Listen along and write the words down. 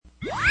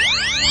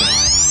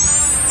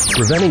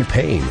preventing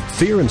pain,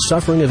 fear, and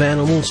suffering of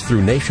animals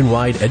through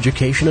nationwide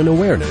education and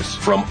awareness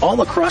from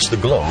all across the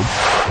globe.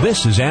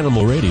 This is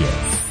Animal Radio.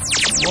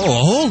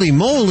 Oh, holy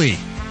moly.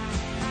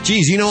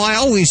 Geez, you know, I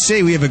always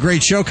say we have a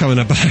great show coming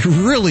up, but I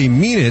really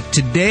mean it.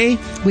 Today,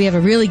 we have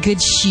a really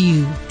good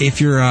shoe. If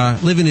you're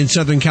living in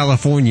Southern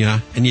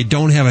California and you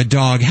don't have a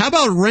dog, how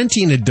about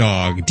renting a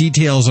dog?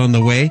 Details on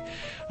the way.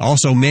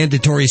 Also,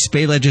 mandatory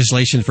spay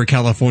legislation for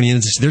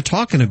Californians. They're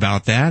talking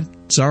about that.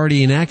 It's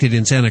already enacted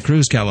in Santa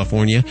Cruz,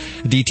 California.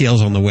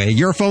 Details on the way.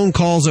 Your phone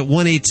calls at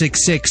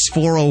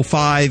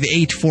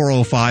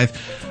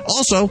 1-866-405-8405.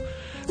 Also,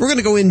 we're going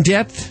to go in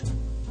depth.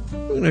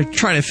 We're going to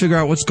try to figure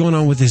out what's going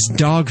on with this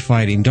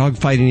dogfighting.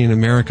 Dogfighting in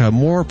America,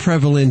 more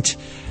prevalent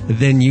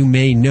than you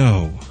may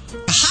know.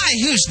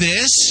 Hi, who's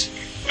this?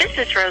 This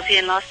is Rosie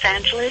in Los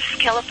Angeles,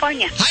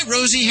 California. Hi,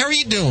 Rosie. How are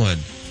you doing?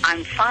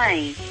 I'm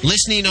fine.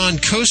 Listening on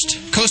Coast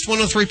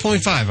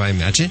 103.5, I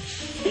imagine.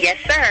 Yes,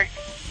 sir.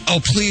 Oh,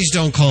 please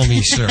don't call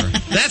me sir.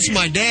 That's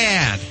my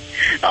dad.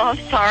 Oh, I'm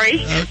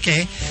sorry.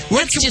 Okay.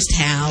 That's just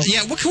how.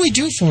 Yeah, what can we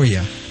do for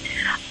you?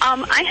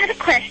 I had a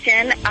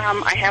question.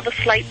 I have a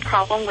slight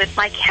problem with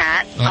my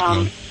cat.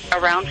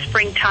 Around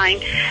springtime,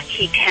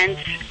 he tends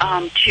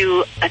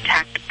to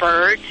attack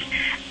birds,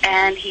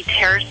 and he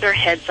tears their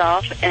heads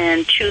off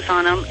and chews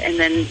on them, and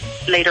then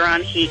later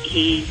on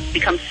he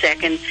becomes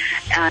sick and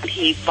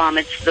he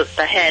vomits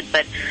the head.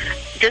 But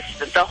just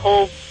the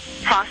whole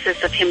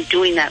process of him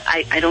doing that,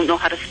 I don't know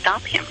how to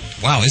stop him.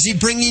 Wow, is he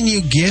bringing you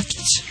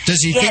gifts?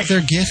 Does he think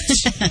they're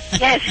gifts?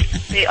 Yes,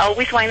 they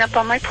always wind up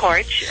on my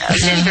porch.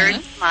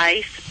 Lizards,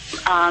 mice.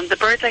 The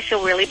birds I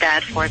feel really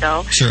bad for,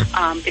 though. Sure.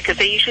 Because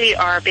they usually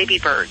are baby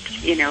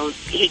birds. You know,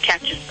 he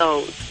catches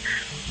those.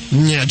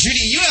 Yeah, Judy,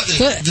 you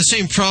have the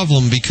same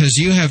problem because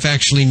you have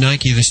actually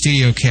Nike, the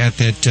studio cat,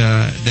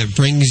 that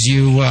brings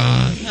you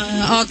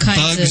all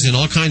kinds bugs and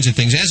all kinds of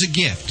things as a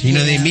gift. You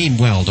know, they mean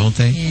well, don't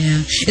they?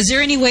 Yeah. Is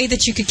there any way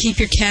that you could keep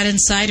your cat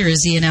inside, or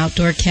is he an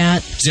outdoor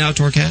cat? Is he an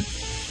outdoor cat?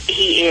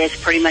 He is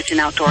pretty much an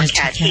outdoor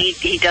cat.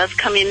 He does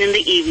come in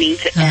the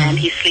evenings, and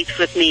he sleeps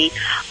with me,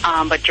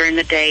 but during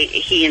the day,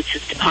 he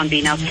insists upon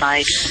being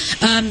outside.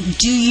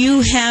 Do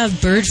you have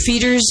bird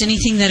feeders,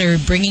 anything that are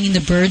bringing the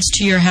birds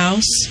to your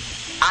house?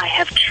 I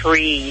have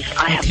trees.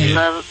 I have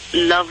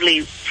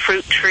lovely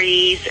fruit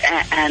trees,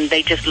 and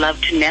they just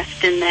love to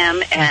nest in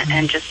them,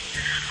 and just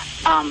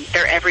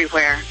they're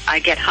everywhere. I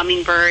get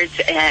hummingbirds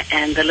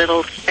and the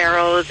little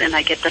sparrows, and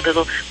I get the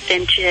little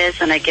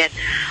finches, and I get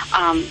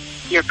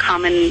your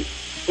common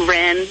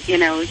wren, you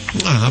know.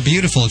 Ah,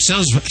 beautiful. It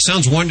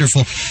sounds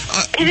wonderful.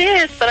 It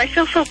is, but I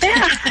feel so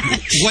bad.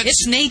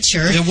 It's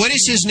nature. And what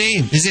is his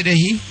name? Is it a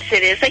he?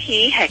 It is a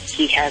he.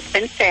 He has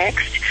been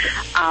fixed,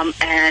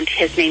 and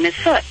his name is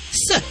Soot.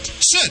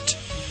 Soot.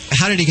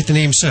 How did he get the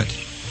name Soot?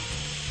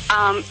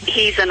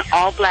 He's an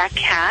all-black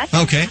cat.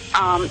 Okay.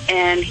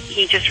 And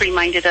he just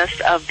reminded us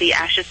of the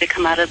ashes that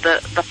come out of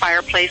the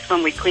fireplace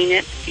when we clean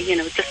it. You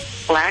know, just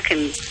black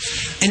and...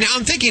 And now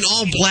I'm thinking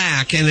all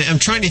black, and I'm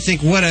trying to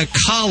think what a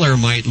collar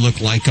might look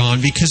like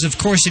on, because, of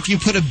course, if you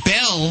put a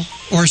bell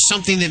or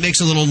something that makes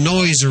a little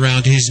noise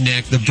around his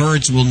neck, the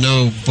birds will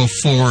know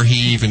before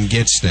he even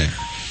gets there.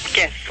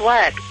 Guess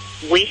what?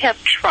 We have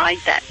tried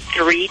that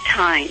 3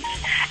 times,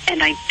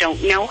 and I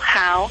don't know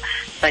how,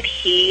 but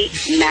he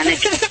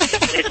manages to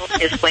wiggle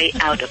his way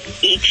out of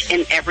each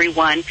and every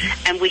one,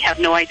 and we have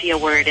no idea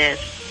where it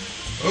is.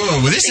 Oh,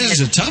 well, this is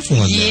a tough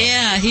one, though.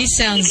 Yeah, he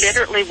sounds... He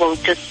literally will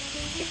just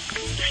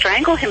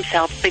strangle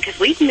himself, because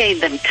we've made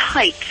them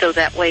tight so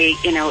that way,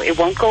 you know, it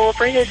won't go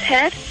over his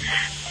head,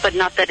 but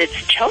not that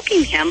it's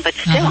choking him, but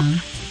still.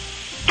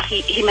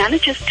 He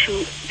manages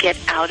to get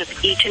out of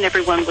each and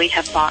every one we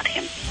have bought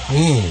him.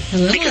 Ooh.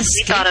 Because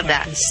we thought of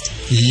that.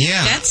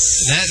 Yeah.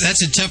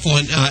 That's a tough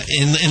one,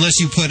 unless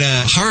you put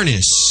a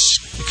harness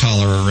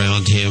collar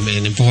around him,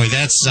 and boy,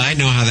 I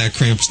know how that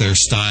cramps their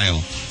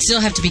style.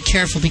 Still have to be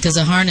careful, because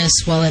a harness,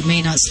 while it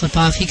may not slip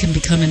off, he can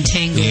become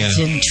entangled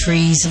in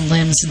trees and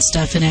limbs and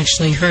stuff and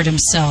actually hurt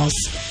himself.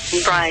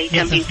 Right,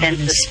 jumping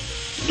fences.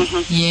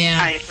 Yeah.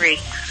 I agree.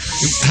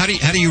 How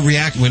do you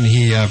react when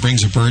he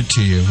brings a bird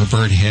to you, a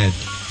bird head?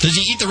 Does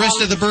he eat the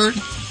rest of the bird?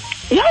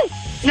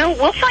 No,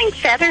 we'll find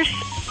feathers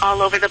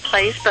all over the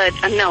place, but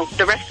no,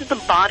 the rest of the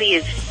body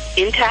is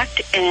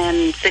intact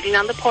and sitting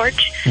on the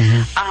porch,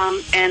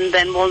 and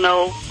then we'll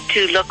know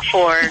to look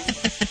for...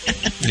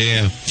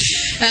 Yeah.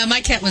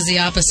 My cat was the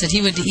opposite.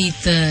 He would eat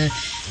the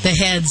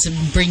heads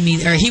and bring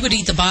me... Or he would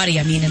eat the body,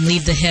 and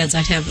leave the heads.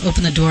 I'd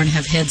open the door and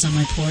have heads on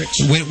my porch.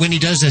 When he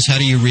does this, how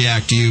do you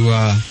react? Do you...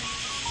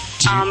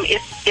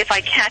 If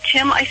I catch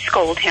him, I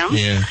scold him.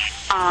 Yeah.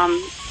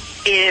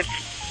 If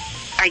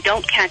I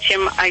don't catch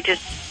him, I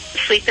just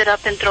sweep it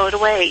up and throw it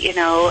away. You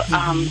know,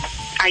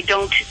 I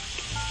don't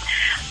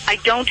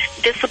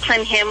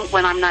discipline him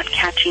when I'm not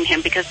catching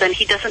him, because then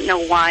he doesn't know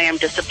why I'm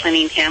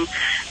disciplining him.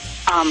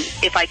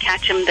 If I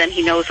catch him, then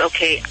he knows,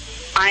 okay,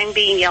 I'm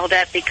being yelled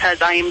at because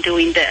I am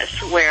doing this.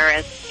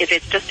 Whereas if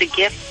it's just a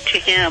gift to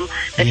him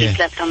that he's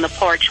left on the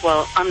porch,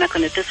 well, I'm not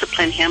going to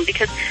discipline him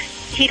because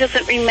he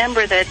doesn't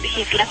remember that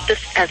he's left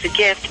this as a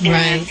gift. Right.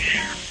 And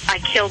I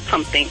killed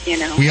something, you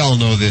know. We all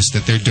know this,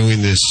 that they're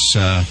doing this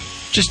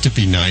just to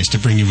be nice, to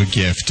bring you a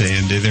gift,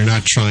 and they're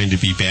not trying to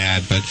be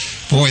bad. But,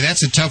 boy,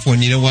 that's a tough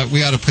one. You know what?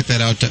 We ought to put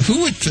that out to...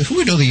 Who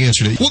would know the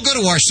answer to that? We'll go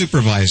to our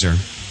supervisor.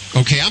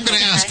 Okay, I'm going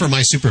to ask for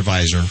my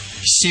supervisor.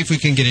 See if we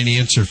can get an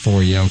answer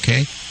for you,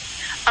 okay?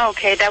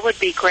 Okay, that would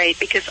be great,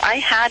 because I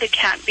had a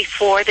cat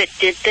before that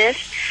did this,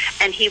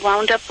 and he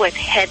wound up with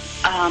head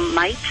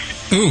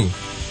mites. Ooh.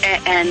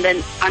 And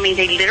then, I mean,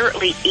 they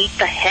literally eat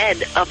the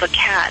head of a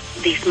cat,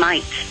 these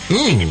mites. Ooh.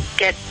 They just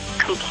get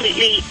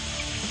completely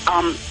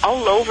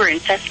all over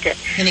infested.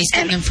 And he's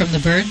getting them from the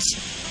birds?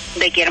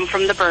 They get them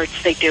from the birds,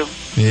 they do.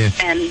 Yeah.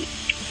 And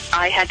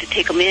I had to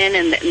take them in,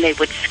 and they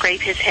would scrape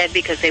his head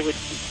because they would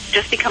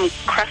just become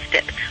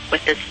crusted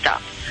with this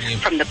stuff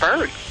from the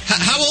birds.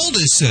 How old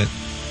is Soot?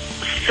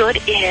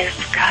 Soot is,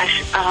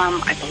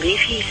 I believe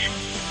he's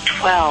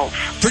 12.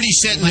 Pretty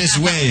set in his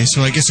way,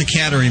 so I guess a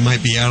cattery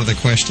might be out of the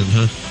question,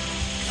 huh?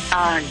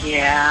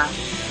 Yeah.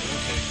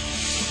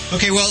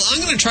 Okay, well, I'm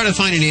going to try to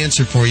find an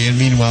answer for you, and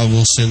meanwhile,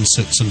 we'll send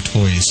some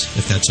toys,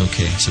 if that's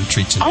okay, some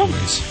treats and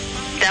toys.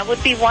 That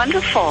would be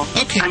wonderful.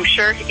 Okay. I'm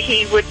sure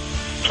he would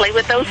play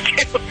with those,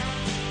 too.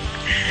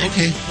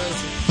 Okay.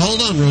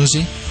 Hold on,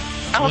 Rosie.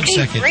 Okay, 1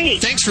 second.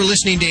 Great. Thanks for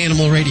listening to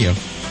Animal Radio.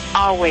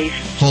 Always.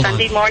 Hold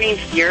Sunday on. mornings,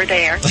 you're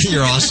there.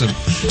 You're awesome.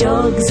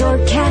 Dogs or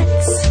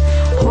cats,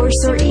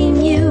 horse or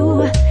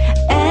emu,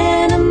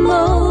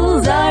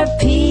 animals are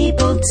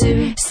people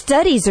too.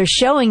 Studies are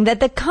showing that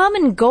the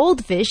common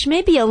goldfish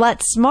may be a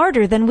lot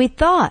smarter than we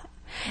thought.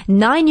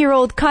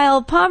 9-year-old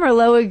Kyle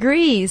Pomerleau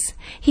agrees.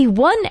 He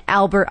won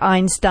Albert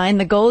Einstein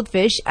the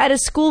goldfish at a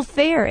school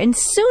fair and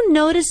soon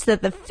noticed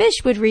that the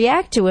fish would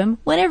react to him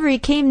whenever he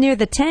came near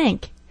the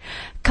tank.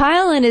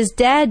 Kyle and his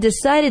dad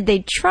decided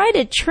they'd try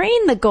to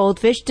train the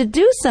goldfish to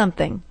do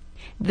something.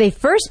 They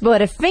first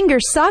bought a finger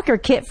soccer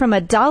kit from a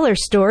dollar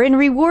store and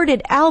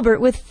rewarded Albert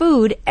with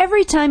food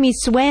every time he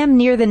swam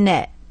near the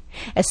net.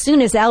 As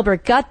soon as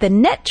Albert got the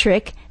net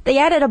trick, they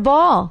added a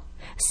ball.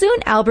 Soon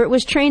Albert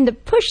was trained to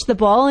push the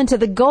ball into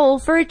the goal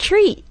for a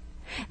treat.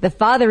 The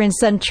father and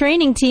son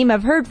training team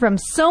have heard from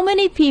so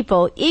many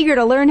people eager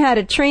to learn how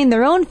to train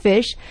their own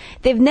fish,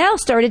 they've now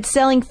started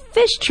selling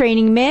fish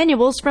training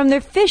manuals from their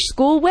fish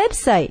school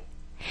website.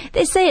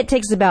 They say it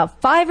takes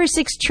about 5 or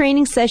 6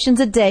 training sessions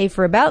a day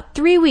for about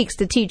 3 weeks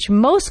to teach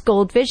most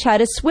goldfish how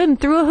to swim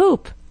through a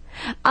hoop.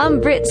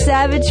 I'm Britt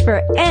Savage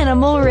for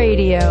Animal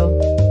Radio.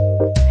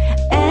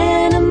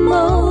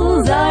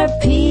 Animals are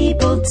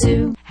people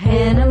too.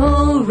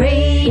 Animal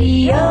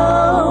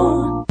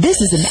Radio.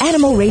 This is an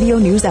Animal Radio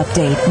News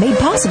Update made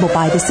possible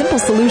by the Simple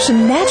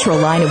Solution Natural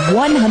line of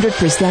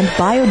 100%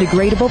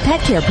 biodegradable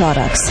pet care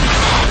products.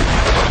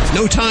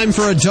 No time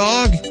for a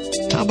dog?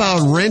 How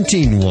about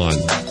renting one?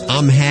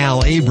 I'm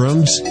Hal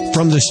Abrams.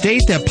 From the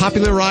state that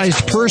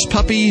popularized purse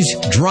puppies,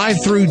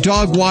 drive-through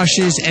dog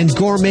washes, and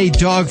gourmet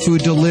dog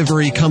food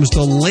delivery comes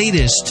the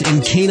latest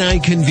in canine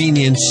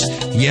convenience.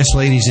 Yes,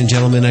 ladies and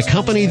gentlemen, a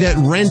company that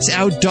rents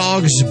out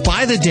dogs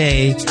by the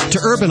day to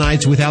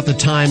urbanites without the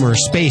time or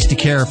space to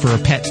care for a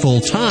pet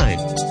full-time.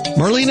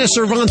 Marlena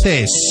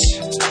Cervantes,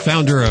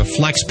 founder of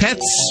Flex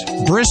Pets,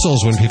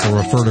 bristles when people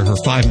refer to her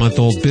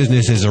 5-month-old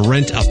business as a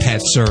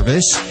rent-a-pet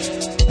service.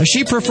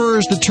 She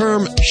prefers the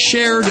term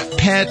shared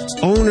pet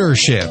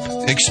ownership,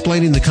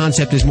 explaining the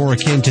concept is more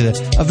akin to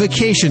a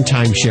vacation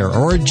timeshare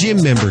or a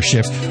gym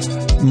membership,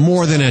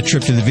 more than a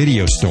trip to the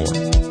video store.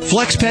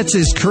 Flex Pets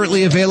is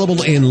currently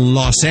available in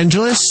Los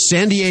Angeles,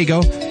 San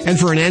Diego, and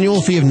for an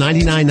annual fee of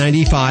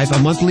 $99.95, a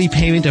monthly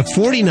payment of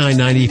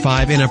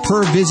 $49.95, and a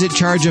per-visit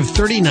charge of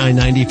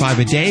 $39.95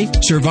 a day,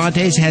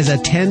 Cervantes has a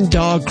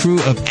 10-dog crew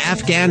of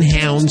Afghan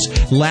hounds,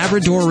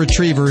 Labrador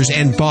retrievers,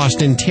 and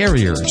Boston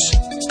Terriers.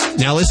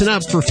 Now listen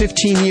up. For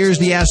 15 years,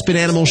 the Aspen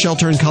Animal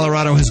Shelter in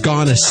Colorado has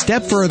gone a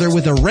step further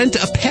with a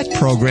rent-a-pet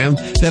program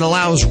that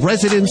allows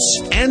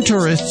residents and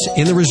tourists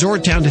in the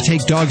resort town to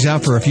take dogs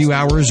out for a few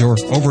hours or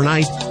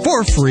overnight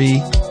for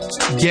free.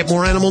 Get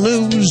more animal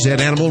news at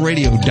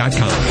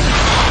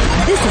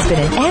animalradio.com. This has been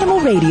an Animal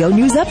Radio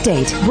News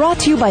Update brought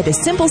to you by the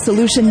Simple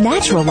Solution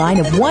Natural line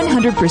of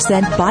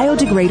 100%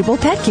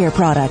 biodegradable pet care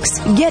products.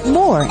 Get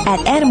more at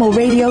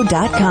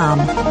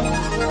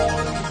animalradio.com.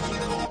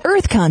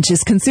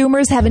 Earth-conscious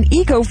consumers have an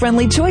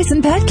eco-friendly choice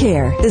in pet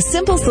care. The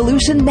Simple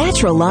Solution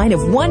Natural line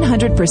of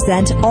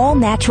 100%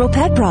 all-natural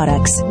pet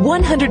products.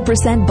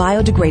 100%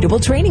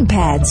 biodegradable training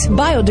pads.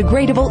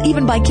 Biodegradable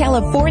even by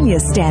California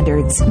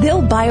standards.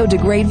 They'll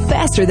biodegrade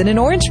faster than an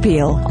orange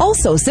peel.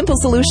 Also, Simple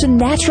Solution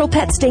Natural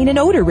Pet Stain and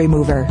Odor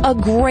Remover. A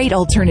great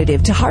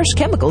alternative to harsh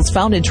chemicals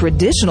found in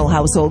traditional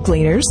household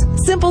cleaners.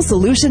 Simple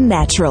Solution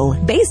Natural.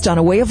 Based on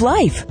a way of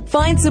life.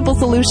 Find Simple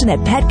Solution at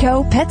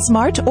Petco,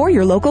 PetSmart, or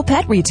your local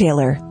pet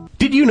retailer.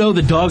 Did you know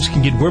that dogs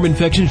can get worm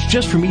infections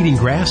just from eating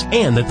grass,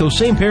 and that those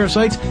same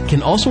parasites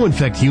can also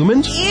infect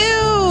humans?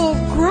 Ew,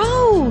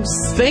 gross.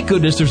 Thank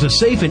goodness there's a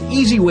safe and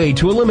easy way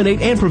to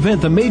eliminate and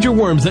prevent the major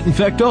worms that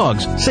infect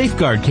dogs.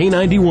 Safeguard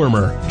Canine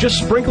Dewormer. Just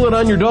sprinkle it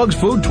on your dog's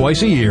food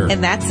twice a year.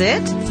 And that's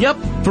it? Yep.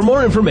 For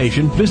more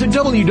information, visit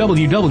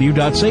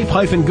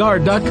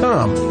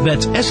www.safe-guard.com.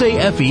 That's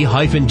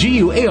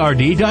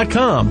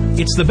SAFE-GUARD.com.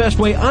 It's the best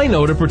way I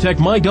know to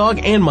protect my dog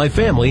and my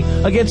family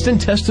against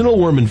intestinal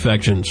worm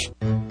infections.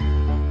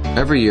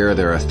 Every year,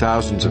 there are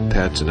thousands of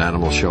pets and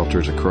animal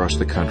shelters across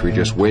the country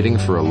just waiting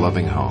for a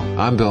loving home.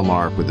 I'm Bill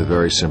Mark with a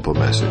very simple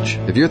message.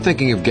 If you're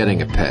thinking of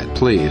getting a pet,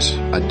 please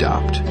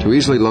adopt. To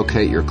easily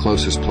locate your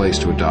closest place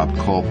to adopt,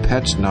 call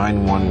Pets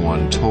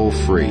 911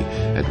 toll-free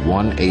at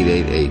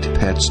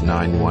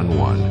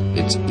 1-888-PETS-911.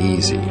 It's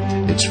easy,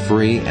 it's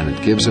free, and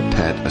it gives a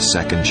pet a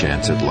second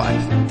chance at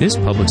life. This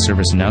public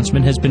service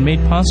announcement has been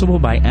made possible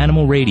by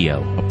Animal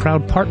Radio, a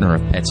proud partner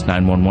of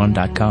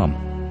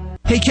Pets911.com.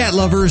 Hey, cat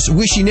lovers,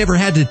 wish you never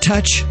had to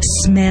touch,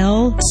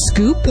 smell,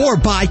 scoop, or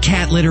buy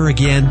cat litter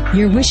again?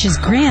 Your wish is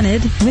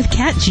granted with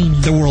Cat Genie,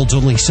 the world's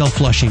only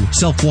self-flushing,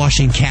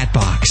 self-washing cat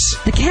box.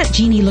 The Cat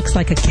Genie looks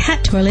like a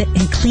cat toilet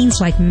and cleans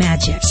like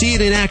magic. See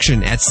it in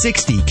action at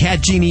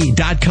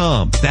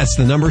 60catgenie.com. That's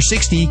the number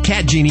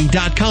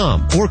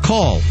 60catgenie.com. Or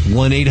call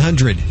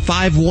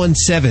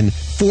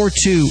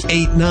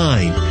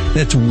 1-800-517-4289.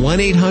 That's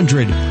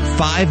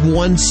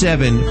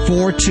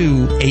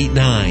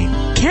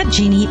 1-800-517-4289. Cat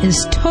Genie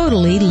is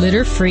totally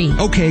litter-free.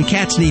 Okay,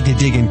 cats need to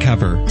dig and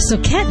cover. So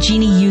Cat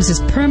Genie uses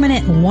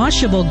permanent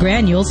washable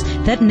granules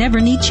that never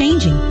need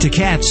changing. To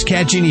cats,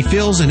 Cat Genie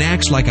fills and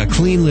acts like a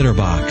clean litter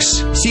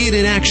box. See it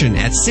in action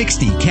at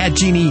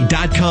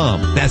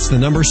 60catgenie.com. That's the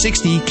number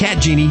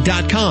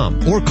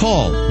 60catgenie.com. Or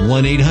call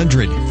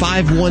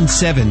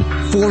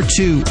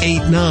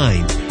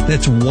 1-800-517-4289.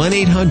 That's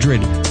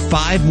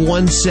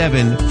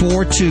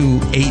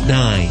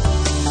 1-800-517-4289.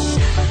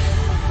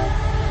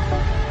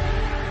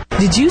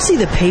 Did you see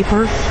the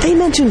paper? They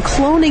mentioned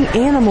cloning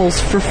animals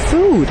for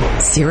food.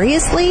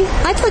 Seriously?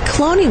 I thought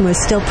cloning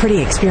was still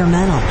pretty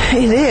experimental.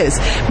 It is.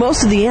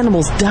 Most of the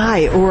animals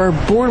die or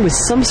are born with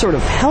some sort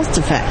of health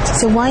defect.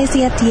 So why is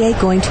the FDA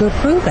going to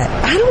approve it?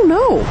 I don't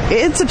know.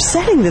 It's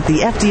upsetting that the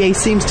FDA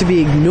seems to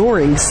be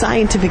ignoring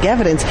scientific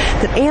evidence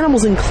that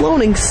animals in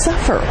cloning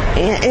suffer.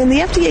 And the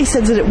FDA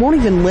says that it won't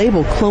even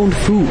label cloned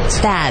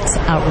foods. That's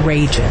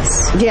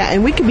outrageous. Yeah,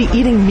 and we could be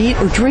eating meat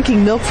or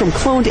drinking milk from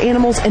cloned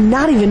animals and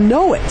not even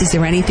know it. Is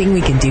there anything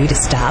we can do to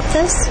stop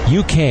this?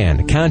 You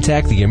can.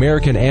 Contact the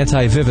American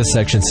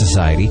Anti-Vivisection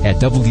Society at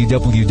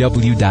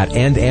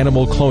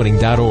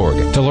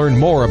www.endanimalcloning.org to learn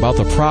more about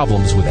the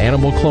problems with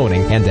animal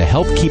cloning and to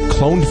help keep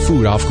cloned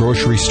food off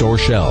grocery store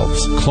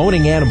shelves.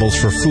 Cloning animals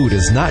for food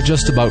is not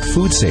just about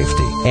food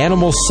safety.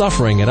 Animal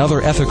suffering and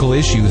other ethical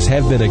issues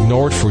have been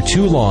ignored for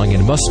too long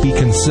and must be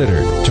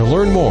considered. To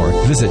learn more,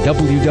 visit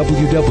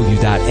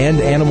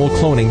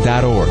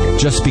www.endanimalcloning.org.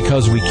 Just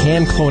because we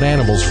can clone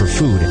animals for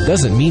food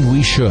doesn't mean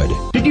we should.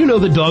 Did you know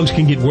that dogs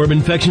can get worm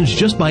infections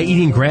just by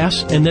eating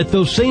grass, and that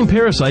those same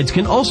parasites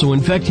can also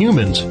infect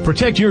humans?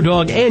 Protect your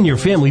dog and your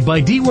family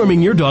by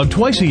deworming your dog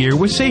twice a year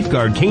with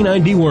Safeguard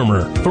Canine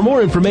Dewormer. For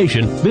more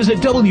information, visit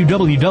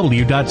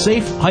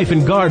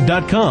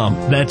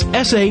www.safe-guard.com. That's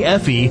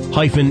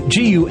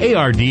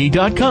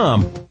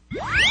SAFE-GUARD.com.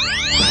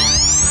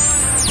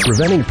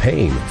 Preventing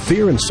pain,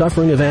 fear, and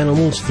suffering of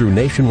animals through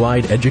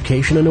nationwide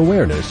education and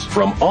awareness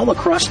from all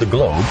across the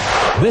globe.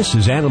 This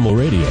is Animal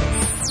Radio.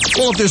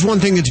 Well, if there's one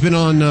thing that's been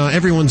on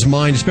everyone's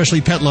mind, especially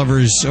pet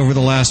lovers, over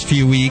the last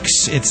few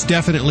weeks, it's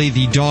definitely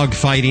the dog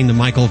fighting, the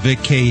Michael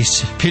Vick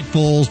case, pit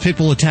bull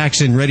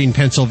attacks in Reading,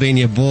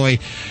 Pennsylvania. Boy,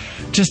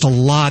 just a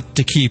lot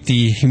to keep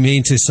the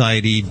Humane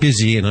Society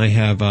busy, and I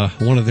have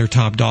one of their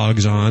top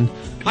dogs on.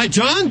 Hi,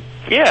 John.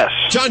 Yes.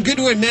 John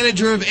Goodwin,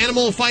 manager of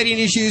animal fighting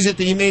issues at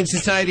the Humane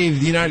Society of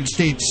the United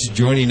States,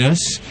 joining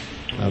us.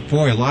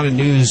 Boy, a lot of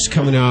news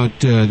coming out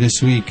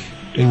this week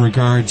in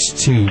regards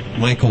to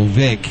Michael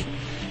Vick.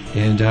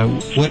 And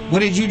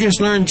what did you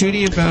just learn,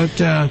 Judy, about...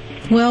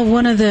 Well,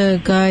 one of the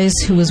guys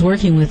who was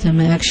working with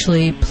him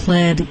actually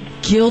pled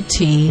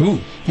guilty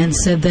and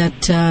said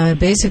that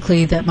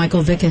basically that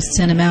Michael Vick has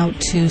sent him out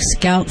to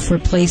scout for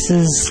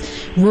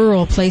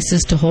rural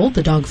places to hold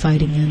the dog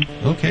fighting in.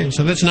 Okay,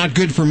 so that's not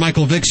good for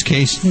Michael Vick's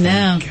case.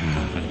 No.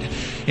 God.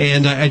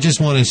 And I just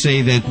want to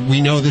say that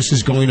we know this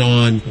is going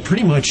on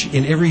pretty much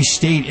in every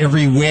state,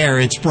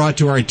 everywhere. It's brought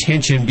to our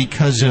attention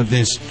because of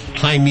this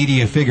high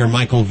media figure,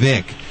 Michael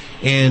Vick.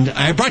 And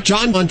I brought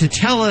John on to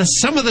tell us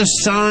some of the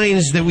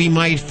signs that we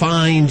might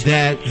find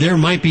that there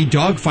might be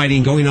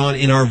dogfighting going on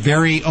in our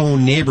very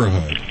own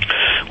neighborhood.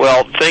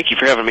 Well, thank you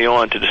for having me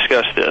on to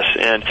discuss this.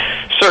 And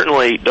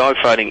certainly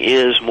dogfighting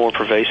is more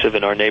pervasive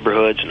in our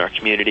neighborhoods and our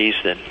communities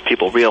than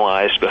people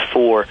realized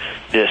before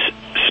this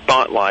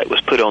spotlight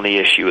was put on the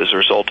issue as a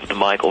result of the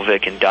Michael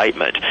Vick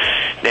indictment.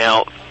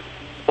 Now,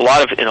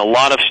 in a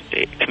lot of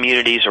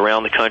communities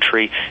around the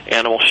country,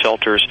 animal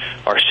shelters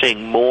are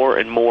seeing more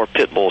and more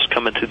pit bulls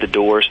coming through the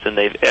doors than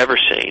they've ever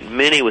seen,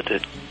 many with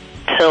the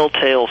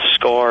telltale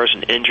scars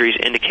and injuries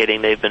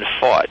indicating they've been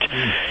fought.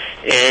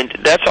 And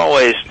that's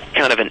always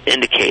kind of an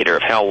indicator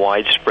of how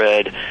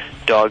widespread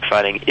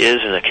dogfighting is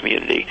in a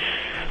community.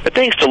 But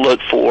things to look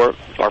for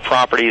are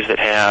properties that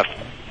have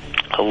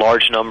a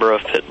large number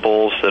of pit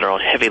bulls that are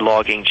on heavy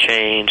logging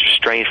chains,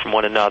 restrained from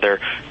one another,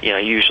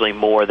 usually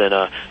more than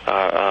a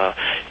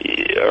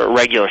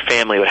regular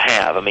family would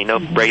have. I mean, no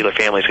regular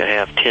family is going to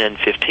have 10,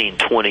 15,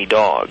 20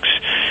 dogs.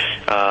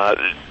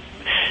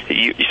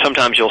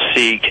 Sometimes you'll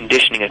see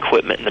conditioning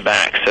equipment in the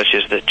back, such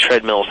as the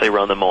treadmills they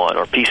run them on,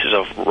 or pieces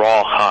of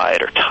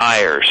rawhide or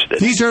tires.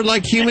 These are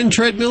like human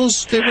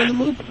treadmills they run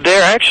them on?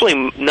 They're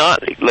actually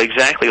not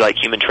exactly like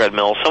human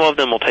treadmills. Some of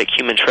them will take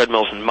human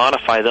treadmills and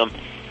modify them,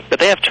 but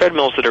they have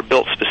treadmills that are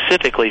built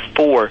specifically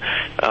for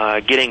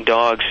getting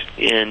dogs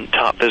in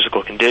top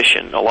physical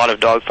condition. A lot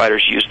of dog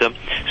fighters use them.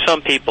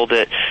 Some people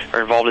that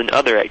are involved in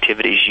other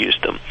activities use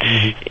them.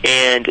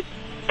 And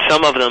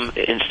some of them,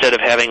 instead of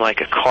having like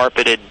a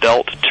carpeted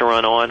belt to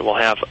run on, will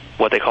have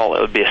what they call,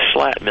 it would be a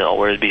slat mill,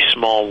 where it would be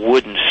small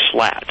wooden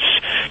slats.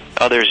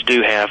 Others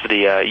do have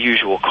the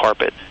usual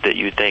carpet that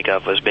you would think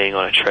of as being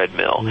on a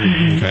treadmill.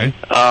 Okay.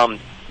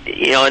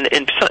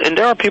 And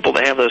there are people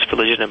that have those for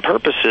legitimate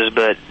purposes,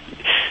 but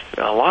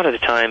a lot of the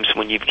times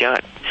when you've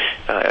got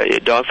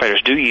dog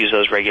fighters do use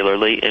those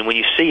regularly, and when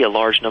you see a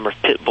large number of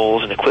pit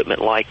bulls and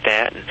equipment like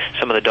that, and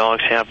some of the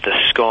dogs have the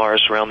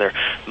scars around their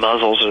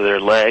muzzles or their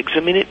legs, I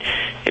mean, it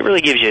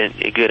really gives you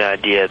a good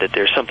idea that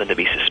there's something to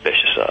be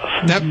suspicious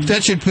of.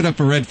 That should put up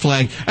a red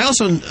flag. I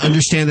also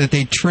understand that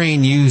they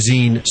train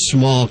using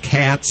small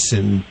cats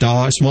and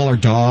smaller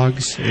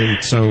dogs,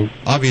 and so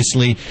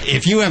obviously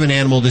if you have an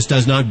animal, this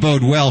does not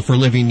bode well for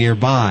living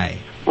nearby.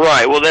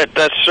 Right. Well,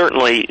 that's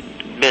certainly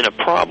been a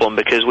problem,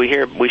 because we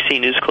see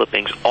news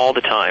clippings all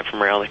the time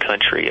from around the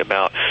country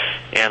about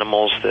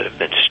animals that have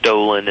been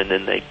stolen, and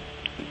then they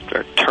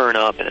turn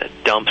up in a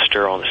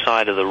dumpster on the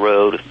side of the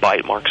road with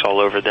bite marks all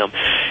over them.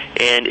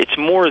 And it's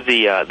more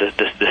the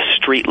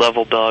street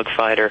level dog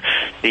fighter.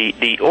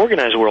 The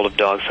organized world of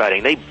dog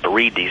fighting, they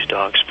breed these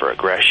dogs for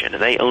aggression,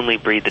 and they only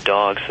breed the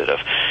dogs that have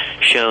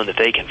shown that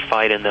they can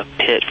fight in the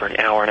pit for an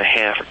hour and a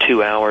half or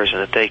 2 hours,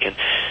 and that they can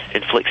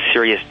inflict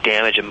serious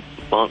damage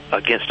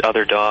against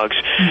other dogs.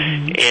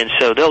 And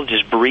so they'll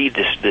just breed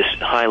this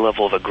high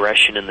level of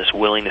aggression and this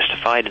willingness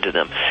to fight into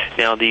them.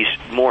 Now, these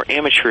more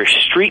amateurish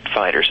street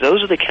fighters,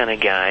 those are the kind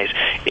of guys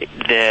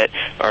that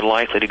are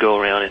likely to go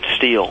around and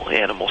steal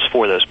animals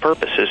for those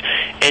purposes.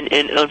 And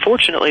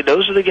unfortunately,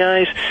 those are the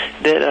guys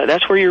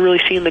that's where you're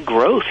really seeing the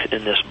growth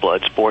in this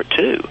blood sport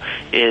too,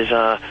 is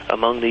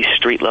among these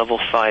street level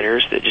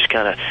fighters that just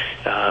kind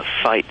of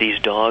fight these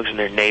dogs in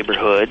their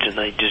neighborhoods, and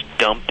they just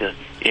dump the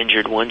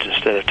injured ones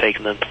instead of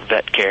taking them for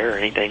vet care or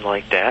anything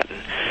like that.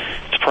 And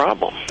it's a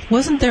problem.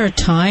 Wasn't there a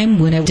time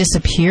when it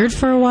disappeared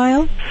for a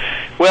while?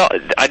 Well,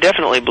 I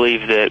definitely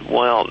believe that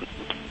while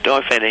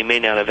dog fighting may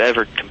not have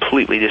ever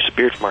completely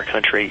disappeared from our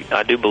country,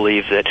 I do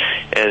believe that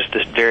as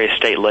the various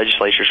state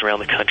legislatures around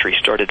the country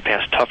started to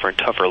pass tougher and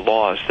tougher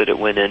laws, that it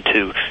went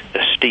into a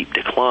steep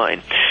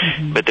decline.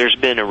 But there's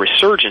been a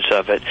resurgence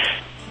of it,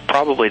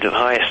 probably the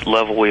highest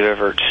level we've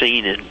ever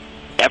seen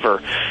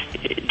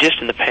just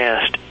in the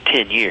past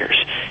 10 years.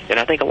 And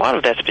I think a lot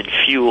of that's been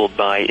fueled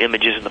by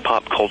images in the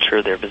pop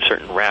culture. There have been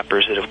certain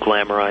rappers that have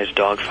glamorized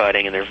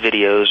dogfighting in their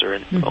videos or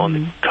on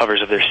the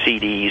covers of their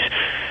CDs.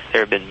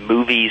 There have been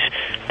movies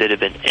that have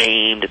been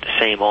aimed at the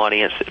same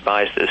audience that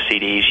buys those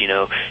CDs,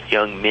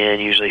 young men,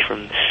 usually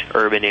from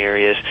urban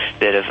areas,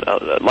 that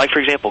have, like, for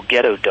example,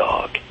 Ghetto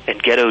Dog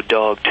and Ghetto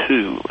Dog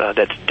 2,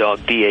 that's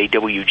Dog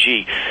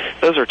D-A-W-G.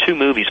 Those are two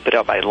movies put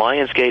out by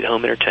Lionsgate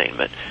Home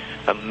Entertainment,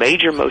 a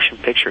major motion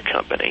picture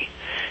company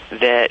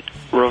that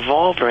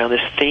revolved around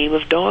this theme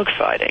of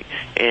dogfighting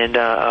and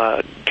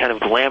kind of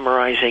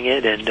glamorizing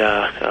it and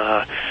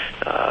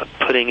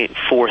putting it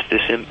forth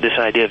this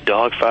idea of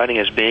dogfighting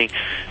as being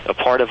a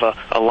part of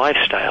a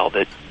lifestyle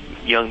that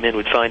young men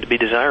would find to be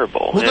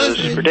desirable. Well, it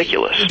was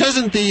ridiculous.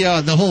 Doesn't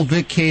the whole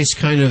Vic case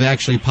kind of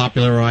actually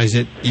popularize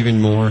it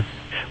even more?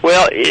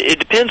 Well, it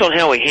depends on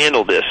how we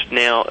handle this.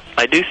 Now,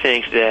 I do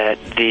think that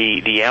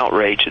the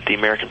outrage that the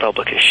American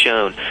public has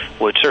shown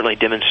would certainly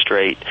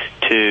demonstrate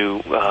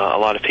to a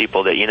lot of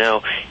people that,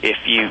 if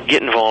you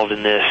get involved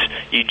in this,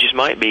 you just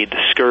might be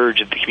the scourge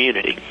of the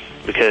community,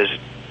 because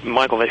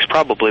Michael Vick's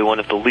probably one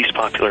of the least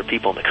popular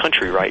people in the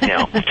country right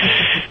now.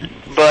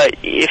 But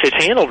if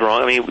it's handled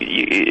wrong, I mean,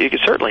 it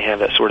could certainly have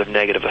that sort of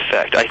negative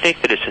effect. I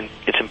think that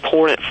it's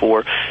important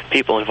for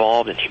people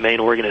involved in humane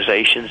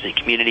organizations and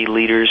community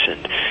leaders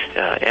and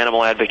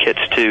animal advocates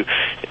to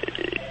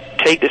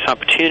take this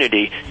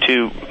opportunity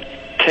to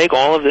take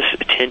all of this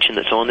attention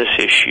that's on this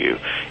issue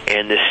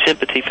and this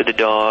sympathy for the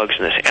dogs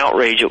and this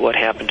outrage at what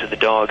happened to the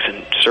dogs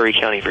in Surrey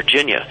County,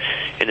 Virginia,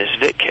 in this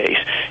Vic case,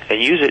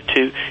 and use it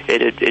to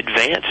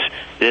advance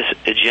this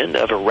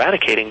agenda of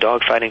eradicating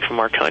dogfighting from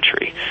our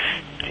country.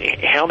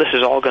 How this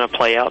is all going to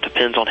play out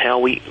depends on how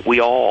we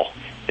all,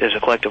 as a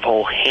collective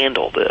whole,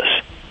 handle this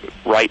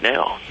right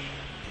now.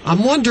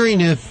 I'm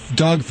wondering if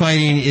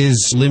dogfighting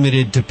is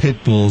limited to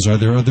pit bulls. Are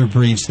there other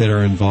breeds that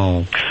are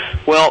involved?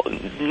 Well,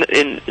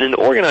 in the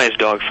organized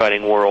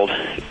dogfighting world,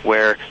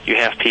 where you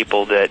have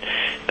people that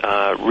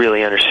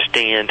really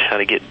understand how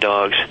to get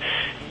dogs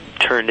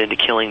turned into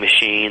killing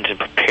machines and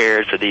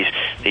prepared for these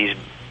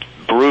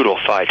brutal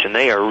fights, and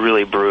they are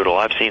really brutal.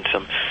 I've seen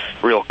some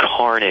real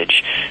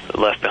carnage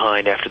left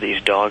behind after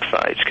these dog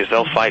fights, because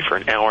they'll fight for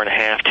an hour and a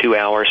half, 2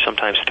 hours,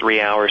 sometimes 3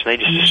 hours, and they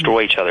just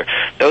destroy each other.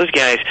 Those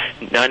guys,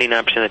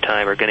 99% of the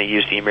time, are going to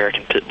use the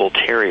American Pit Bull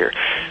Terrier.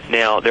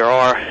 Now, there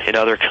are, in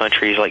other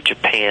countries like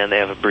Japan, they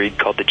have a breed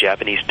called the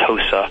Japanese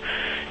Tosa.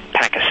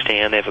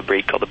 Pakistan, they have a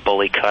breed called the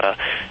Bully Cutta,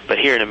 but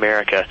here in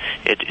America,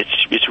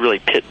 it's really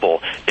Pit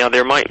Bull. Now,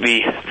 there might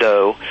be,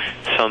 though,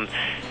 some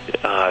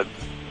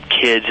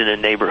kids in a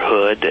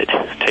neighborhood that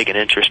take an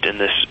interest in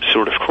this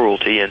sort of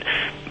cruelty and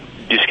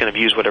just kind of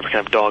use whatever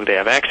kind of dog they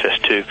have access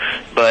to.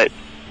 But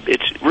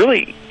it's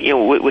really,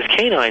 with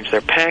canines,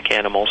 they're pack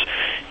animals,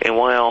 and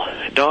while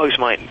dogs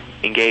might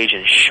engage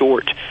in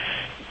short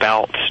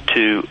bouts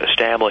to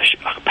establish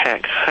a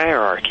pack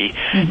hierarchy,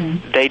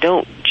 they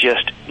don't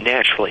just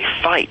naturally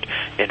fight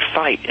and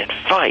fight and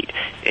fight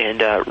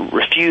and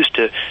refuse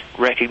to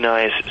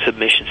recognize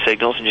submission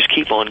signals and just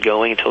keep on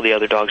going until the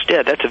other dog's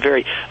dead. That's a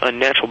very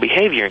unnatural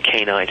behavior in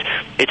canines.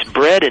 It's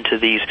bred into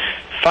these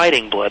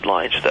fighting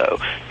bloodlines, though.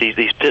 These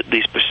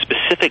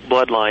specific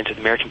bloodlines of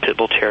the American Pit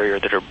Bull Terrier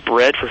that are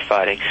bred for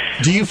fighting.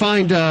 Do you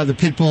find the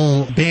Pit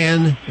Bull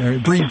ban, or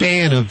breed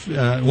ban of,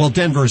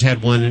 Denver's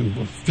had one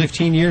in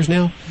 15 years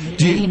now?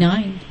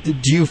 89.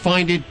 Do you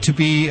find it to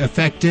be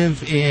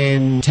effective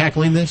in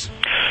tackling this?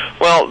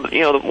 Well,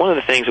 one of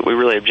the things that we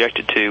really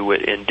objected to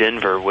in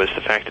Denver was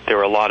the fact that there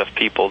were a lot of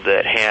people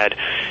that had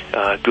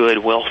good,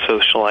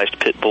 well-socialized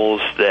pit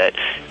bulls that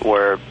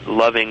were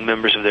loving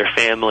members of their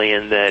family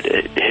and that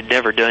had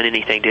never done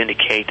anything to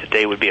indicate that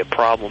they would be a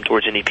problem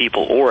towards any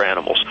people or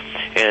animals.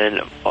 And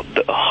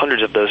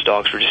hundreds of those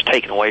dogs were just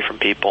taken away from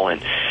people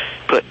and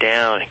put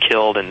down and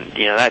killed, and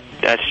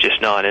that's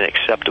just not an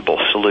acceptable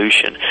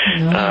solution.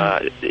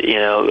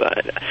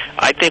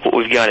 I think what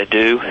we've got to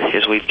do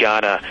is we've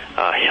got to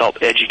help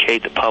educate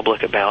the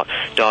public about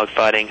dog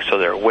fighting so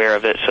they're aware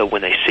of it, so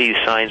when they see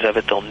signs of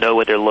it, they'll know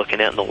what they're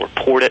looking at and they'll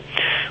report it.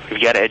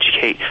 We've got to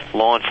educate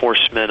law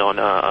enforcement on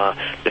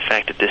the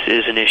fact that this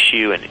is an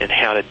issue and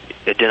how to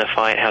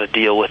identify it, how to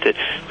deal with it.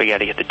 We got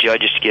to get the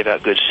judges to give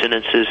out good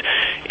sentences,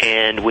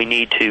 and we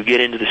need to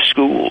get into the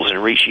schools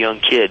and reach young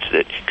kids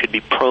that could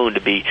be prone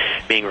to be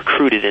being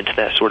recruited into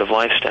that sort of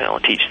lifestyle,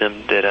 and teach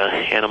them that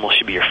animals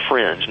should be your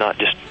friends, not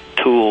just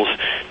tools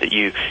that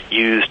you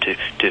use to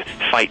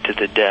fight to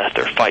the death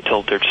or fight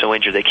till they're so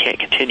injured they can't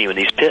continue in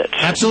these pits.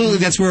 Absolutely,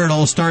 that's where it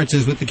all starts,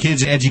 is with the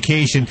kids'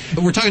 education.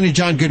 We're talking to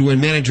John Goodwin,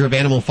 manager of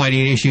animal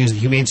fighting issues at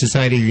the Humane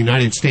Society of the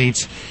United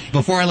States.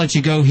 Before I let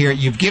you go here,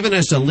 you've given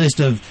us a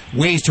list of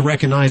ways to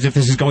recognize if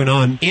this is going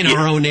on in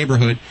our own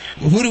neighborhood.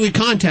 Who do we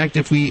contact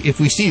if we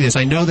see this?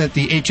 I know that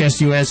the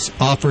HSUS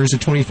offers a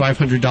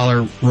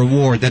 $2,500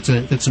 reward. That's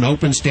an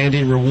open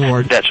standing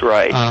reward. That's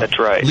right. That's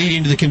right.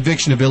 Leading to the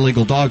conviction of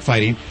illegal dog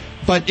fighting.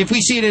 But if we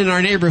see it in our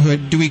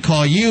neighborhood, do we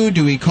call you?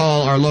 Do we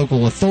call our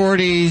local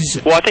authorities?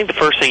 Well, I think the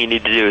first thing you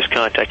need to do is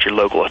contact your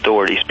local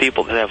authorities,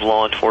 people that have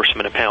law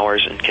enforcement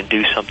powers and can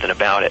do something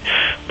about it.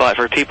 But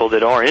for people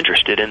that are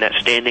interested in that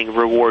standing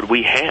reward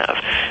we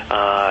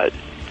have,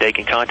 they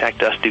can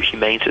contact us through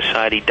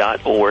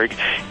humanesociety.org,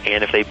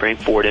 and if they bring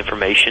forward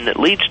information that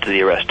leads to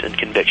the arrest and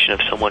conviction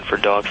of someone for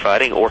dog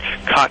fighting or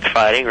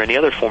cockfighting or any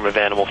other form of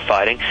animal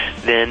fighting,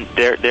 then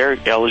they're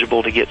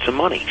eligible to get some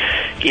money.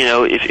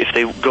 If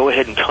they go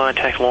ahead and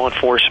contact law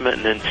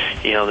enforcement and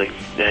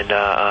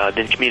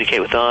then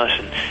communicate with us,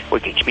 and we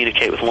can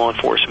communicate with law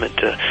enforcement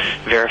to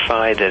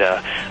verify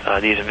that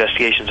these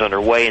investigations are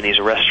underway and these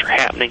arrests are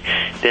happening,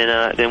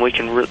 then we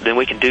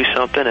can do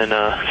something, and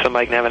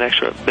somebody can have an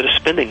extra bit of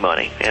spending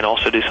money and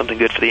also do something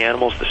good for the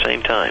animals at the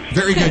same time.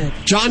 Very good.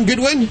 John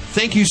Goodwin,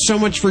 thank you so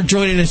much for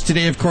joining us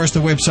today. Of course, the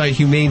website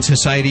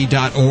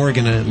humanesociety.org,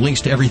 and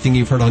links to everything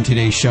you've heard on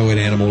today's show at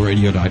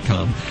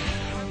animalradio.com.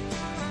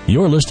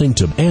 You're listening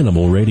to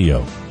Animal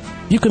Radio.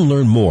 You can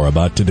learn more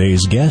about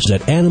today's guest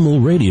at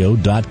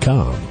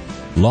animalradio.com.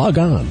 Log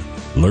on.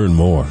 Learn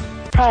more.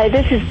 Hi,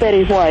 this is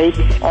Betty White.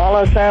 All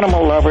us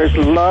animal lovers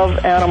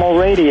love Animal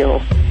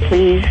Radio.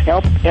 Please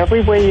help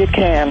every way you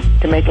can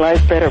to make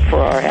life better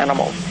for our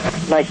animals,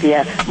 like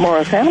the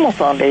Morris Animal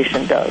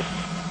Foundation does.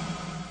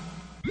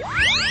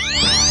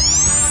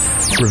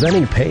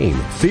 Preventing pain,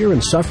 fear,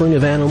 and suffering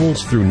of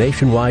animals through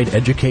nationwide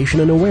education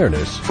and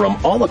awareness from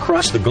all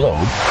across the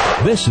globe.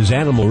 This is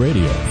Animal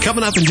Radio.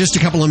 Coming up in just a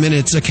couple of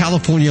minutes, a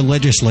California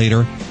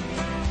legislator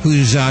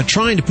who's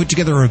trying to put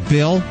together a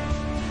bill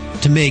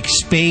to make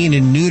spaying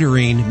and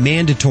neutering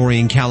mandatory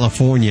in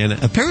California. And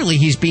apparently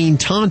he's being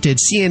taunted.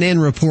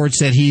 CNN reports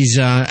that he's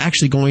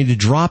actually going to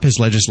drop his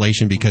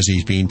legislation because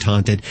he's being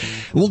taunted.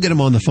 We'll get him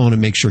on the phone and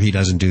make sure he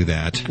doesn't do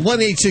that.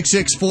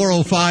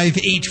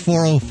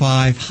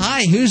 1-866-405-8405.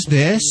 Hi, who's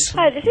this?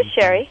 Hi, this is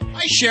Sherry.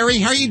 Hi, Sherry.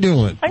 How are you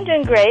doing? I'm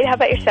doing great. How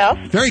about yourself?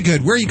 Very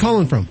good. Where are you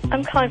calling from?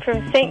 I'm calling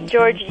from St.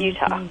 George,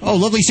 Utah. Oh,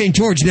 lovely St.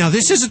 George. Now,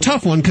 this is a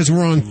tough one because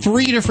we're on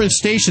 3 different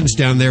stations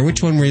down there.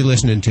 Which one were you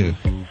listening to?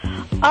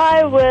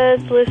 I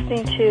was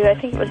listening to, I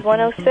think it was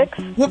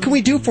 106. What can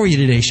we do for you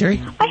today, Sherry?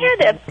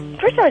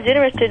 First I was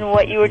interested in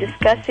what you were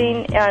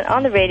discussing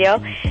on the radio.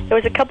 There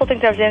was a couple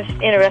things I was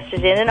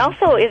interested in. And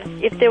also,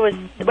 if there was,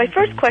 my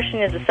first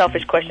question is a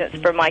selfish question.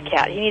 It's for my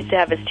cat. He needs to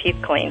have his teeth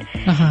cleaned.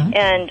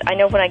 And I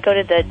know when I go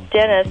to the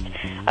dentist,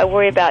 I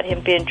worry about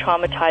him being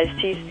traumatized.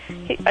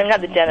 I'm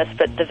not the dentist,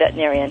 but the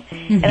veterinarian.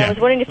 And I was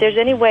wondering if there's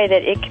any way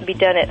that it can be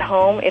done at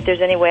home, if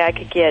there's any way I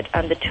could get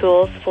the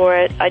tools for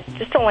it. I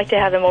just don't like to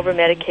have him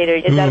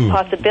over-medicated. Is that a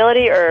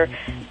possibility, or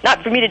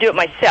not for me to do it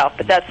myself,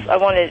 but I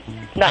want to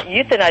not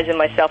euthanizing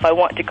myself. I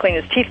want to clean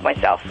his teeth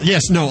myself.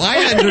 Yes, no, I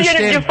understand.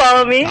 Did you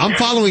follow me? I'm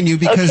following you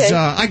because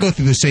I go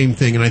through the same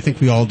thing, and I think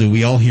we all do.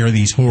 We all hear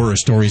these horror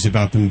stories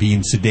about them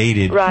being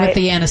sedated. Right. With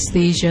the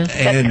anesthesia.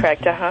 That's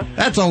correct,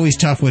 That's always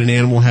tough when an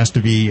animal has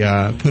to be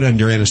put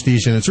under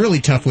anesthesia, and it's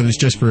really tough when it's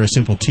just for a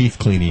simple teeth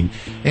cleaning.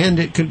 And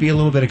it could be a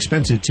little bit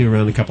expensive, too,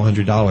 around a couple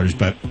 $100,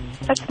 but...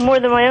 That's more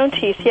than my own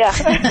teeth,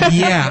 yeah.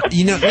 Yeah,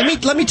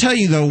 let me tell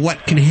you, though,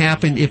 what can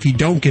happen if you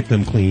don't get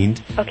them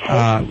cleaned.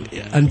 Okay.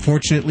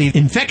 Unfortunately,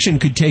 infection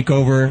could take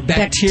over,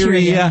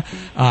 bacteria,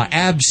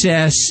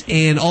 abscess,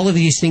 and all of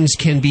these things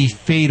can be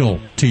fatal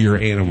to your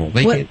animal.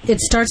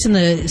 It starts with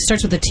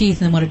the teeth,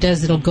 and then what it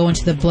does, it'll go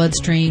into the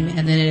bloodstream,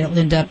 and then it'll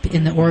end up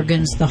in the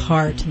organs, the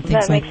heart, and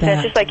things like that. That makes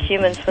sense, just like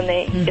humans when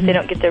if they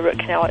don't get their root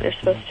canal like they're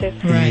supposed to.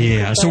 Right.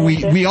 Yeah, so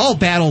we all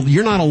battle.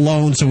 You're not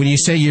alone, so when you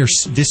say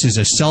this is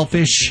a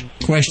selfish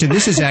question,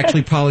 this is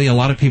actually probably a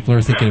lot of people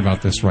are thinking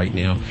about this right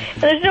now.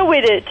 There's no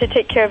way to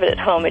take care of it at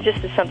home. It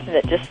just is something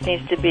that just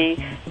needs to be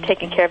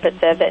taken care of at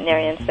the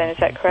veterinarian's then. Is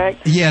that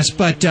correct? Yes,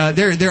 but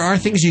there are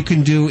things you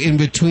can do in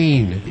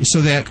between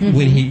so that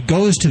when he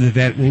goes to the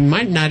vet, he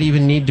might not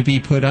even need to be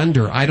put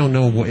under. I don't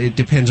know. It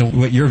depends on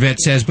what your vet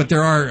says, but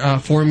there are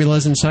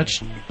formulas and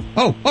such.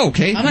 Oh,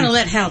 okay. I'm going to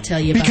let Hal tell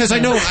you about because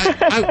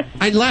that.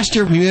 I know last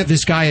year we met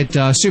this guy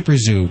at Super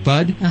Zoo,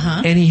 Bud,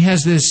 and he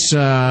has this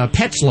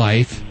Pet's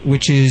Life,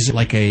 which is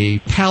like a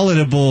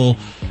palatable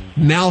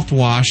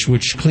mouthwash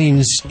which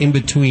cleans in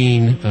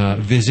between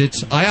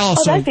visits.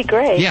 That'd be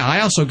great. Yeah, I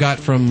also got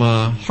from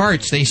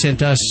Hearts, they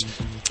sent us,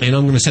 and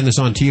I'm going to send this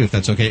on to you if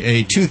that's okay,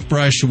 a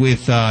toothbrush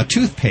with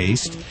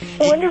toothpaste.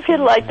 I wonder if he'd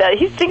like that.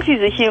 He thinks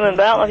he's a human,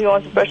 but I don't know if he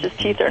wants to brush his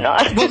teeth or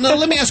not. Well, no,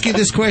 let me ask you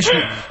this question.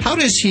 How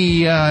does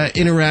he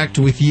interact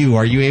with you?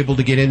 Are you able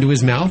to get into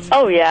his mouth?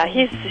 Oh, yeah.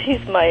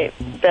 He's my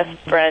best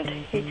friend.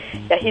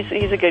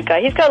 He's a good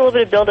guy. He's got a little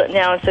bit of buildup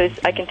now, and so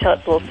I can tell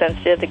it's a little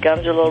sensitive. The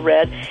gums are a little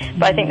red.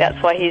 But I think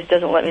that's why he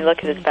doesn't let me look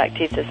at his back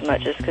teeth as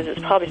much, is because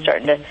it's probably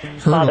starting to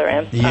bother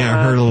him.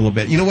 Yeah, hurt a little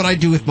bit. You know what I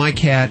do with my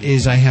cat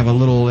is I have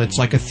it's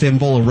like a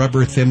thimble, a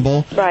rubber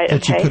thimble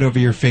that you put over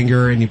your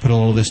finger, and you put a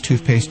little of this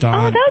toothpaste on.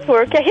 Oh, that would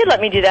work. Yeah, he'd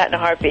let me do that in a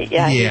heartbeat.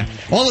 Yeah.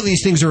 All of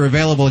these things are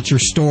available at your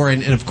store,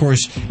 and of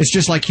course, it's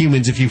just like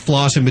humans. If you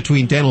floss in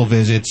between dental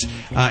visits,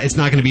 it's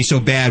not going to be so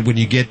bad when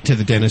you get to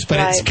the dentist, but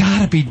it's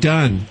got to be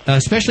done,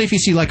 especially if you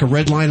see like a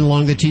red line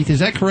along the teeth. Is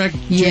that correct?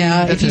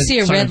 Yeah, if you see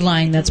a red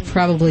line, that's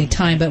probably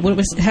time. But what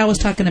Hal was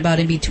talking about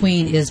in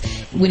between is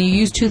when you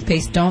use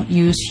toothpaste, don't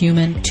use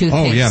human toothpaste.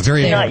 Oh, yeah,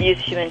 very important. Not use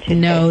human toothpaste.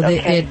 No,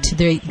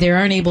 they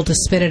aren't able to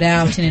spit it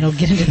out, and it'll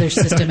get into their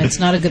system. It's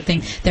not a good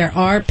thing. There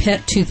are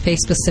pet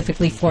toothpaste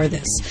specifically for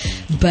this.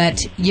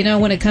 But,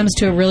 when it comes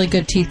to a really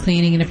good teeth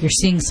cleaning, and if you're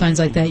seeing signs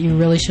like that, you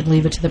really should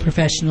leave it to the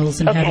professionals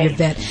and have your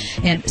vet.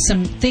 And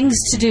some things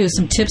to do,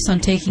 some tips on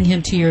taking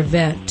him to your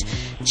vet.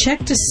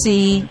 Check to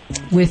see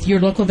with your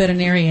local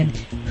veterinarian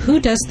who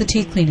does the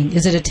teeth cleaning.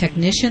 Is it a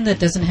technician that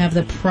doesn't have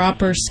the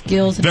proper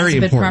skills and hasn't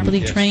been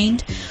properly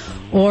trained?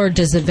 Or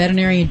does the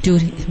veterinarian do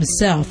it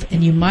himself?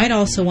 And you might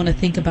also want to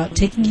think about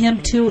taking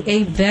him to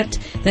a vet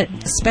that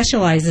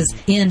specializes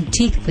in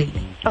teeth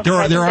cleaning. Okay,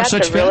 there are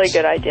such vets? That's a really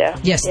good idea.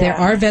 Yes, there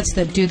are vets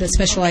that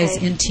specialize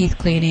in teeth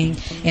cleaning.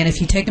 And if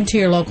you take them to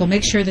your local,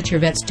 make sure that your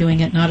vet's doing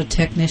it, not a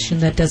technician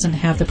that doesn't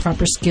have the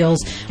proper skills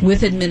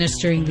with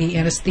administering the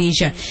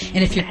anesthesia.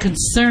 And if you're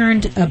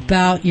concerned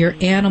about your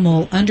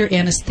animal under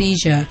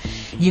anesthesia,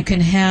 you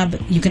can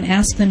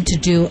ask them to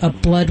do a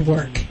blood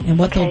work. And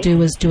what they'll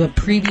do is do a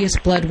previous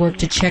blood work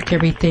to check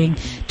everything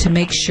to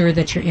make sure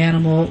that your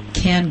animal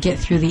can get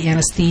through the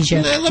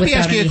anesthesia. Let me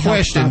ask you a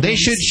question. They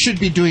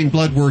should be doing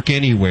blood work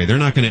anyway. They're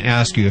not going to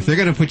ask you. If they're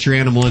going to put your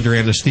animal under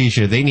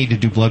anesthesia, they need to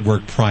do blood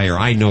work prior.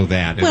 I know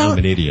that, and I'm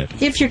an idiot.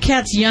 If your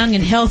cat's young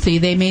and healthy,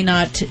 they may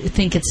not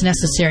think it's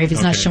necessary if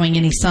he's not showing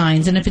any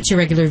signs. And if it's your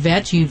regular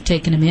vet, you've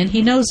taken him in,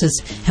 he knows his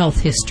health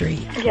history.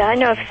 Yeah, I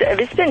know.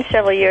 It's been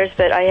several years,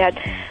 but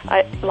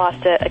I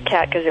lost a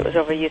cat because it was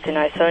over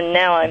euthanized. So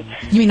now I'm...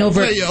 You mean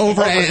over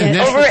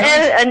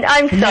and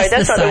I'm sorry,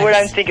 that's not the word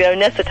I'm thinking of.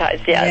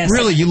 Anesthetized, yeah. Yes.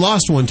 Really, you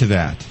lost one to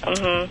that.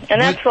 Mm-hmm.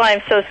 And that's why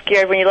I'm so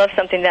scared when you love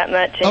something that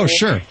much. And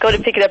you go to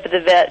pick it up at the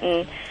vet,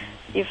 and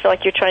you feel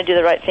like you're trying to do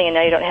the right thing, and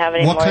now you don't have it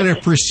anymore. What kind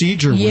of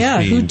procedure was being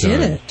done? Who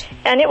did it?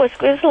 And it was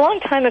a long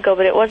time ago,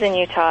 but it was in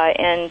Utah,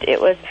 and it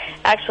was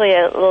actually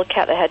a little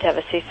cat that had to have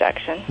a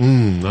C-section.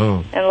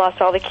 And lost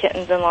all the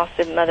kittens and lost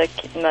the mother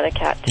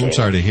cat, too. I'm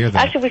sorry to hear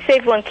that. Actually, we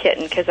saved one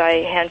kitten because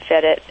I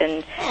hand-fed it.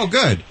 And oh,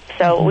 good.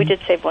 So we did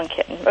save one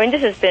kitten. I mean,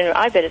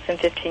 I bet it's been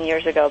 15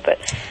 years ago, but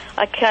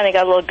I kind of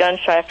got a little gun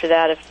shy after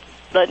that of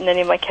letting any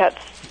of my cats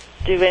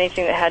do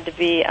anything that had to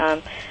be,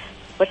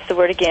 what's the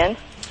word again?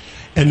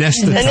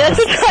 Anesthetized.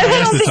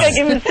 I don't think I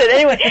can even say it.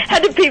 Anyway,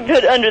 had to be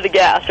put under the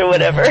gas or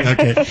whatever.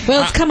 Okay.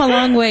 Well, it's come a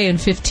long way in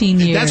 15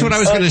 years. That's what I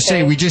was going to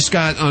say. We just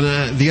got on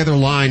the other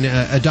line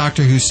a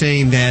doctor who's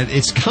saying that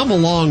it's come a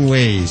long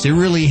ways. It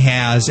really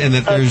has, and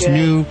that there's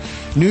new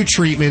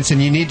treatments,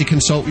 and you need to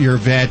consult your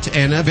vet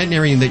and a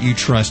veterinarian that you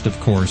trust, of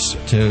course,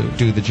 to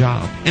do the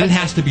job. And it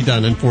has to be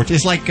done, unfortunately.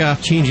 It's like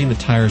changing the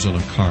tires on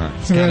a car.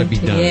 It's got to be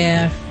done.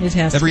 Yeah, it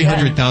has every to be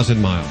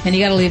 100,000 miles. And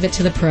you got to leave it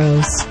to the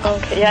pros.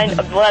 Okay, yeah,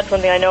 well, that's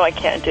one thing I know I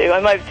can't do. I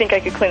might think I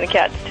could clean the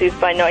cat's tooth,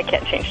 but I know I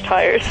can't change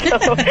tires. So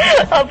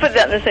I'll put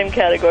that in the same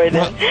category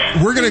then.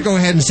 Well, we're going to go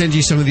ahead and send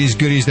you some of these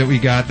goodies that we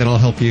got that'll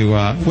help you.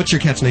 What's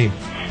your cat's name?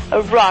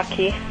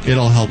 Rocky.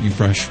 It'll help you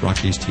brush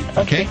Rocky's teeth.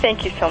 Okay?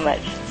 Thank you so much.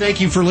 Thank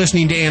you for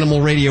listening to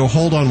Animal Radio.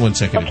 Hold on one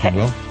second, if you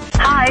will.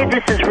 Hi,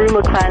 this is Rue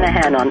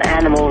McClanahan on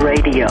Animal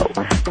Radio.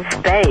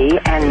 Spay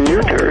and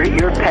neuter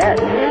your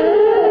pets.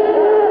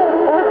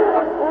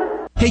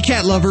 Hey,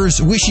 cat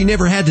lovers, wish you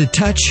never had to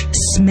touch,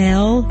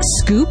 smell,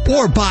 scoop,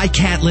 or buy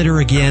cat litter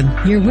again?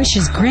 Your wish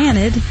is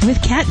granted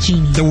with Cat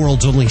Genie. The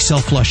world's only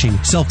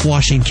self-flushing,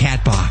 self-washing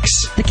cat box.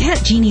 The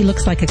Cat Genie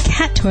looks like a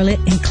cat toilet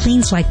and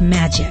cleans like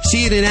magic.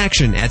 See it in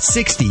action at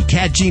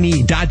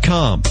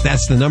 60catgenie.com.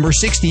 That's the number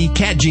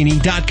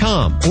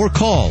 60catgenie.com. Or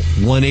call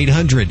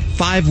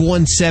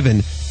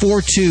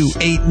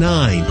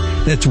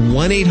 1-800-517-4289. That's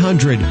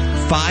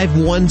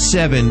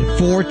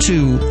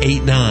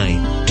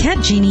 1-800-517-4289.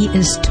 Cat Genie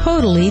is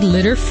totally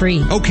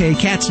litter-free. Okay,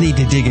 cats need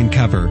to dig and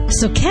cover.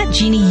 So Cat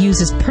Genie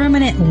uses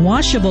permanent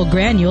washable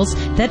granules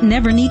that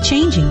never need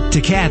changing.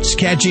 To cats,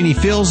 Cat Genie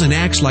fills and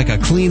acts like a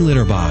clean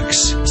litter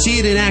box. See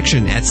it in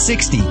action at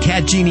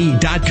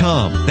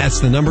 60catgenie.com. That's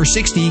the number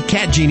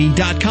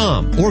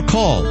 60catgenie.com. Or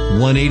call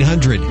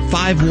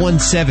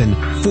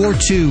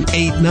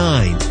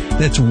 1-800-517-4289.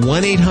 That's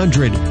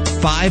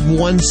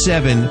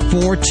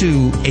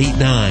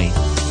 1-800-517-4289.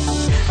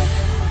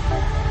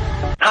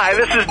 Hi,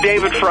 this is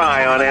David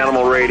Fry on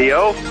Animal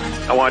Radio.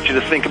 I want you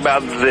to think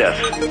about this.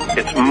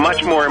 It's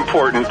much more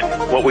important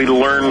what we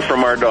learn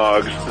from our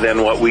dogs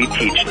than what we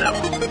teach them.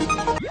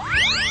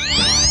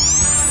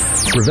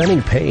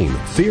 Preventing pain,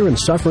 fear, and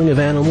suffering of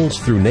animals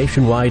through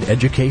nationwide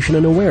education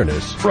and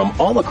awareness from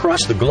all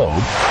across the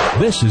globe.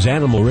 This is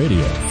Animal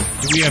Radio.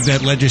 We have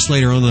that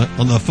legislator on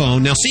the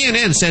phone. Now,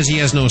 CNN says he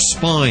has no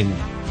spine.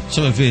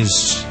 Some of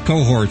his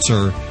cohorts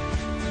are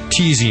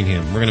teasing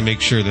him. We're going to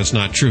make sure that's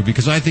not true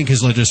because I think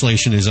his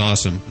legislation is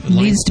awesome. It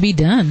needs to be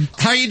done.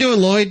 How are you doing,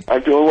 Lloyd?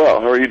 I'm doing well.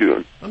 How are you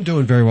doing? I'm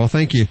doing very well,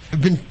 thank you.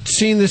 I've been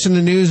seeing this in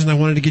the news, and I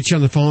wanted to get you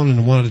on the phone and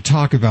I wanted to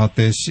talk about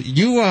this.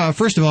 You,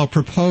 first of all,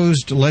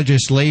 proposed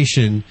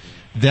legislation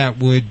that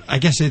would, I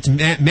guess it's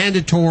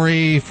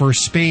mandatory for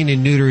spaying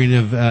and neutering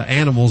of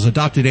animals,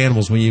 adopted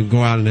animals. When you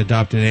go out and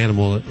adopt an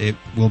animal, it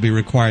will be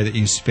required that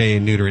you spay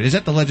and neuter it. Is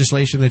that the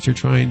legislation that you're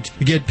trying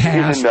to get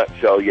passed? In a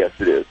nutshell, yes,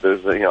 it is.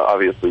 There's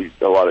obviously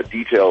a lot of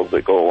details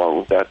that go along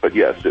with that, but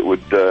yes, it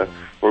would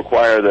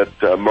require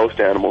that most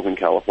animals in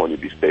California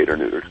be spayed or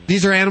neutered.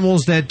 These are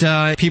animals that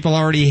people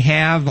already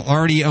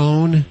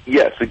own?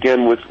 Yes,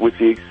 again, with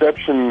the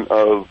exception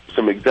of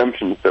some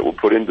exemptions that were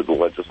put into the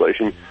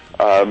legislation,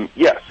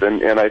 yes,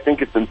 and I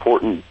think it's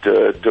important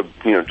to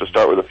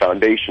start with a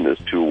foundation as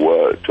to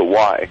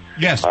why.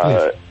 Yes,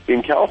 please.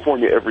 In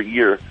California, every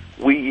year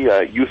we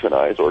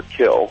euthanize or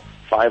kill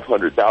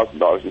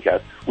 $500,000 in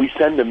cats. We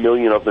send 1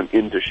 million of them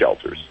into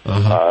shelters.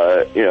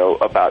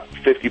 About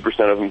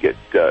 50% of them get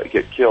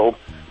killed.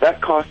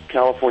 That costs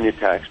California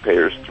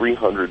taxpayers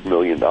 $300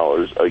 million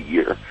a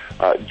year,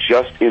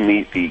 just in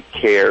the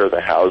care,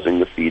 the housing,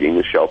 the feeding,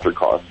 the shelter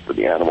costs for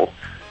the animals.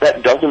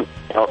 That doesn't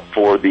account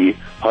for the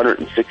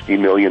 $160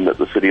 million that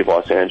the city of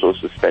Los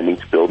Angeles is spending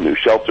to build new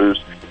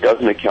shelters. It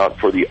doesn't account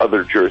for the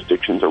other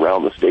jurisdictions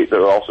around the state that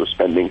are also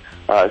spending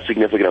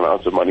significant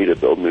amounts of money to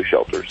build new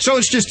shelters. So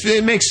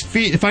it makes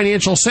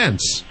financial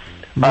sense.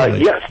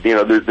 Really? Yes,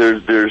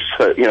 there's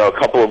a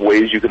couple of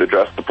ways you could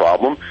address the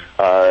problem,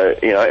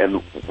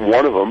 and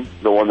one of them,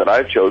 the one that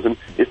I've chosen,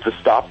 is to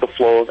stop the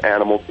flow of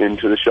animals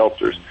into the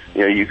shelters.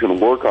 You can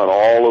work on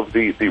all of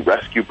the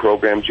rescue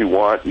programs you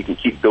want. You can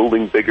keep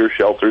building bigger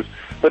shelters,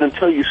 but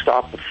until you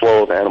stop the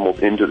flow of animals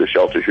into the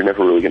shelters, you're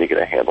never really going to get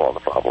a handle on the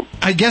problem.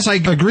 I guess I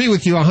agree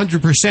with you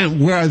 100%.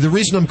 Where the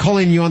reason I'm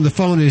calling you on the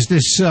phone is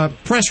this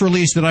press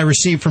release that I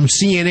received from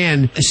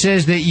CNN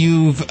says that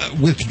you've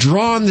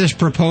withdrawn this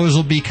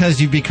proposal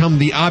because you've become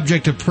the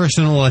object of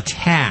personal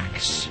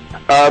attacks.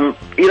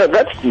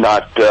 That's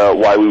not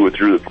why we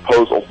withdrew the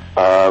proposal,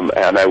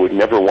 and I would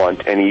never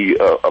want any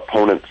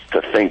opponents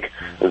to think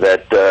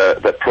that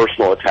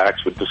personal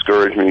attacks would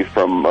discourage me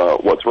from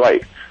what's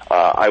right.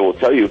 I will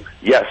tell you,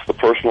 yes, the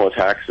personal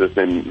attacks have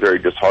been very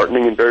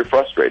disheartening and very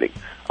frustrating.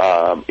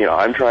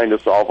 I'm trying to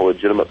solve a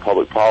legitimate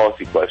public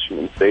policy question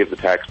and save the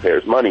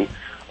taxpayers' money,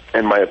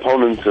 and my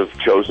opponents have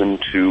chosen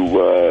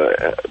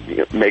to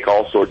make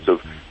all sorts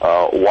of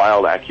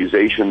wild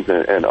accusations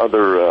and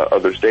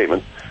other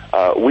statements.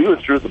 We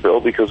withdrew the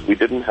bill because we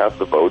didn't have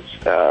the votes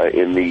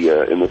in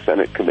the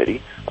Senate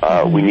committee.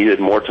 We needed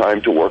more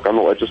time to work on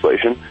the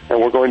legislation,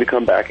 and we're going to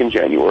come back in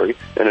January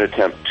in an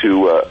attempt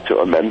to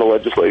amend the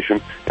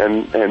legislation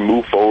and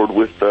move forward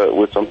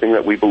with something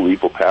that we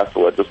believe will pass the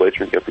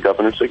legislature and get the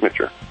governor's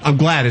signature. I'm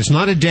glad it's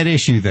not a dead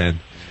issue then.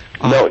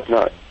 No, it's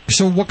not.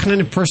 So what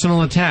kind of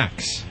personal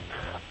attacks?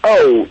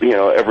 Oh,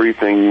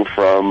 everything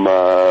from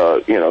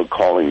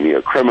calling me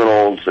a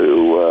criminal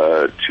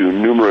to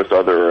numerous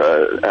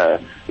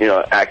other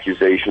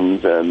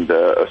accusations and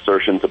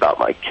assertions about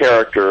my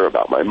character,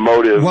 about my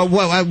motive.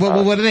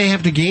 What do they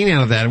have to gain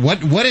out of that?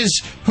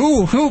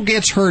 Who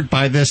gets hurt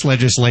by this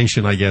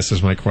legislation, I guess,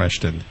 is my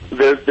question.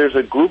 There's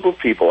a group of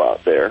people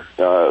out there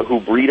who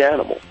breed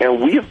animals,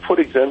 and we have put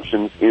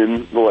exemptions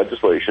in the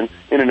legislation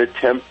in an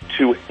attempt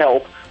to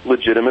help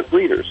legitimate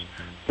breeders.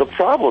 The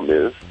problem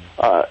is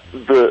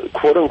the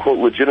quote-unquote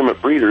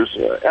legitimate breeders,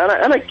 and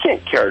I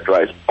can't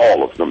characterize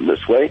all of them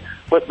this way,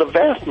 but the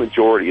vast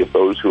majority of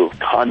those who have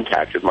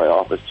contacted my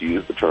office, to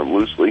use the term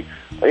loosely,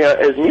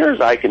 as near as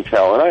I can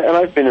tell, and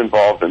I've been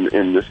involved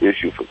in this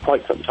issue for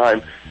quite some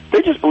time,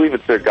 they just believe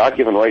it's their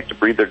God-given right to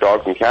breed their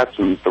dogs and cats,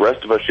 and the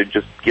rest of us should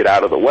just get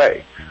out of the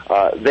way.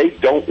 They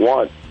don't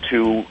want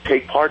to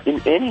take part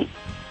in any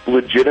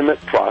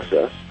legitimate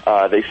process.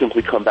 They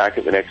simply come back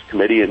at the next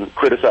committee and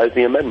criticize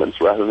the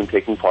amendments rather than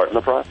taking part in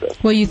the process.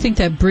 Well, you think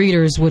that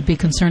breeders would be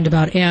concerned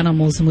about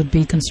animals and would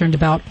be concerned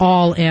about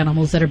all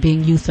animals that are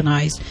being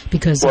euthanized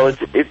because... Well,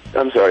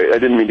 I'm sorry, I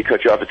didn't mean to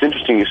cut you off. It's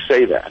interesting you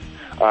say that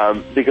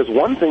because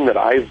one thing that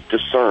I've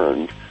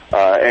discerned,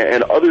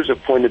 and others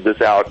have pointed this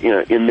out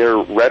in their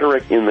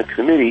rhetoric in the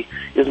committee,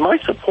 is my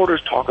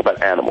supporters talk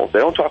about animals. They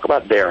don't talk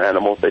about their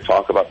animals. They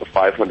talk about the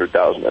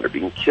 500,000 that are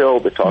being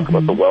killed. They talk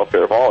about the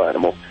welfare of all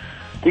animals.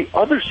 The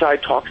other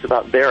side talks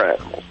about their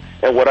animals.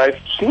 And what I've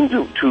seemed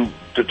to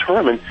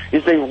determine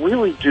is they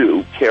really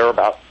do care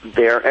about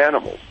their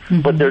animals.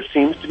 But there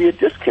seems to be a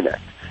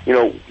disconnect.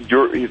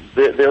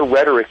 Their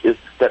rhetoric is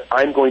that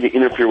I'm going to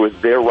interfere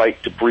with their right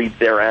to breed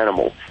their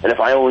animals. And if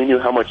I only knew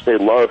how much they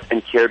loved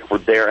and cared for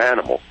their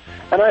animals.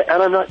 And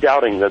I'm not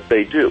doubting that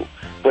they do.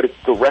 But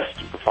it's the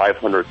rest of the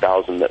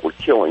 500,000 that we're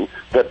killing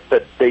that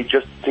they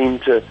just seem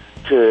to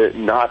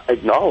not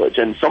acknowledge.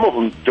 And some of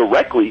them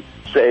directly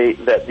say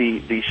that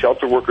the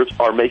shelter workers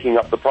are making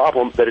up the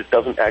problem, that it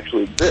doesn't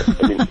actually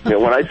exist. I mean,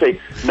 when I say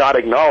not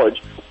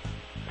acknowledge,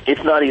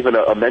 it's not even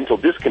a mental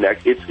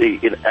disconnect. It's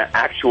an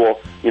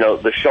actual,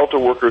 the shelter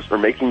workers are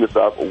making this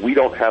up. We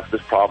don't have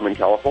this problem in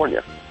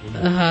California.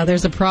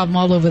 There's a problem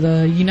all over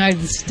the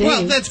United States.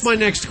 Well, that's my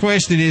next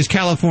question is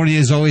California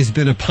has always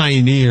been a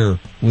pioneer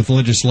with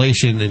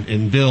legislation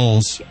and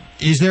bills.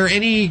 Is there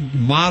any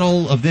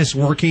model of this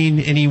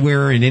working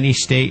anywhere in any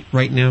state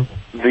right now?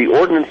 The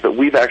ordinance that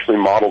we've actually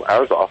modeled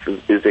ours off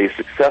is a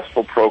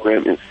successful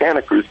program in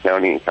Santa Cruz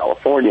County in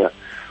California,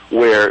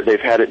 where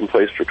they've had it in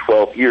place for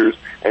 12 years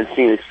and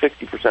seen a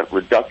 60%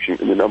 reduction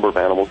in the number of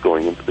animals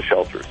going into the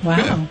shelters.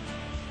 Wow. Good.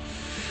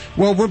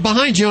 Well, we're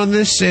behind you on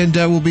this, and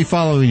we'll be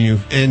following you.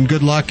 And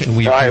good luck, and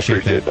we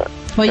appreciate that.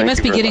 Well, you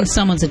must be getting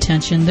someone's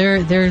attention.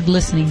 They're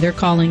listening. They're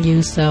calling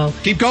you, so...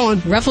 Keep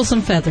going. Ruffle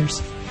some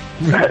feathers.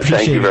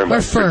 Thank you very much.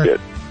 Or fur.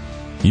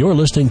 You're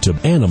listening to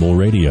Animal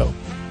Radio.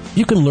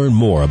 You can learn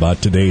more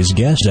about today's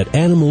guest at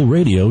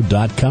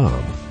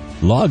animalradio.com.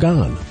 Log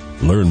on.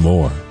 Learn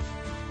more.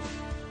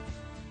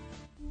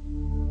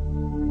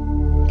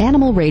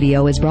 Animal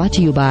Radio is brought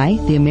to you by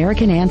the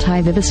American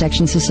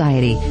Anti-Vivisection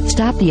Society.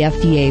 Stop the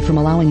FDA from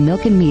allowing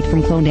milk and meat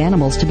from cloned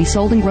animals to be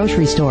sold in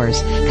grocery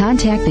stores.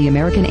 Contact the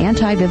American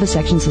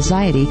Anti-Vivisection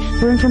Society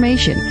for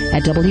information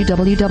at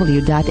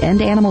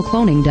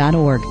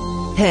www.endanimalcloning.org.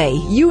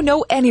 Hey,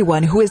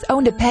 anyone who has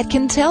owned a pet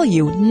can tell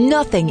you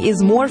nothing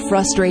is more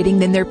frustrating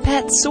than their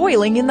pet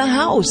soiling in the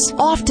house.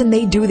 Often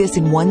they do this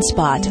in one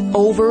spot,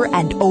 over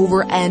and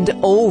over and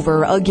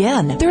over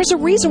again. There's a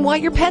reason why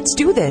your pets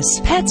do this.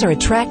 Pets are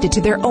attracted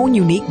to their own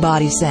unique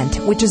body scent,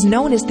 which is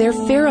known as their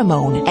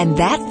pheromone, and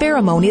that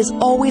pheromone is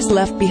always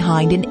left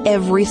behind in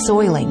every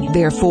soiling.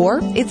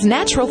 Therefore, it's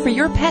natural for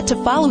your pet to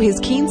follow his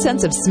keen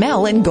sense of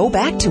smell and go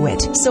back to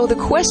it. So the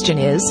question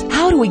is,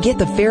 how do we get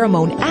the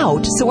pheromone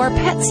out so our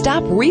pets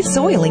stop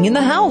resoiling in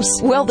the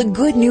house? Well, the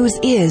good news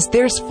is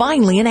there's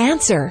finally an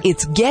answer.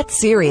 It's Get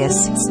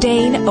Serious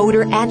Stain,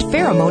 Odor, and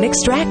Pheromone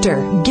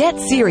Extractor. Get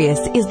Serious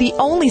is the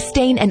only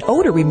stain and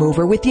odor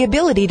remover with the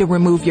ability to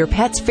remove your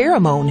pet's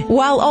pheromone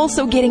while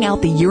also getting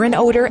out the urine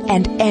odor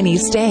and any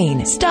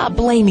stain. Stop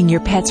blaming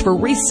your pets for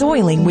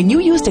resoiling when you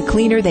used a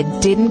cleaner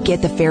that didn't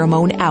get the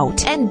pheromone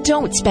out. And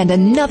don't spend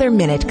another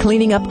minute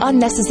cleaning up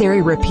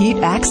unnecessary repeat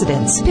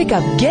accidents. Pick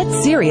up Get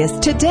Serious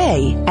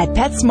today at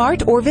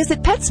PetSmart or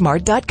visit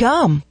PetSmart.com.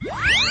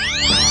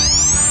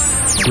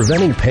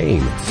 Preventing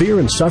pain, fear,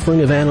 and suffering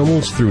of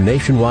animals through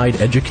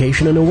nationwide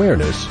education and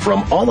awareness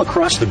from all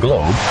across the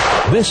globe.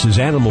 This is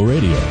Animal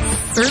Radio.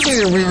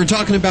 Earlier we were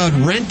talking about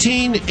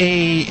renting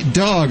a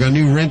dog, a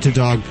new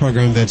rent-a-dog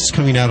program that's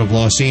coming out of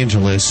Los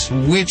Angeles,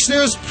 which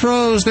there's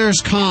pros,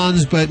 there's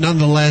cons, but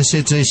nonetheless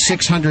it's a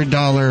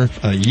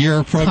 $600 a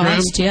year program.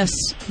 Cost, yes.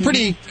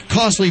 Pretty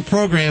costly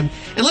program.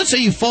 And let's say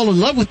you fall in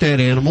love with that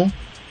animal,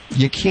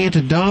 you can't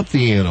adopt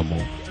the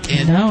animal.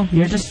 And no,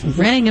 you're just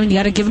renting them. You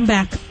got to give them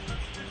back.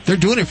 They're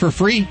doing it for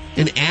free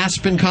in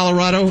Aspen,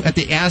 Colorado, at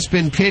the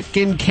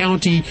Aspen-Pitkin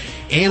County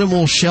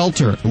Animal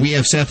Shelter. We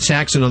have Seth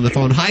Saxon on the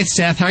phone. Hi,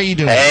 Seth. How are you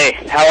doing? Hey,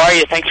 how are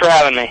you? Thanks for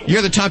having me.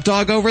 You're the top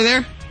dog over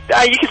there?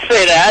 You can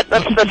say that.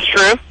 That's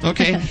true.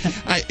 Okay.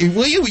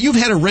 Well, you've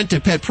had a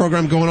rent-a-pet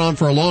program going on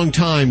for a long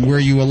time where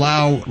you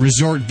allow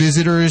resort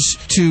visitors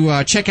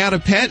to check out a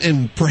pet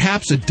and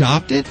perhaps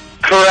adopt it?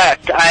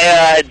 Correct.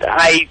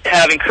 I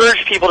have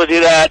encouraged people to do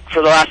that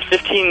for the last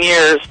 15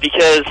 years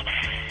because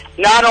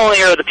not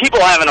only are the people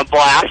having a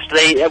blast,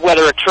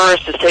 whether a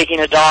tourist is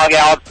taking a dog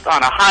out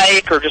on a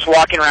hike or just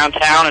walking around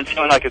town and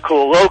feeling like a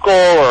cool local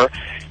or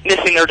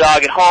missing their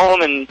dog at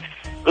home and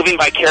living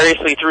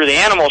vicariously through the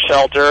animal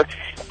shelter,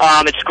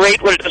 it's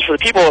great what it does for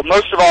the people, but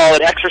most of all,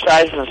 it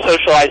exercises and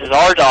socializes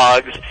our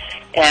dogs,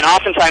 and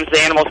oftentimes the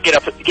animals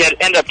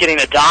end up getting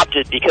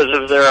adopted because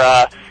of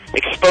their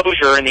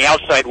exposure in the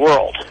outside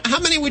world. How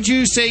many would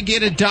you say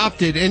get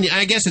adopted? And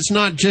I guess it's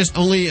not just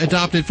only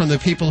adopted from the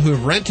people who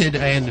have rented,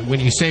 and when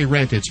you say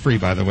rent, it's free,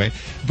 by the way.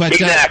 But,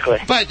 exactly.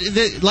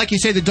 Like you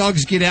say, the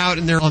dogs get out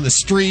and they're on the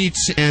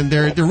streets and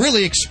they're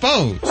really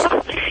exposed.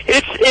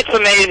 It's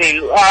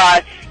amazing.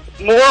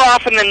 More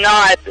often than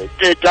not,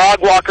 the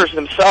dog walkers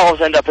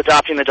themselves end up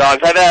adopting the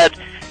dogs. I've had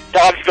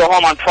dogs go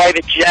home on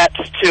private jets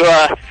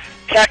to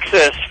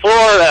Texas,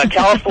 Florida,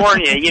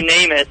 California, you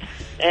name it.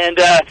 And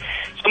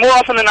so more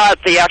often than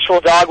not, the actual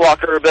dog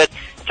walker, but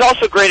it's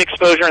also great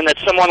exposure in that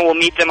someone will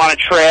meet them on a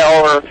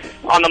trail or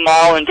on the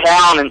mall in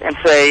town and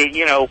say,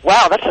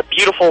 wow, that's a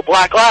beautiful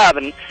black lab.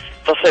 And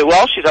they'll say,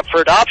 well, she's up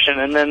for adoption,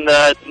 and then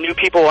the new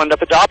people end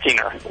up adopting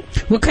her.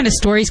 What kind of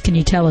stories can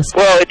you tell us?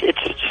 Well,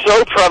 it's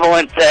so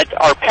prevalent that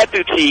our pet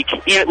boutique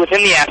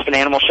within the Aspen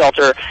Animal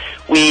Shelter,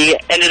 we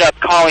ended up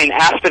calling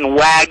Aspen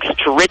Wags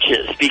to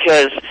Riches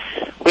because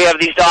we have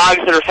these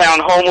dogs that are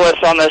found homeless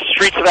on the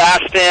streets of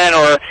Aspen,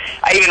 or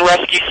I even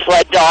rescue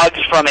sled dogs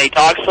from a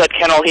dog sled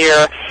kennel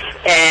here,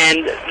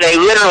 and they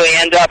literally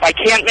end up, I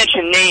can't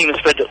mention names,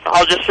 but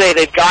I'll just say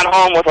they've gone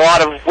home with a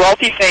lot of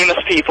wealthy, famous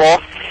people.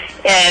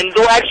 And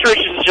the Wags to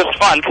Riches is just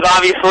fun because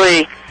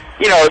obviously,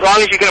 as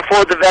long as you can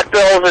afford the vet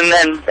bills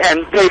and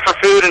pay for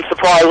food and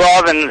supply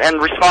love and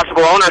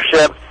responsible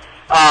ownership,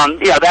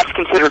 that's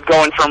considered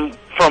going from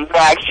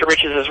Wags to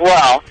Riches as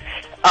well.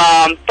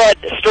 But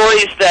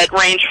stories that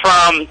range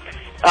from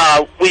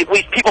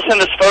people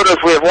send us photos.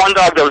 We have one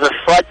dog that was a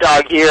sled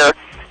dog here,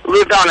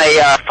 lived on a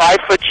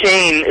 5-foot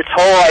chain its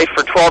whole life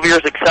for 12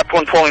 years except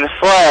when pulling a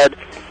sled,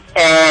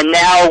 and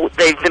now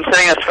they've been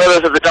sending us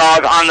photos of the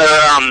dog on their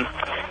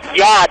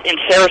yacht in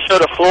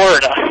Sarasota,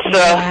 Florida. So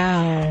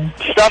wow.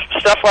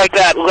 Stuff like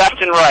that left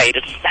and right.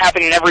 It's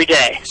happening every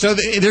day. So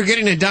they're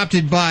getting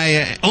adopted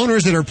by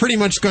owners that are pretty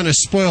much going to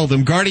spoil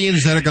them,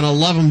 guardians that are going to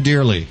love them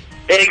dearly.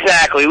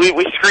 Exactly.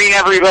 We screen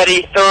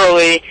everybody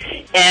thoroughly,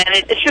 and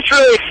it's just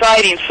really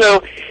exciting.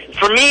 So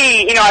for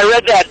me, I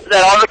read that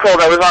article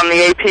that was on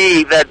the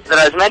AP that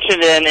I was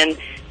mentioned in, and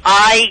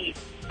I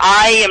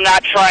am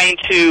not trying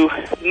to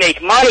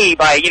make money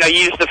by,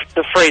 use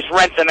the phrase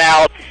rent them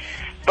out.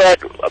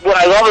 But what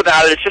I love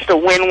about it, it's just a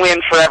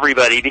win-win for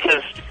everybody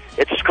because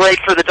it's great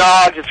for the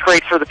dogs, it's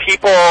great for the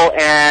people,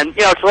 and,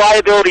 it's a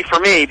liability for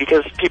me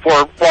because people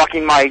are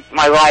walking my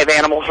live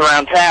animals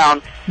around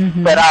town.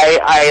 Mm-hmm. But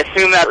I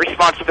assume that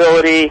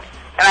responsibility,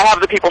 and I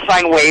have the people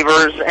sign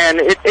waivers,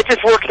 and it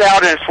just works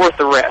out and it's worth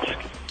the risk.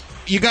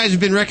 You guys have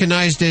been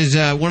recognized as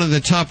one of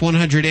the top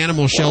 100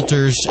 animal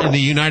shelters in the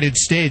United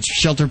States,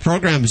 shelter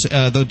programs,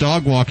 the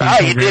dog walking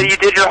program. You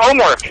did your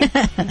homework.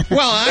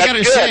 Well, I got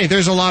to say,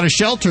 there's a lot of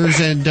shelters,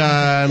 and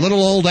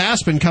little old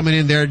Aspen coming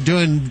in there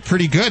doing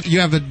pretty good. You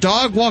have a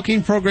dog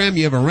walking program,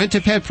 you have a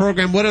rent-a-pet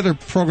program. What other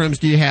programs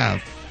do you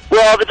have?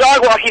 Well, the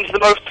dog walking is the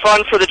most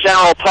fun for the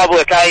general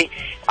public. I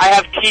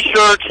have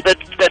T-shirts that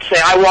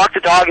say, I walk the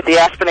dog at the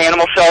Aspen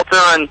Animal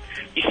Shelter, and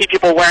you see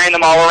people wearing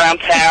them all around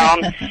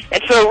town.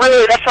 And so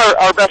really that's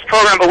our best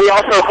program, but we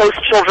also host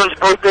children's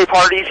birthday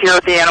parties here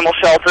at the animal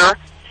shelter.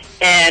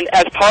 And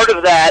as part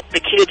of that, the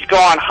kids go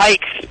on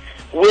hikes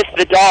with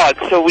the dogs.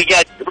 So we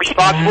get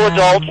responsible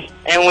adults,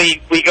 and we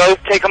go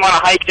take them on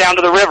a hike down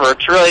to the river.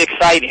 It's really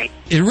exciting.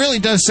 It really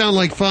does sound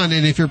like fun,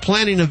 and if you're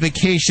planning a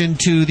vacation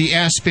to the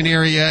Aspen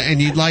area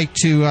and you'd like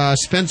to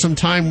spend some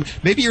time,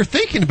 maybe you're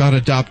thinking about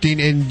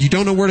adopting and you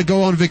don't know where to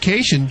go on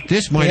vacation,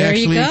 this might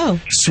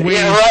sway.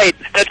 Yeah, right.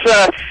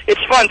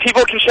 It's fun.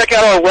 People can check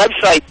out our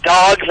website,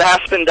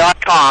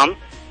 dogsaspen.com.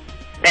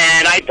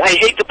 And I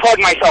hate to plug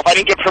myself. I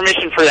didn't get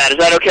permission for that. Is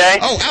that okay?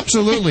 Oh,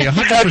 absolutely,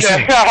 100%.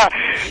 Okay.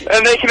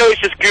 And they can always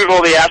just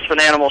Google the Aspen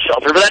Animal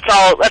Shelter. But that's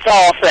all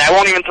I'll say. I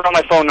won't even throw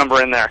my phone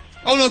number in there.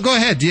 Oh, no, go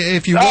ahead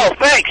if you want. Oh,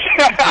 thanks.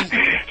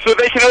 So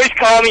they can always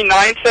call me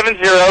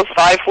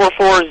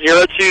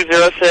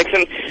 970-544-0206.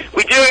 And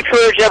we do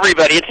encourage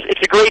everybody.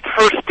 It's a great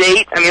first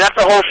date. I mean, that's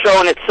a whole show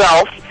in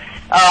itself.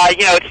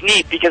 It's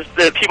neat because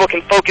the people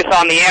can focus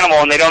on the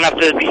animal and they don't have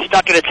to be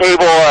stuck at a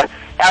table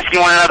asking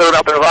one another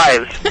about their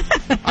lives.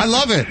 I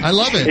love it.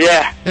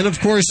 Yeah. And of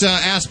course,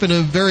 Aspen,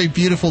 a very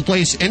beautiful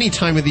place any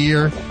time of the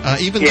year,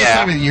 even this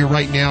time of the year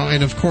right now.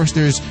 And of course,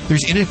 there's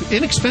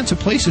inexpensive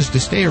places to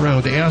stay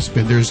around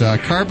Aspen. There's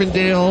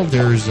Carbondale.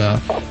 There's a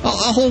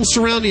whole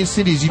surrounding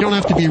cities. You don't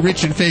have to be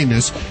rich and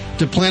famous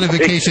to plan a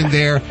vacation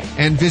there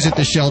and visit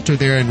the shelter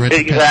there and rent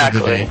a pet for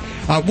the day.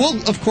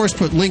 We'll, of course,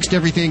 put links to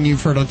everything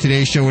you've heard on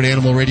today's show at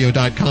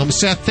animalradio.com.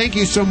 Seth, thank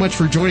you so much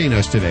for joining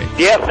us today.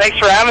 Yeah, thanks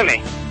for having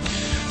me.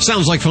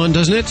 Sounds like fun,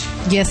 doesn't it?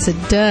 Yes, it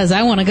does.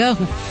 I want to go.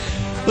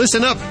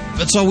 Listen up.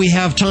 That's all we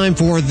have time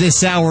for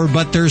this hour,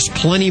 but there's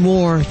plenty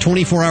more.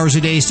 24 hours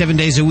a day, 7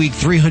 days a week,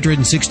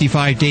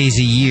 365 days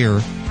a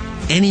year.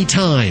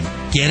 Anytime.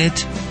 Get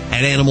it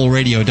at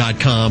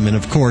animalradio.com. And,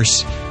 of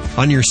course,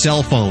 on your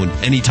cell phone,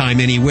 anytime,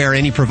 anywhere,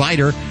 any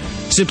provider,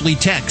 simply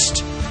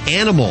text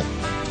ANIMAL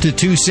to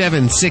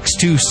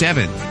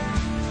 27627.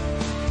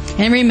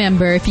 And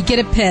remember, if you get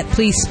a pet,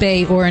 please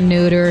spay or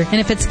neuter. And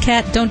if it's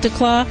cat, don't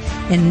declaw.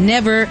 And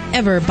never,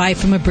 ever buy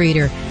from a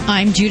breeder.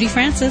 I'm Judy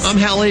Francis. I'm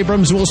Hal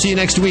Abrams. We'll see you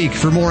next week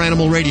for more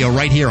Animal Radio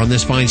right here on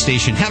this fine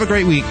station. Have a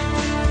great week.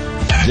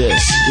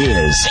 This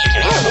is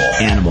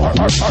Animal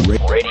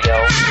Radio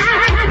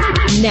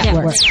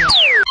Network.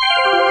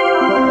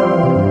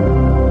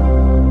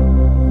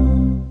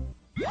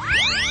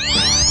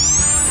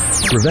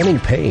 Preventing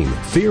pain,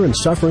 fear, and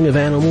suffering of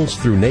animals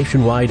through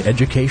nationwide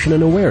education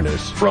and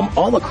awareness from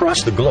all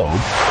across the globe.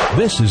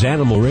 This is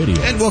Animal Radio.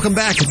 And welcome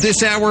back.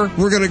 This hour,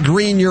 we're going to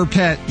green your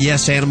pet.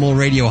 Yes, Animal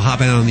Radio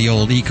hopping on the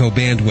old eco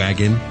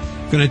bandwagon.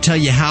 Going to tell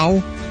you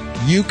how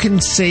you can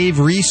save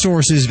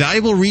resources,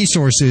 valuable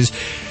resources,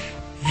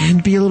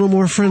 and be a little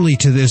more friendly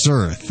to this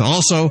earth.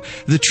 Also,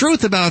 the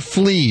truth about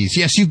fleas.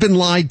 Yes, you've been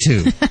lied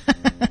to.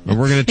 But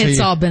we're going to tell you.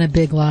 It's all been a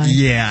big lie.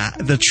 Yeah,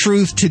 the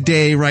truth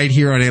today right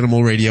here on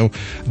Animal Radio.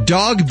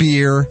 Dog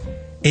beer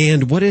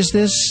and what is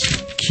this?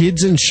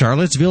 Kids in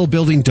Charlottesville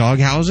building dog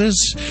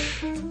houses?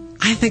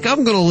 I think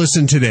I'm going to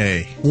listen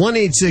today.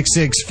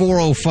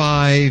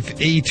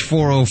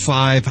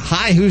 1-866-405-8405.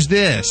 Hi, who's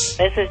this?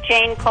 This is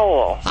Jane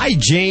Cole. Hi,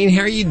 Jane.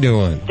 How are you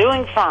doing?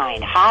 Doing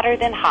fine. Hotter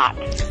than hot.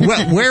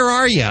 Well, where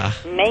are you?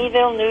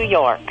 Mayville, New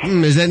York.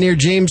 Is that near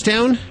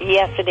Jamestown?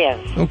 Yes, it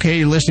is. Okay,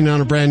 you're listening on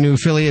a brand new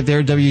affiliate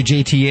there,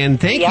 WJTN.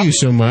 Thank you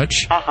so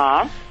much.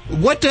 Uh-huh.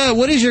 What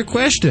is your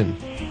question?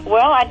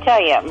 Well, I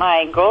tell you,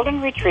 my golden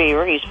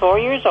retriever, he's 4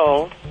 years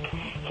old.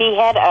 He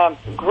had a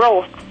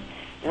growth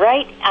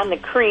right on the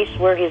crease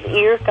where his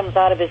ear comes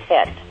out of his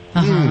head.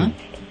 Uh-huh.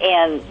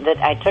 And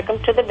that I took him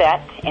to the vet,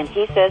 and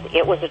he says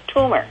it was a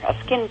tumor, a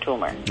skin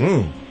tumor.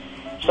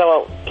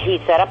 So he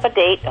set up a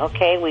date.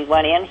 Okay, we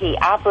went in. He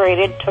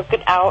operated, took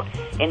it out,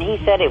 and he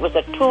said it was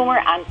a tumor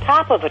on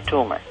top of a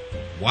tumor.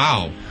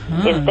 Wow.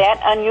 Is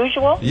that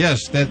unusual?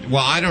 Yes.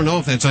 Well, I don't know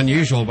if that's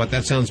unusual, but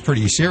that sounds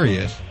pretty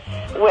serious.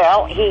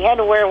 Well, he had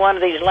to wear one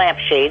of these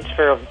lampshades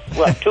for,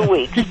 2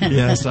 weeks?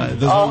 Yes.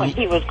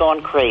 He was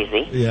going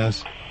crazy.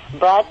 Yes.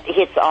 But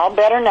it's all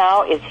better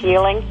now. It's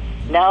healing.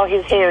 Now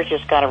his hair's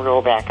just got to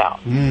grow back out.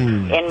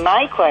 And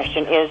my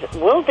question is,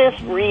 will this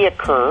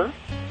reoccur?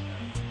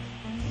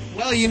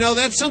 Well,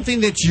 that's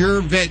something that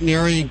your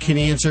veterinarian can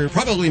answer,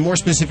 probably more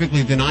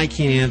specifically than I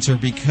can answer,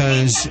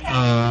 because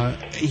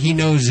he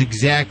knows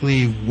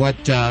exactly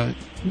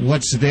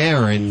what's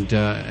there and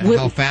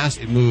how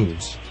fast it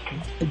moves.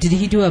 Did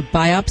he do a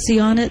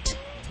biopsy on it?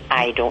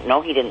 I don't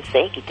know. He didn't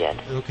say he did.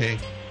 Okay.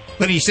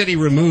 But he said he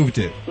removed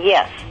it.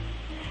 Yes.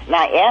 And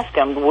I asked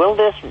him, will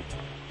this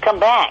come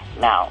back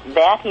now?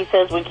 That, he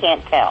says, we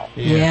can't tell.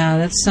 Yeah,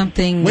 that's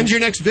something. When's your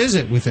next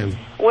visit with him?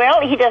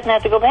 Well, he doesn't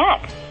have to go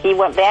back. He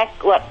went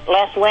back,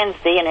 last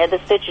Wednesday and had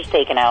the stitches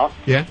taken out.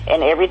 Yeah.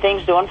 And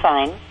everything's doing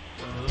fine.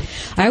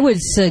 I would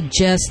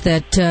suggest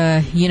that,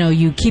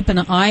 you keep an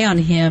eye on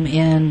him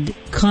and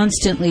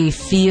constantly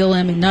feel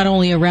him, not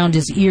only around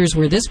his ears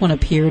where this one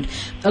appeared.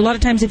 A lot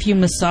of times if you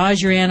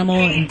massage your animal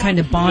and kind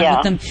of bond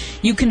with them,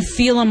 you can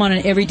feel them on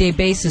an everyday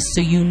basis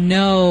so you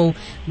know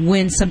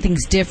when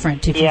something's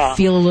different. If you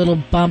feel a little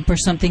bump or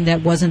something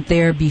that wasn't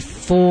there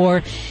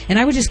before. And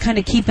I would just kind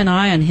of keep an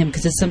eye on him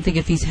because it's something,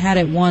 if he's had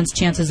it once,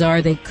 chances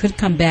are they could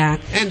come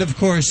back. And, of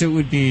course, it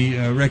would be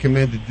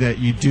recommended that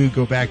you do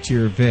go back to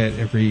your vet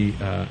every,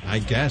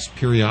 I guess,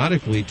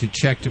 periodically to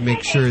check to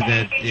make sure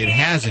that it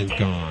hasn't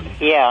gone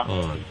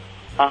on.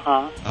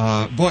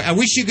 Uh-huh. Boy, I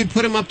wish you could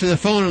put him up to the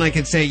phone and I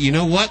could say, you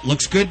know what,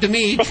 looks good to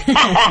me.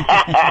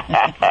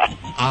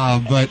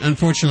 But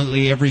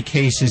unfortunately, every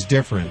case is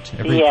different.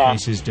 Every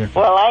case is different.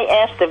 Well,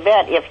 I asked the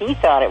vet if he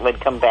thought it would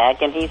come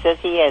back, and he says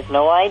he has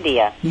no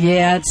idea.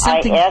 Yeah, it's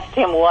something. I asked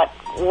him what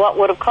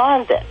would have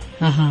caused it.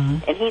 Uh-huh.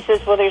 And he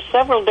says, well, there's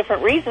several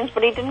different reasons,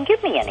 but he didn't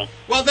give me any.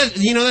 Well,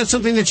 that's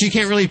something that you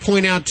can't really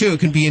point out, too. It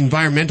can be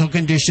environmental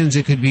conditions.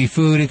 It could be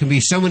food. It can be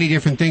so many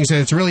different things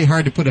that it's really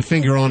hard to put a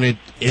finger on it.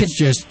 It's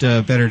just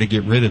better to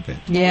get rid of it.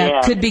 Yeah,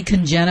 it could be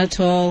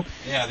congenital.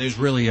 Yeah, there's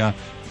really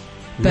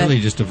really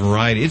just a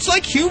variety. It's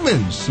like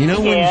humans. You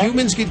know, when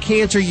humans get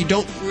cancer, you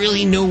don't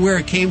really know where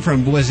it came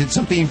from. Was it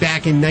something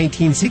back in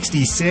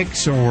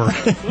 1966 or...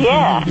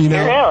 Yeah, you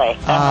know, really.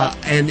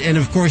 And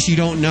of course, you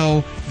don't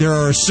know. There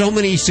are so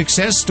many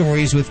success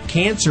stories with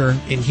cancer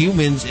in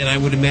humans, and I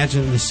would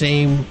imagine the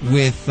same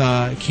with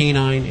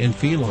canine and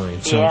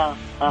feline. So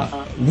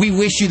we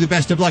wish you the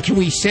best of luck. Can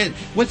we send...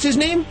 What's his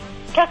name?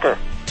 Tucker.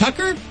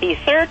 Tucker? He's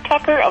Sir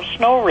Tucker of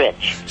Snow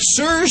Ridge.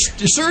 Sir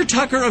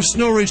Tucker of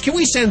Snow Ridge. Can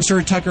we send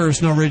Sir Tucker of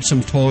Snow Ridge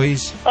some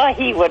toys? Oh,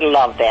 he would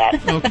love that.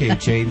 Okay,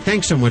 Jane.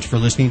 Thanks so much for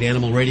listening to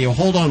Animal Radio.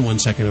 Hold on 1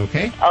 second,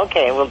 okay?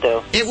 Okay, we'll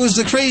do. It was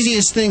the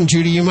craziest thing,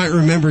 Judy. You might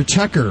remember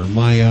Tucker,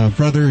 my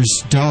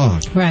brother's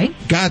dog. Right.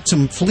 Got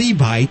some flea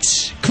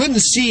bites. Couldn't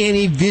see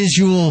any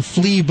visual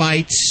flea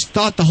bites.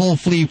 Thought the whole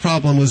flea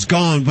problem was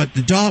gone, but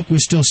the dog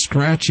was still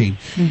scratching.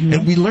 Mm-hmm.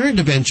 And we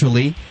learned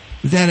eventually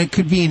that it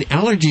could be an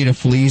allergy to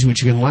fleas,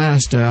 which can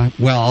last, well,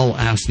 I'll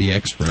ask the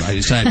expert. I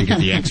decided to get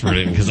the expert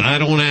in because I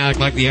don't want to act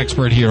like the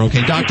expert here,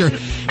 okay? Dr.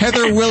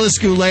 Heather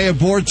Willis-Goulet, a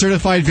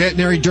board-certified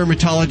veterinary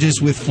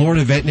dermatologist with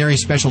Florida Veterinary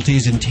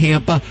Specialties in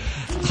Tampa.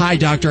 Hi,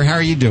 Doctor. How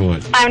are you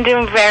doing? I'm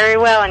doing very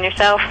well. And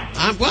yourself?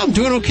 I'm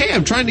doing okay.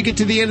 I'm trying to get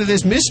to the end of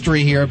this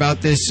mystery here about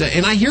this,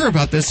 and I hear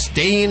about this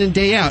day in and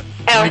day out.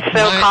 Oh, it's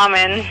so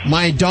common.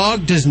 My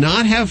dog does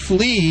not have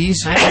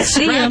fleas. I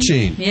see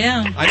scratching.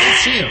 Yeah. I don't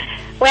see him.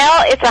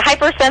 Well, it's a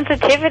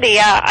hypersensitivity.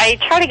 I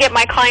try to get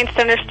my clients to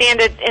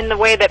understand it in the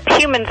way that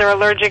humans are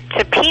allergic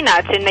to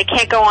peanuts, and they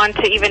can't go on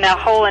to even a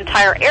whole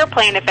entire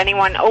airplane if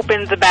anyone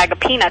opens a bag of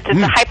peanuts. It's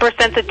a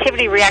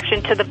hypersensitivity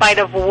reaction to the bite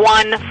of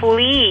one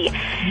flea.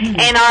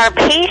 And our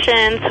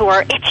patients who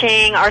are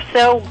itching are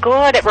so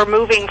good at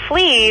removing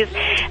fleas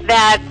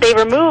that they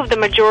remove the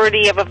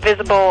majority of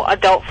visible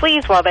adult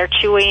fleas while they're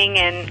chewing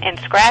and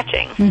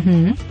scratching.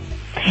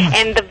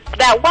 And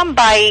that one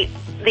bite,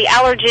 the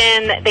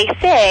allergen, they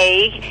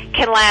say,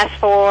 can last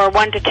for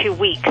 1 to 2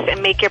 weeks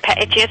and make your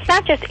pet itchy. It's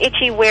not just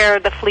itchy where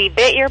the flea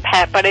bit your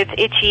pet, but it's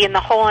itchy in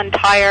the whole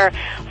entire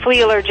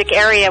flea allergic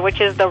area,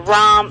 which is the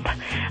rump,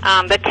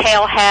 the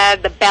tail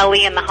head, the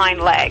belly, and the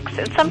hind legs.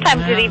 And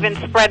sometimes it even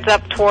spreads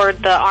up toward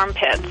the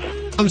armpits.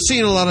 I'm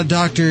seeing a lot of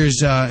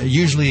doctors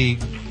usually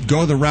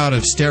go the route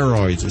of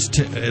steroids,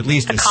 at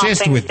least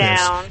assist with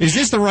this. Is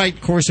this the right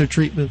course of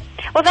treatment?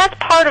 Well, that's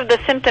part of the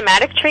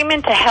symptomatic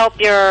treatment to help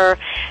your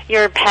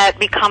pet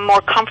become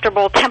more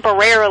comfortable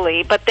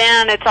temporarily, but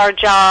then it's our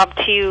job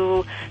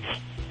to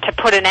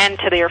put an end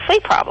to your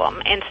flea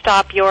problem and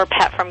stop your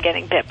pet from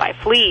getting bit by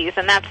fleas,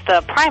 and that's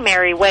the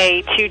primary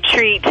way to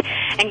treat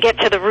and get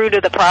to the root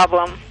of the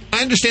problem.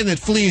 I understand that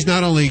fleas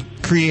not only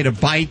create a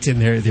bite and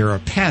they're a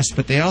pest,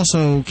 but they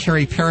also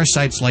carry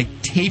parasites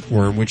like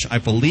tapeworm, which I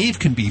believe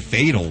can be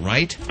fatal,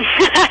 right?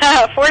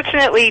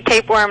 Fortunately,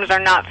 tapeworms are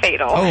not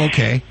fatal. Oh,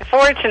 okay.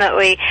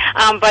 Fortunately,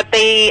 but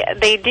they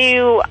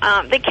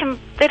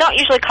don't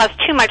usually cause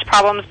too much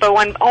problems, but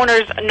when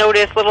owners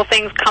notice little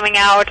things coming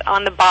out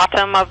on the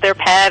bottom of their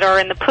pet or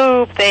in the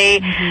poop, they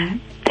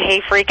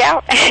freak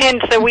out,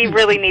 and so we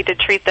really need to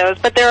treat those.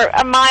 But they're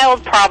a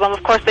mild problem.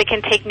 Of course, they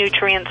can take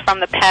nutrients from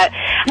the pet.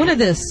 One of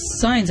the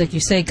signs, like you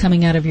say,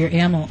 coming out of your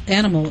animal,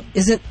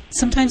 is it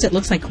sometimes it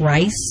looks like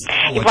rice?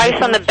 Rice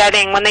on the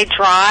bedding. When they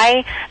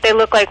dry, they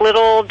look like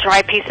little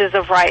dry pieces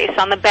of rice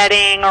on the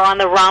bedding or on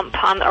the rump,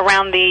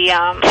 around the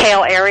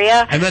tail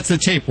area. And that's the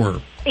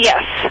tapeworm.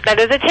 Yes, that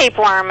is a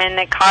tapeworm, and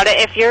they caught it.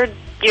 If your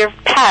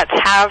pets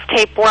have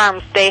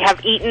tapeworms, they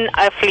have eaten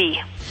a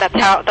flea. That's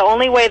the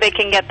only way they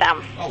can get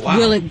them. Oh, wow.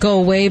 Will it go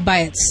away by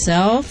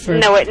itself? Or?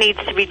 No, it needs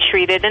to be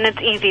treated, and it's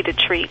easy to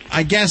treat.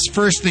 I guess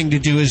first thing to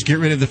do is get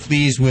rid of the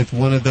fleas with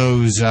one of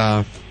those,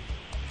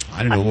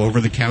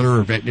 over-the-counter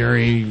or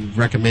veterinary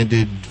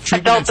recommended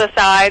treatments.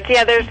 Adulticides.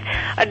 Yeah, there's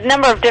a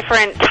number of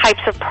different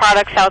types of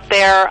products out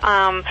there.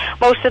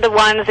 Most of the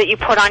ones that you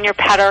put on your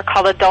pet are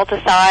called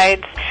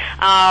adulticides.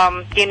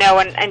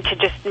 And to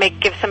just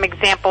give some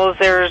examples,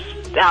 there's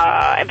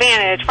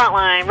Advantage,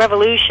 Frontline,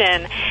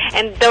 Revolution,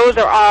 and those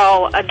are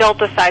all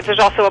adulticides. There's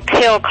also a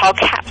pill called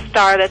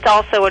Capstar that's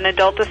also an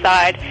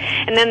adulticide.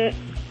 And then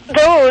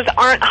those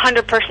aren't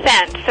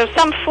 100%. So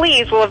some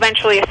fleas will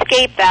eventually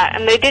escape that,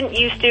 and they didn't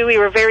used to. We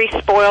were very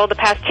spoiled the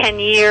past 10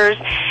 years,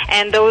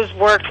 and those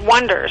worked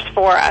wonders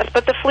for us.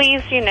 But the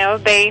fleas,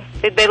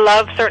 they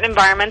love certain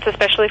environments,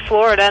 especially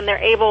Florida, and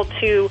they're able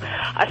to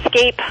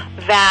escape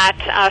that.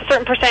 A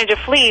certain percentage of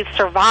fleas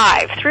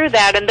survive through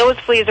that, and those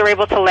fleas are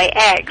able to lay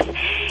eggs.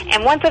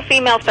 And once a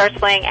female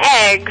starts laying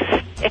eggs,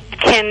 it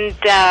can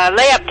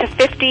lay up to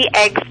 50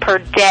 eggs per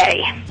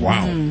day.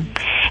 Wow.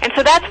 And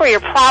so that's where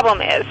your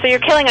problem is. So you're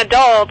killing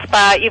adults,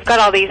 but you've got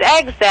all these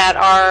eggs that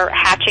are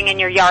hatching in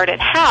your yard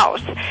and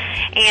house.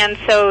 And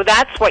so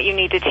that's what you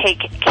need to take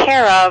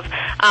care of,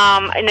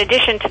 in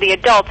addition to the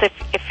adults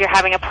if you're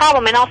having a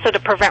problem, and also to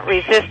prevent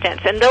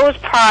resistance. And those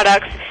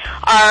products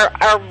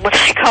are what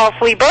I call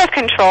flea birth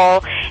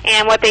control,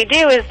 and what they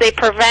do is they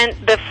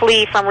prevent the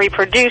flea from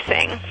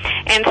reproducing.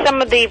 And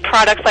some of the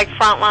products like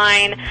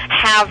Frontline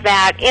have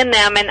that in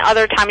them, and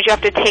other times you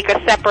have to take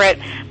a separate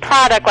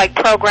product like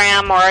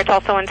Program, or it's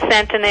also in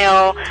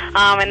Sentinel,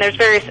 and there's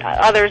various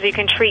others you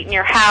can treat in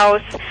your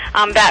house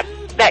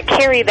that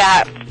carry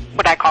that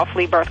what I call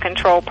flea birth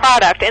control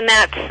product, and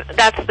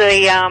that's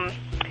the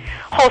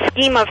whole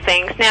scheme of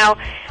things. Now,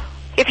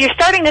 if you're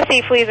starting to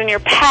see fleas in your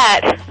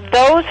pet,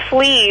 those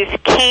fleas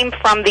came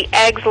from the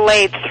eggs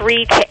laid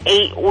 3 to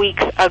 8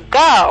 weeks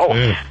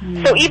ago.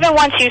 So even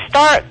once you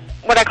start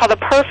what I call the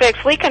perfect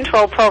flea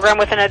control program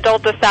with an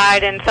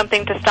adulticide and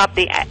something to stop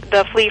the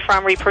flea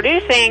from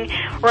reproducing,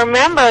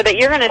 remember that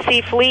you're going to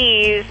see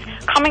fleas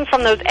coming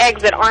from those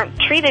eggs that aren't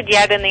treated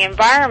yet in the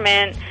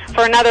environment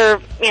for another,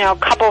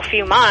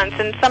 few months,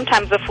 and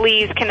sometimes the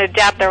fleas can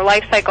adapt their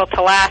life cycle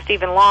to last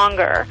even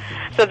longer.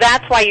 So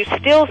that's why you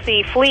still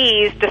see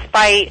fleas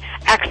despite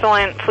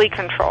excellent flea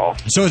control.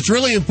 So it's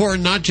really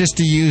important not just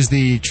to use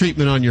the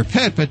treatment on your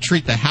pet, but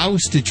treat the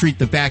house, to treat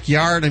the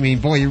backyard. I mean,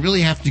 boy, you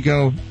really have to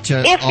go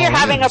to if you're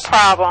having a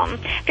problem.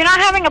 If you're not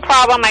having a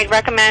problem, I'd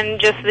recommend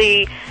just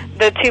the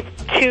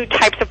two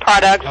types of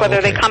products,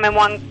 whether they come in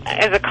one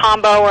as a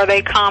combo or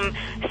they come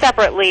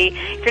separately.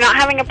 If you're not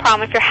having a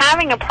problem, if you're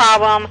having a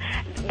problem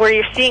where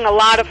you're seeing a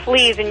lot of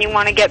fleas and you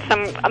want to get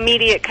some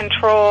immediate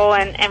control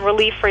and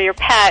relief for your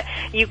pet,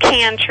 you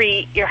can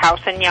treat your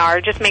house and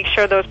yard. Just make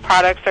sure those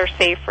products are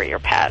safe for your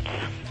pets.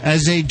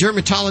 As a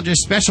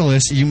dermatologist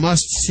specialist, you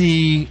must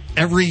see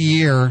every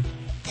year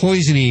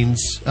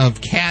poisonings of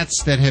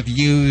cats that have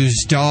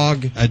used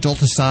dog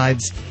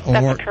adulticides.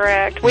 That's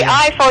correct.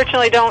 I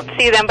fortunately don't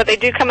see them, but they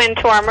do come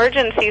into our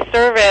emergency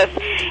service,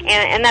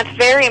 and that's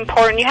very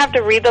important. You have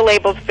to read the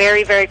labels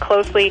very, very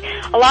closely.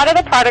 A lot of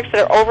the products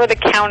that are over the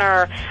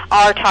counter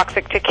are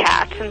toxic to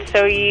cats, and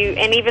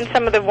even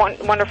some of the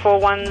wonderful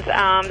ones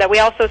that we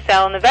also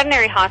sell in the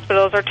veterinary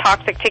hospitals are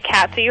toxic to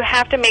cats. So you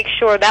have to make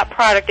sure that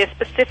product is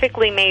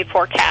specifically made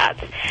for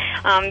cats.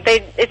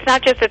 It's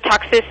not just a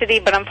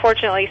toxicity, but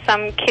unfortunately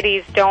some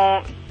kitties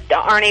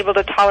aren't able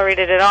to tolerate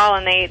it at all,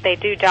 and they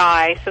do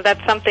die. So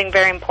that's something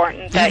very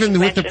important. Even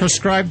with the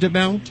prescribed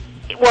amount?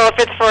 Well, if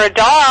it's for a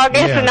dog,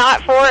 it's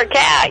not for a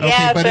cat.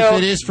 Okay, but if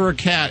it is for a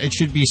cat, it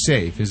should be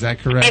safe. Is that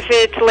correct? If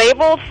it's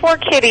labeled for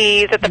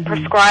kitties at the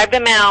prescribed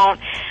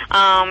amount,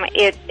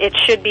 it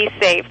should be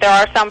safe. There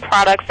are some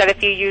products that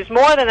if you use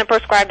more than the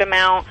prescribed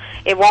amount,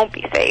 it won't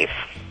be safe.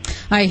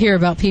 I hear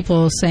about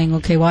people saying,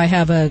 okay, well, I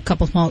have a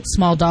couple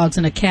small dogs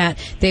and a cat.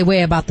 They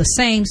weigh about the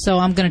same, so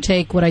I'm going to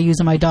take what I use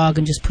on my dog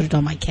and just put it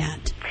on my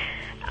cat.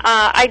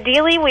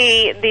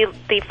 Ideally,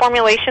 the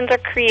formulations are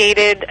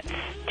created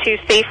to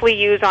safely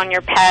use on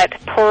your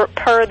pet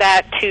per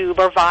that tube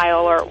or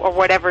vial or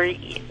whatever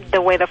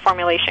the way the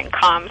formulation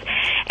comes.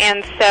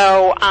 And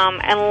so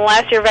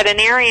unless your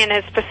veterinarian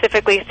has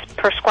specifically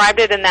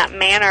prescribed it in that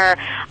manner,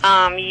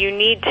 you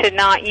need to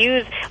not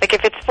use, like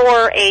if it's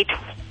for a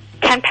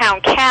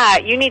 10-pound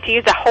cat, you need to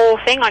use the whole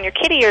thing on your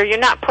kitty, or you're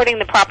not putting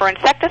the proper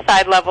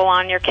insecticide level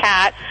on your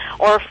cat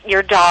or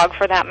your dog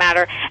for that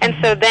matter. And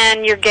so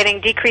then you're getting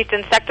decreased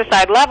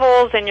insecticide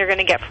levels, and you're going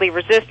to get flea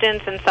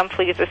resistance and some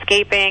fleas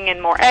escaping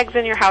and more eggs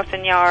in your house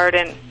and yard,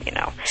 and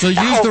So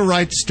use the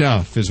right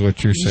stuff is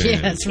what you're saying.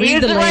 Yes, use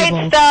the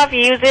right stuff,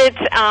 use it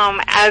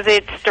as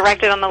it's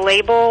directed on the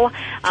label,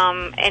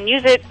 and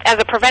use it as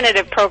a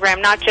preventative program,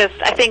 not just,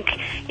 I think,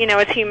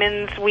 as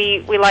humans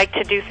we like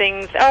to do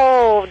things,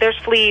 there's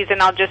fleas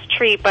and I'll just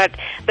treat, but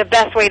the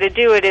best way to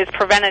do it is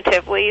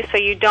preventatively, so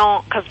you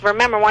don't, because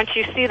remember, once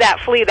you see that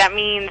flea, that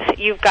means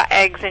you've got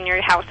eggs in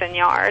your house and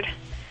yard,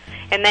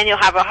 and then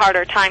you'll have a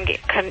harder time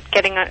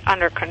getting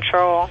under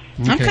control.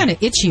 Okay. I'm kind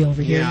of itchy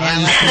over here now.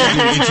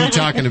 I like you're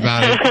talking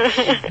about it.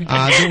 The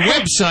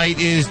website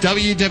is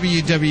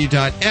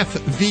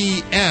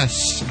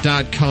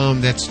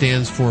www.fvs.com. That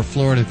stands for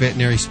Florida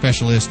Veterinary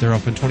Specialists. They're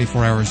open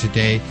 24 hours a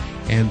day.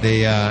 And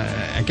they,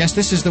 I guess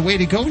this is the way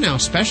to go now.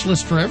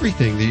 Specialists for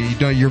everything.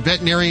 Your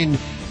veterinarian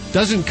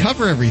doesn't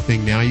cover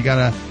everything now. You got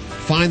to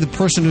find the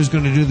person who's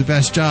going to do the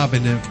best job.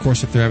 And then, of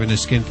course, if they're having a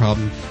skin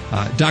problem,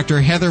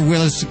 Dr. Heather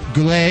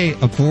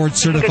Willis-Goulet, a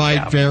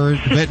board-certified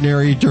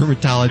veterinary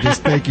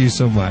dermatologist. Thank you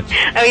so much.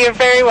 Oh, you're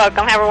very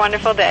welcome. Have a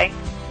wonderful day.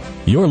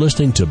 You're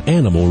listening to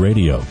Animal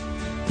Radio.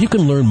 You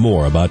can learn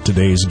more about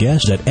today's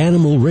guest at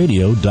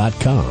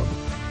animalradio.com.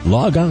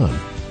 Log on.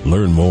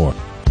 Learn more.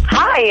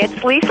 Hi,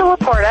 it's Lisa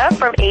Laporta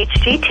from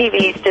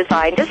HGTV's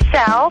Design to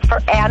Sell for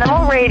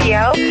Animal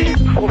Radio.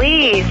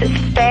 Please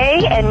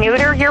spay and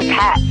neuter your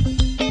pet.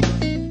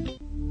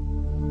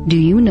 Do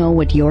you know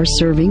what you're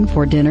serving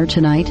for dinner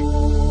tonight?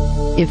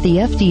 If the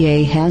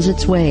FDA has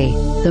its way,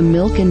 the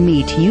milk and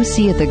meat you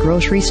see at the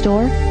grocery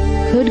store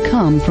could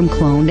come from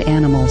cloned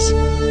animals.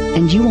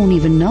 And you won't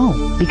even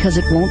know because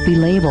it won't be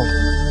labeled.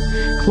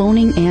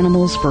 Cloning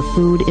animals for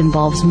food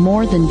involves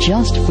more than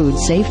just food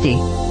safety.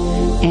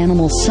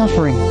 Animal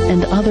suffering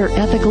and other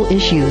ethical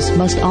issues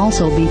must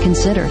also be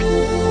considered.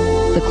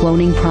 The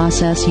cloning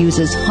process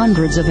uses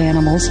hundreds of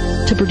animals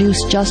to produce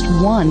just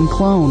one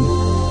clone,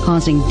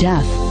 causing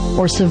death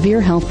or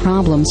severe health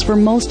problems for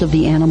most of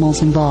the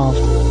animals involved.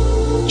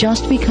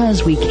 Just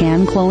because we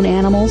can clone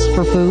animals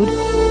for food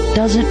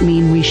doesn't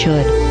mean we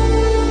should.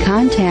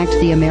 Contact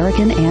the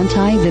American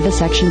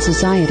Anti-Vivisection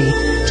Society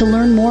to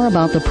learn more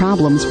about the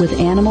problems with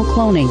animal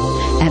cloning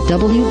at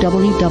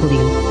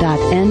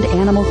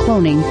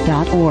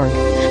www.endanimalcloning.org.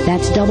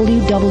 That's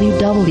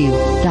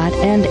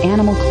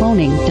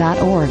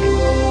www.endanimalcloning.org.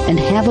 And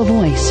have a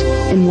voice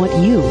in what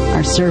you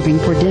are serving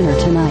for dinner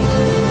tonight.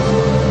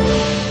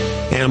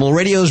 Animal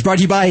Radio is brought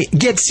to you by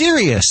Get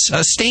Serious,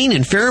 a stain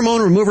and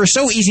pheromone remover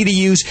so easy to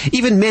use,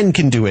 even men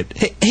can do it.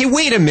 Hey,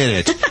 wait a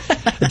minute.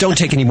 Don't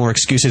take any more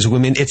excuses,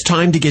 women. It's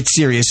time to get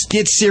serious.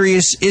 Get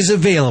Serious is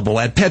available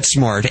at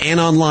PetSmart and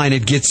online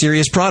at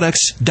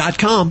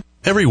GetSeriousProducts.com.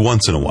 Every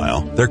once in a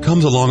while, there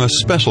comes along a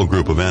special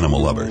group of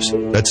animal lovers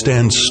that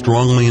stands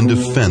strongly in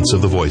defense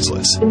of the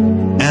voiceless.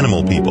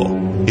 Animal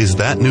People is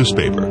that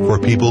newspaper for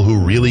people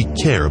who really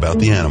care about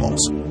the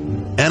animals.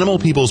 Animal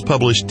People is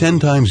published 10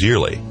 times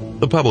yearly.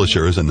 The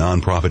publisher is a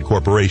non-profit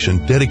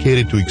corporation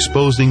dedicated to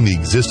exposing the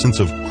existence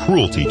of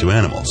cruelty to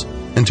animals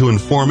and to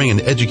informing and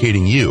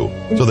educating you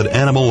so that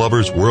animal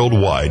lovers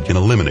worldwide can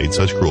eliminate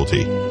such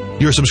cruelty.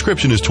 Your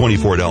subscription is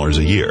 $24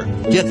 a year.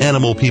 Get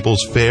Animal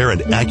People's fair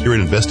and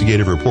accurate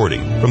investigative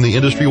reporting from the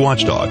industry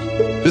watchdog.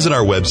 Visit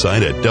our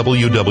website at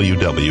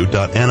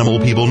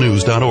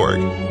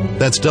www.animalpeoplenews.org.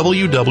 That's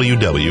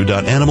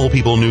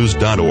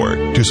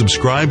www.animalpeoplenews.org to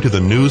subscribe to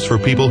the news for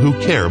people who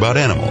care about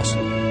animals.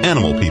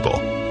 Animal People.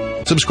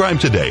 Subscribe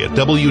today at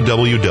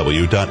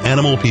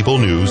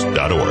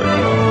www.animalpeoplenews.org.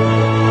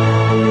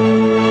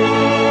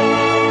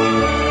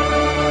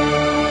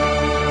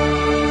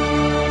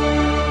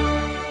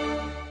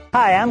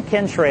 Hi, I'm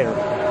Ken Schrader.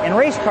 In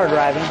race car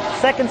driving,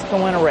 seconds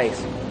can win a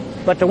race.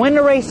 But to win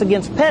the race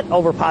against pet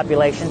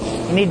overpopulation,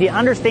 you need to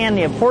understand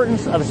the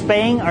importance of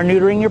spaying or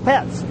neutering your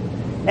pets.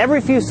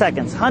 Every few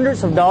seconds,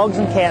 hundreds of dogs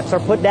and cats are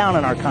put down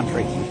in our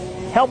country.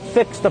 Help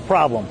fix the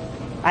problem.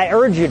 I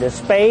urge you to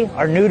spay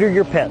or neuter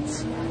your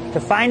pets. To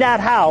find out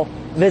how,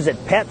 visit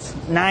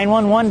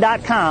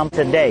pets911.com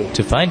today.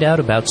 To find out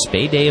about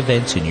Spay Day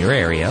events in your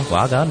area,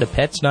 log on to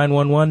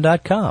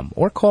pets911.com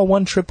or call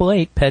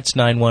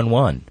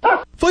 1-888-PETS-911.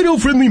 Fido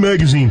Friendly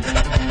Magazine.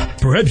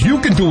 Perhaps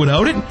you can do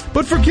without it,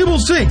 but for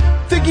kibble's sake,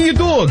 think of your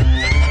dog.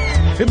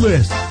 At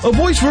last, a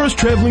voice for us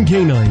traveling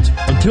canines.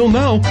 Until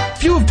now,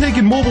 few have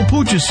taken mobile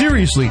pooches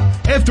seriously.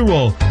 After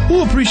all,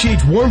 who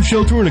appreciates warm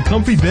shelter and a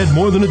comfy bed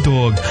more than a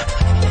dog?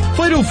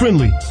 Fido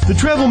Friendly, the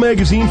travel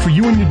magazine for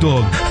you and your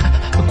dog.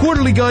 A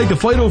quarterly guide to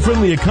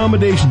Fido-friendly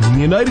accommodations in the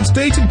United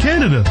States and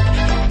Canada.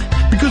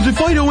 Because if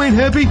Fido ain't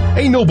happy,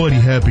 ain't nobody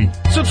happy.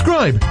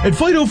 Subscribe at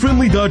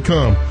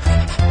FidoFriendly.com.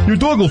 Your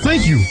dog will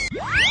thank you.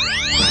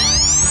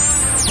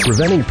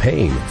 Preventing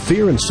pain,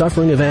 fear, and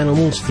suffering of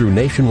animals through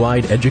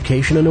nationwide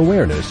education and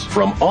awareness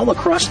from all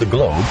across the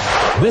globe.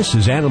 This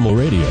is Animal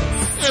Radio.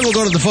 And we'll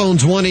go to the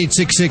phones,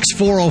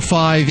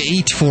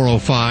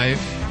 1-866-405-8405.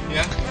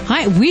 Yeah.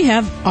 Hi, we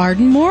have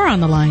Arden Moore on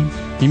the line.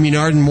 You mean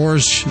Arden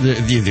Moore's,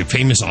 the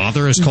famous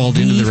author, is called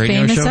into the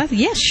radio show? Author?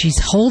 Yes, she's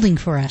holding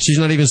for us. She's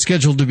not even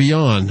scheduled to be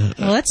on.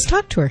 Well, let's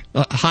talk to her.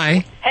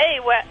 Hi. Hey,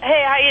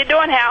 hey, how you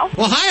doing, Hal?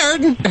 Well, hi,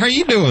 Arden. How are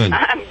you doing?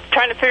 I'm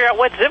trying to figure out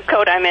what zip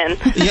code I'm in.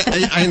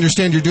 Yeah, I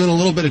understand you're doing a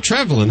little bit of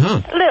traveling,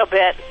 huh? A little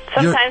bit.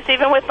 Sometimes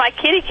even with my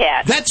kitty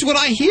cat. That's what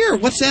I hear.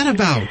 What's that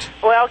about?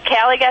 Well,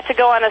 Callie got to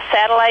go on a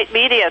satellite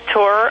media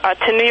tour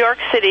to New York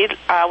City.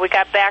 We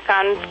got back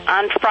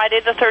on Friday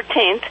the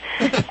 13th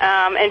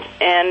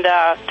and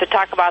to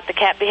talk about the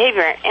cat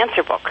behavior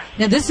answer book.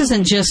 Now, this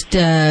isn't just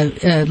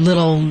a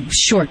little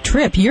short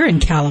trip. You're in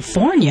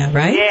California,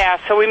 right? Yeah,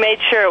 so we made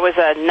sure it was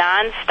a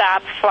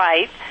non-stop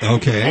flight.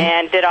 Okay.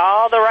 And did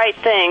all the right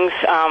things.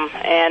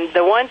 And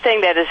the one thing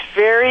that is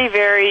very,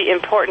 very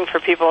important for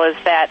people is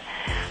that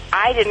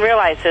I didn't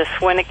realize this.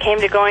 When it came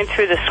to going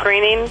through the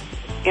screening,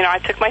 you know, I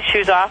took my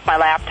shoes off, my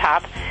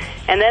laptop,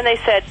 and then they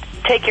said,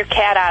 take your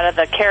cat out of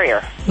the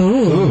carrier.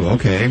 Ooh,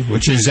 okay.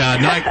 Which is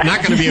not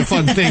going to be a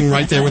fun thing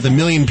right there with 1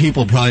 million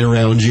people probably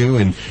around you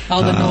and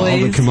all the noise. All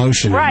the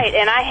commotion. Right,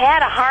 and I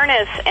had a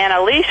harness and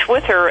a leash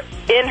with her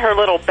in her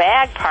little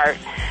bag part,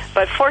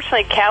 but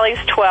fortunately Callie's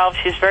 12,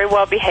 she's very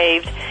well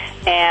behaved,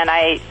 and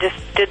I just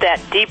did that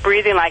deep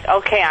breathing like,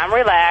 okay, I'm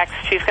relaxed,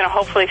 she's going to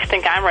hopefully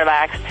think I'm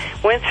relaxed.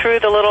 Went through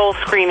the little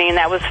screening,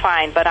 that was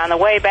fine, but on the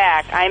way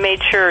back I made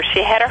sure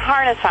she had her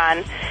harness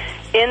on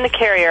in the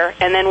carrier,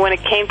 and then when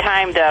it came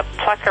time to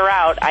pluck her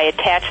out, I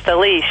attached the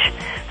leash.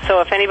 So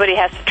if anybody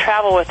has to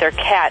travel with their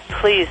cat,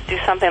 please do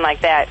something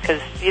like that,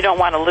 because you don't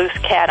want a loose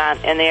cat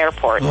in the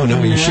airport. Oh,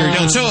 no, you sure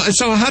don't.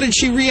 So how did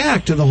she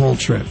react to the whole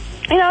trip?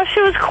 You know,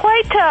 she was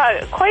quite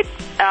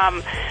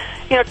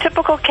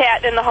typical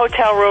cat in the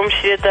hotel room.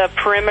 She did the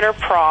perimeter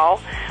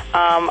crawl.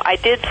 I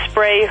did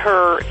spray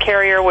her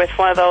carrier with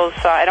one of those,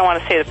 I don't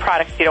want to say the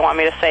product, you don't want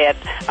me to say it,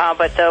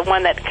 but the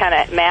one that kind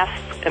of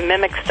masks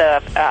mimics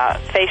the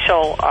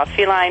facial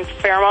feline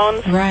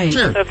pheromones. Right.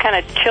 Sure. So it kind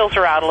of chills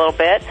her out a little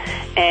bit.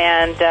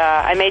 And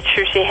I made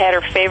sure she had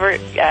her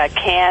favorite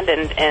canned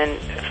and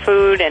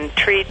food and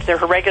treats,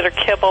 her regular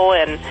kibble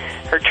and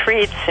her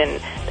treats,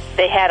 and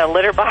they had a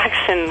litter box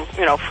and,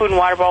 food and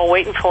water bowl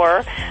waiting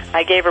for her.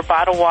 I gave her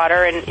bottled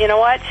water, and you know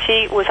what?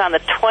 She was on the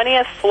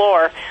 20th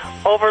floor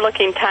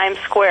overlooking Times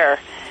Square.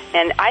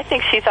 And I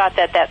think she thought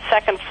that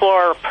second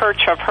floor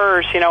perch of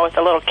hers, with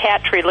the little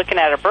cat tree looking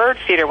at a bird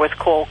feeder was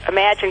cool.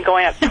 Imagine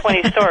going up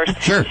 20 stores.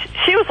 Sure.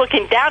 She was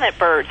looking down at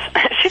birds.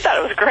 She thought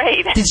it was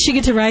great. Did she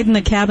get to ride in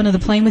the cabin of the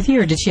plane with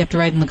you, or did she have to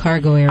ride in the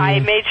cargo area? I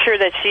made sure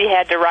that she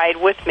had to ride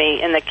with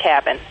me in the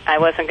cabin. I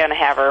wasn't going to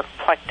have her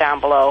plucked down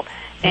below.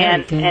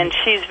 And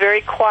she's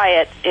very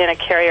quiet in a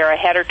carrier. I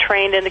had her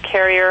trained in the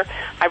carrier.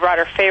 I brought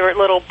her favorite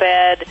little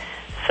bed.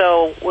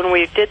 So when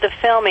we did the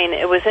filming,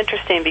 it was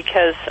interesting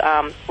because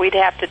we'd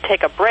have to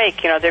take a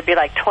break. There'd be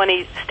like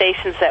 20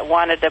 stations that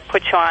wanted to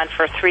put you on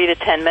for 3 to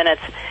 10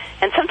 minutes.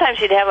 And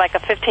sometimes you'd have like a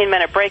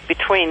 15-minute break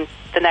between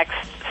the next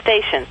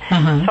station.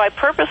 Uh-huh. So I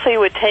purposely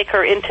would take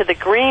her into the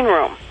green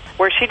room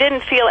where she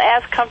didn't feel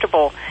as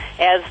comfortable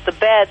as the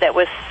bed that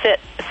was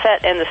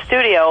set in the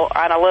studio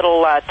on a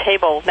little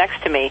table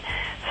next to me.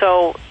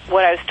 So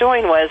what I was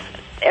doing was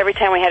every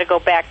time we had to go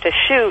back to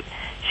shoot,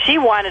 she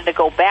wanted to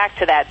go back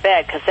to that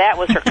bed because that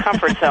was her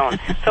comfort zone.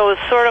 So it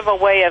was sort of a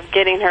way of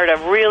getting her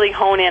to really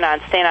hone in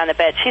on staying on the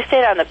bed. She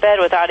stayed on the bed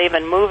without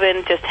even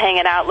moving, just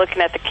hanging out,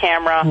 looking at the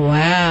camera.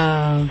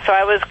 Wow. So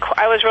I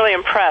was really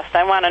impressed.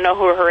 I want to know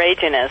who her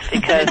agent is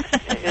because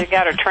they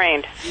got her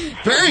trained.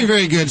 Very,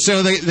 very good.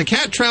 So the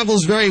cat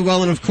travels very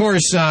well, and of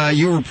course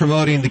you were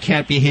promoting the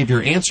Cat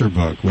Behavior Answer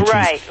Book. Which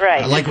right.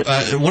 Like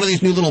one of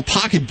these new little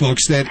pocket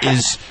books that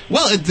is,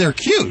 well, they're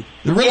cute.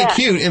 They're really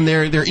cute, and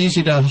they're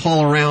easy to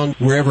haul around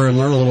wherever and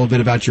learn a little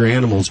bit about your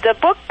animals.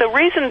 The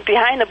reason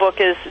behind the book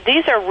is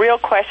these are real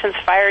questions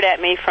fired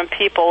at me from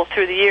people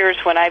through the years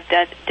when I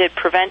did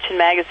Prevention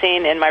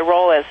Magazine in my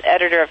role as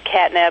editor of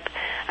Catnip.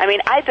 I mean,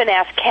 I've been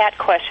asked cat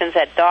questions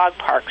at dog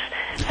parks.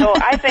 So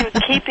I've been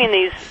keeping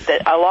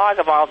a log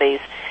of all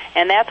these.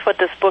 And that's what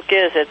this book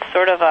is. It's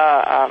sort of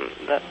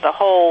the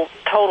whole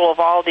total of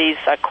all these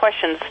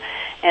questions.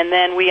 And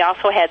then we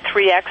also had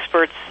 3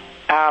 experts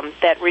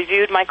that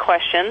reviewed my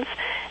questions,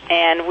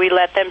 and we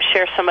let them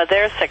share some of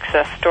their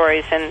success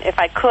stories. And if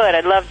I could,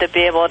 I'd love to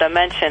be able to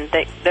mention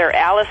they're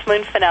Alice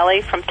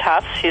Moonfinelli from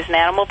Tufts. She's an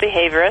animal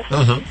behaviorist.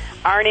 Uh-huh.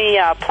 Arnie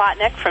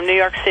Plotnick from New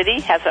York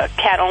City has a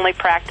cat-only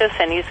practice,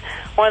 and he's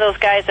one of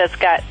those guys that's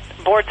got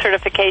board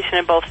certification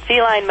in both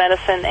feline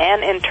medicine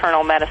and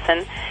internal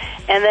medicine.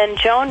 And then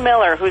Joan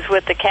Miller, who's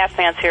with the Cat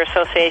Fancier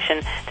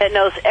Association, that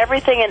knows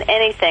everything and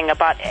anything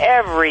about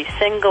every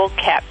single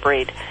cat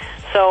breed.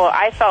 So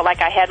I felt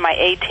like I had my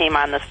A-team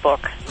on this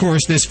book. Of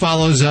course, this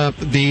follows up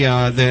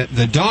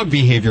the Dog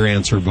Behavior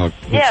Answer book.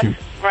 Yes,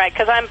 right,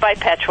 because I'm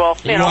bipedal.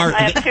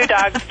 I have 2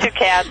 dogs, 2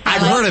 cats.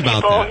 I've heard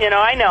about that.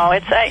 I know.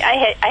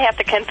 I have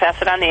to confess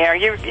it on the air.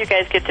 You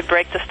guys get to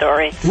break the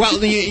story.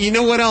 Well, you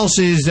know what else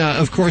is,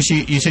 of course,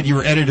 you said you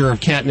were editor of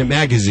Catnip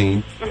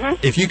Magazine. Mm-hmm.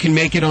 If you can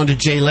make it onto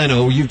Jay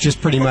Leno, you've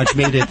just pretty much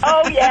made it.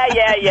 Oh,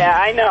 yeah,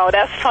 I know.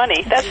 That's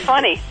funny.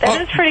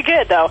 That is pretty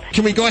good, though.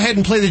 Can we go ahead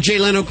and play the Jay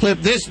Leno clip?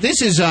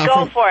 This is...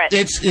 Go for it.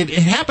 It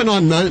happened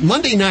on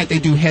Monday night. They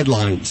do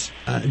headlines.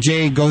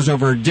 Jay goes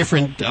over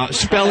different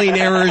spelling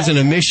errors and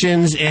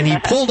omissions, and he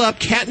pulled up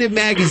Catnip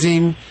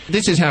Magazine.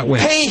 This is how it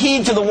went. Pay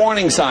heed to the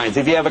warning signs.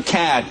 If you have a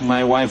cat,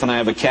 my wife and I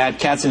have a cat,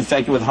 cat's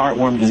infected with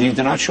heartworm disease,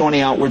 do not show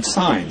any outward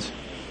signs.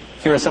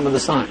 Here are some of the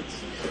signs.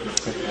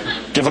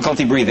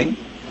 Difficulty breathing,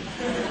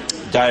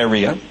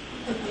 diarrhea,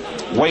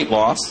 weight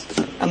loss,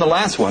 and the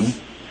last one,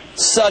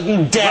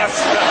 sudden death.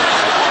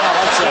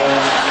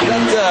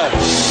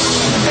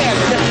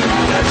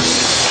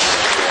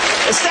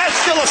 Is that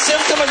still a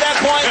symptom at that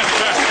point?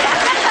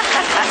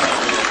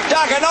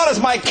 Doc, I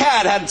noticed my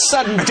cat had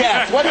sudden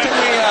death. What can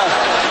we,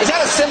 is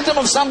that a symptom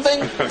of something?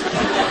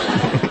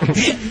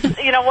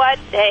 You know what?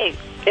 Hey,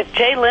 if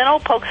Jay Leno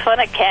pokes fun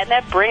at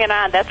Catnip, bring it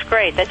on. That's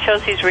great. That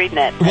shows he's reading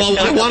it. Well,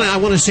 I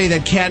want to say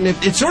that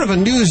Catnip, it's sort of a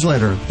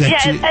newsletter.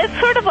 It's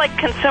sort of like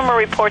Consumer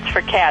Reports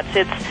for cats.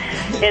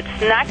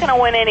 It's not going to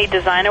win any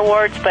design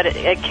awards, but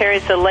it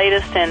carries the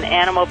latest in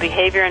animal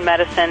behavior and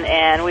medicine,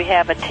 and we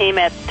have a team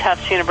at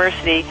Tufts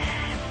University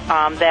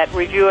that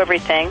review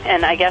everything,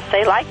 and I guess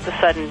they like the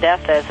sudden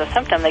death as a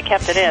symptom. They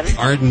kept it in.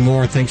 Arden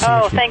Moore, thanks so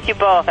much. Oh, thank you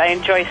both. I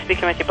enjoy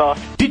speaking with you both.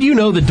 Did you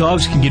know that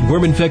dogs can get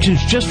worm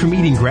infections just from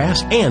eating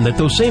grass, and that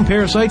those same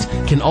parasites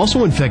can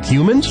also infect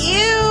humans?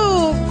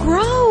 Ew,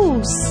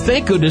 gross.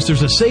 Thank goodness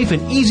there's a safe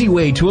and easy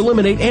way to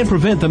eliminate and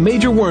prevent the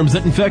major worms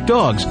that infect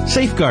dogs.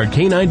 Safeguard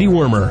K9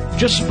 Dewormer.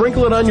 Just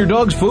sprinkle it on your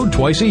dog's food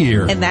twice a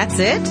year. And that's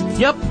it?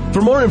 Yep.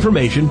 For more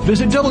information,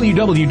 visit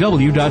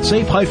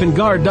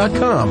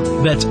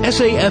www.safe-guard.com. That's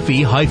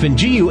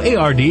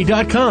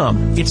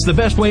SAFE-GUARD.com. It's the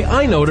best way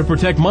I know to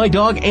protect my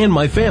dog and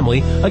my family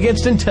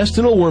against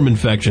intestinal worm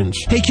infections.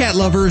 Hey, cat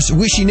lovers,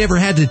 wish you never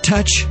had to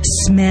touch,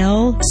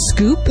 smell,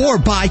 scoop, or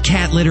buy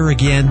cat litter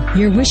again?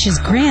 Your wish is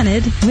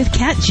granted with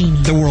Cat Genie.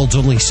 The world's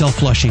only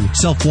self-flushing,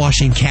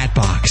 self-washing cat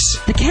box.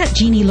 The Cat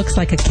Genie looks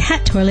like a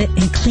cat toilet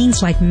and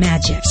cleans like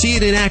magic. See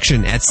it in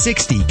action at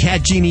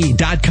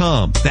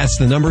 60catgenie.com. That's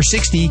the number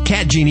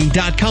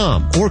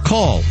 60catgenie.com. Or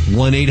call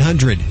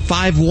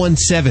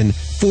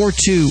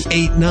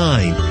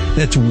 1-800-517-4289.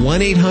 That's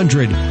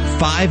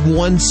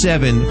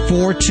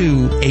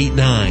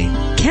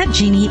 1-800-517-4289. Cat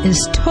Genie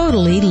is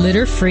totally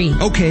litter-free.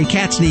 Okay,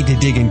 cats need to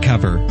dig and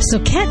cover. So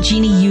Cat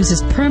Genie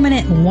uses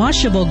permanent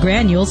washable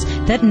granules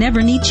that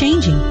never need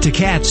changing. To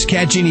cats,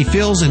 Cat Genie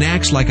fills and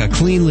acts like a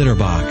clean litter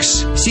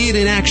box. See it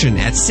in action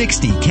at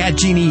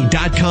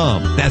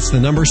 60catgenie.com. That's the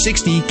number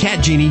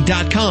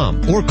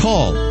 60catgenie.com. Or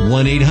call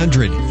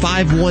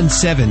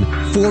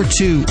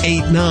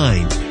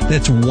 1-800-517-4289.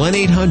 That's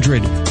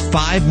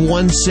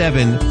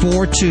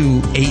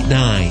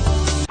 1-800-517-4289.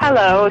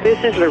 Hello,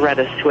 this is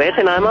Loretta Swit,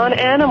 and I'm on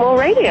Animal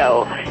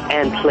Radio.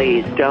 And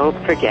please don't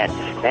forget,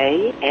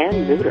 spay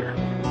and neuter.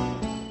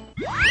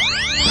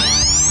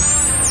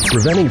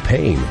 Preventing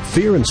pain,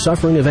 fear, and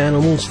suffering of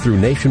animals through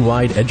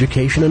nationwide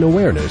education and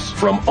awareness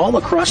from all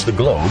across the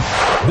globe.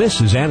 This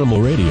is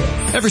Animal Radio.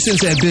 Ever since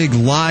that big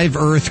Live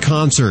Earth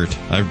concert,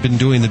 I've been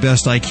doing the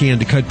best I can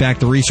to cut back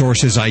the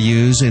resources I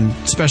use, and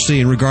especially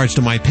in regards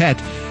to my pet.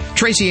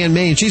 Tracy Ann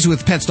Main, she's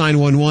with Pets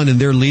 911, and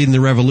they're leading the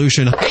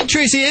revolution. Hey,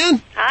 Tracy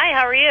Ann. Hi,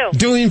 how are you?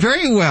 Doing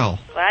very well.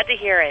 Glad to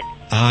hear it.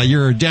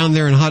 You're down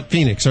there in hot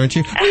Phoenix, aren't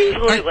you?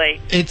 Absolutely.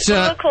 It's a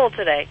little cold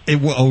today.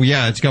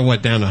 It's got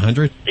what, down to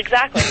 100?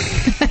 Exactly.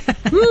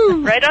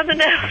 Right on the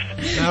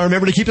nose. Now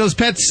remember to keep those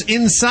pets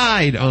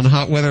inside on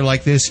hot weather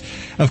like this.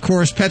 Of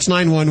course, Pets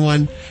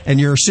 911 and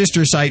your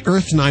sister site,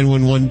 Earth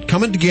 911,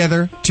 coming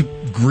together to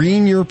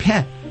green your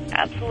pet.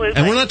 Absolutely.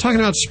 And we're not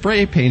talking about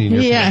spray painting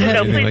your pet.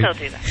 No, please don't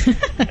do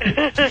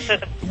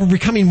that. We're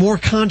becoming more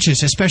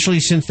conscious, especially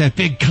since that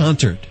big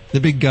concert. The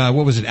big,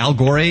 what was it, Al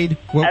Gore-aid?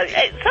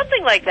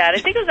 Something like that.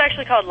 I think it was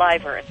actually called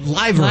Live Earth.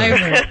 Live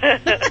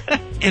Earth.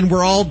 And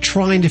we're all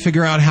trying to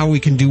figure out how we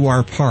can do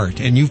our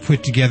part. And you've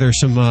put together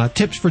some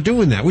tips for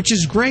doing that, which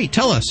is great.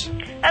 Tell us.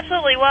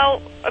 Absolutely.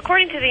 Well,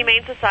 according to the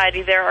Humane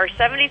Society, there are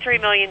 73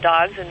 million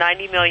dogs and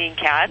 90 million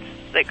cats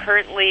that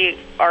currently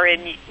are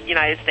in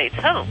United States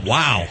homes.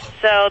 Wow.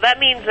 So that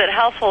means that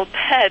household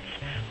pets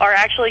are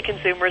actually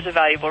consumers of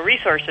valuable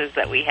resources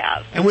that we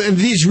have. And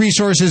these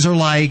resources are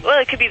like?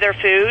 Well, it could be their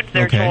food,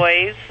 their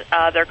toys,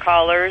 their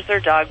collars, their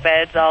dog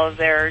beds, all of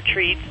their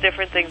treats,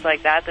 different things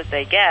like that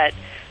they get.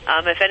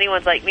 If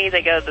anyone's like me,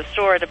 they go to the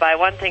store to buy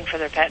one thing for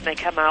their pet and they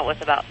come out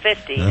with about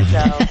 50.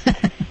 So,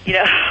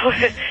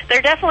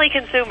 they're definitely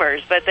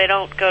consumers, but they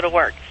don't go to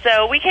work.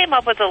 So we came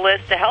up with a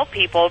list to help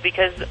people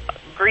because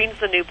green's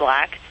the new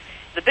black.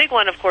 The big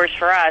one, of course,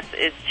 for us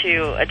is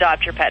to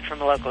adopt your pet from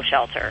a local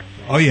shelter.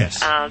 Oh, yes.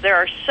 There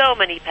are so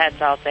many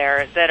pets out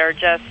there that are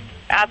just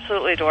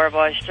absolutely adorable.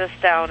 I was just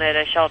down at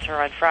a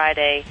shelter on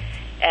Friday,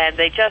 and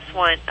they just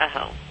want a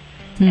home.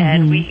 Mm-hmm.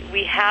 And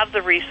we have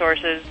the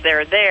resources.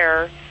 They're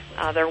there.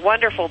 They're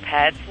wonderful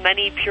pets.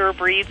 Many pure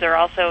breeds are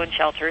also in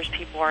shelters.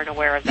 People aren't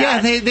aware of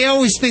that. Yeah, they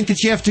always think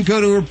that you have to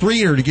go to a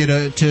breeder to get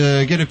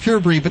a pure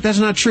breed, but that's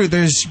not true.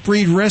 There's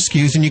breed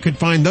rescues, and you can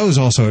find those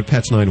also at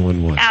Pets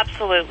 911.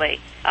 Absolutely.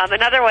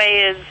 Another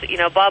way is,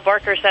 Bob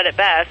Barker said it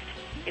best,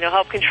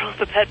 help control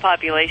the pet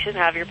population,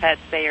 have your pets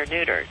spay or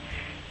neutered,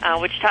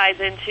 which ties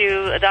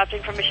into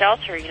adopting from a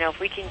shelter. If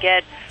we can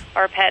get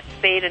our pets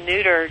spayed and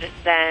neutered,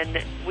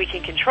 then we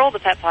can control the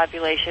pet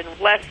population.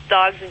 Less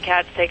dogs and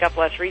cats take up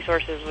less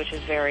resources, which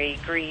is very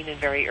green and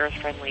very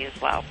earth-friendly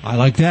as well. I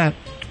like that.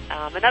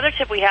 Another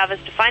tip we have is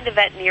to find a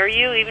vet near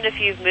you, even if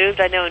you've moved.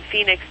 I know in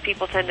Phoenix,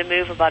 people tend to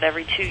move about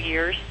every 2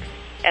 years,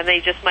 and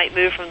they just might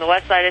move from the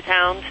west side of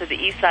town to the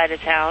east side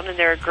of town, and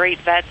there are great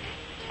vets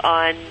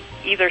on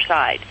either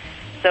side.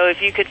 So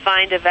if you could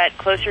find a vet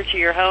closer to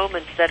your home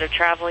instead of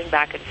traveling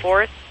back and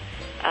forth,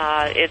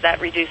 that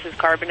reduces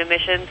carbon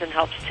emissions and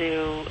helps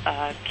to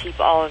keep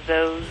all of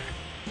those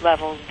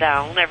levels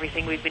down,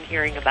 everything we've been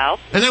hearing about.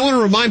 And I want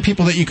to remind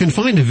people that you can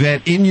find a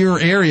vet in your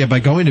area by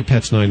going to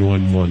Pets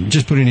 911.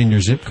 Just put it in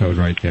your zip code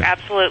right there.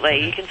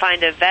 Absolutely. You can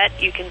find a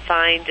vet, you can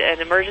find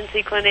an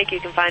emergency clinic, you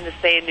can find a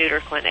spay and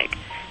neuter clinic.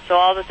 So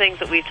all the things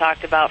that we've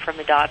talked about from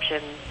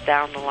adoption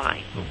down the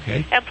line.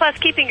 Okay. And plus,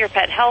 keeping your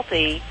pet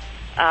healthy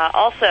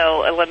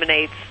also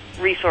eliminates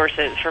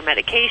resources for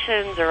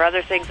medications or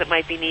other things that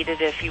might be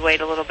needed if you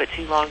wait a little bit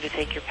too long to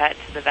take your pet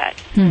to the vet.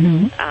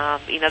 Mm-hmm.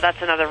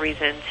 That's another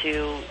reason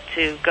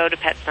to go to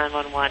Pets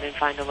 911 and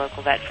find a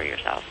local vet for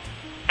yourself.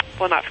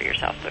 Well, not for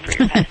yourself, but for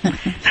your pet.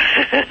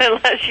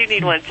 Unless you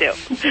need one, too.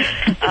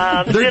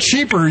 They're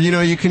cheaper.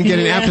 You can get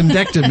an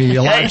appendectomy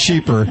a lot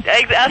cheaper.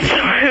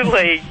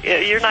 Absolutely.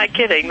 You're not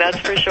kidding. That's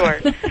for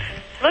sure.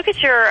 Look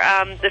at your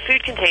the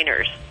food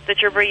containers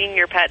that you're bringing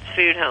your pet's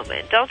food home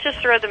in. Don't just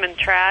throw them in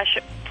trash.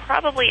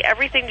 probably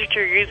everything that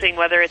you're using,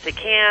 whether it's a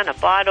can, a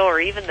bottle,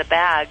 or even the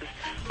bags,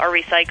 are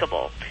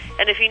recyclable.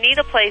 And if you need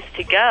a place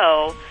to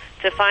go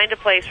to find a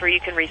place where you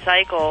can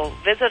recycle,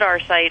 visit our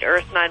site,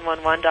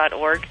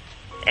 earth911.org,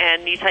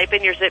 and you type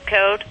in your zip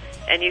code,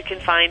 and you can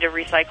find a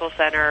recycle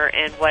center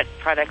and what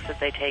products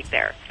that they take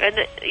there. And,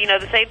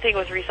 the same thing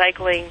with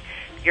recycling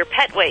your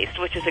pet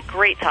waste, which is a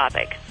great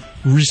topic.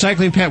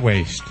 Recycling pet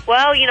waste.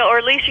 Well, or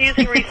at least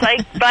using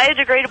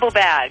biodegradable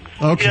bags.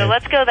 Okay.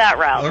 Let's go that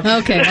route.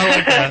 Okay. I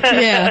like that.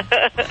 Yeah.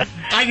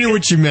 I knew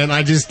what you meant.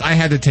 I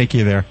had to take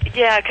you there.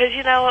 Yeah, because,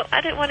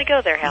 I didn't want to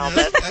go there, Hal.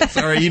 That's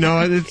all right.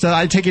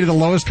 I take you to the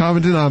lowest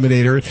common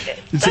denominator.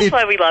 That's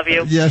why we love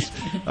you. Yes.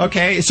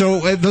 Okay,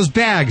 so those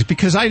bags,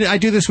 because I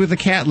do this with the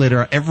cat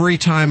litter. Every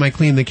time I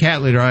clean the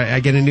cat litter,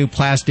 I get a new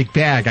plastic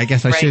bag. I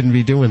guess I shouldn't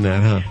be doing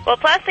that, huh? Well,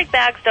 plastic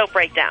bags don't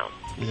break down.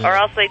 Yeah. Or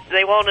else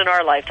they won't in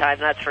our lifetime,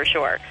 that's for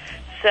sure.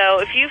 So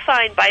if you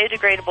find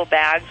biodegradable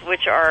bags,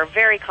 which are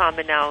very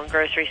common now in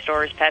grocery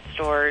stores, pet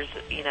stores,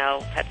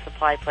 pet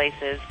supply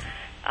places,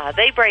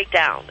 they break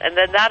down. And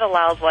then that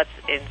allows what's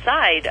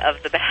inside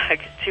of the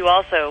bag to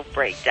also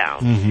break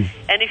down. Mm-hmm.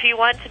 And if you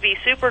want to be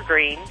super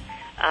green,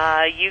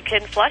 you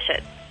can flush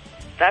it.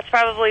 That's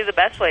probably the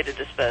best way to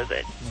dispose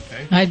it.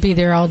 Okay. I'd be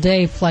there all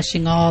day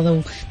flushing all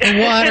the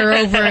water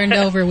over and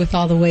over with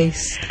all the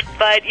waste.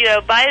 But,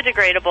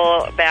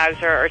 biodegradable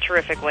bags are a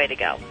terrific way to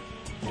go.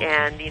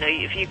 And,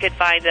 if you could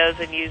find those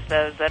and use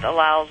those, that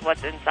allows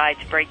what's inside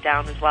to break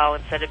down as well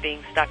instead of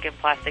being stuck in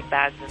plastic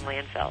bags in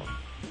landfills.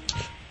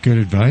 Good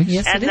advice.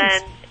 Yes, and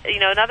then,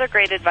 another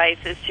great advice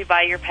is to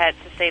buy your pet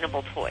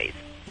sustainable toys.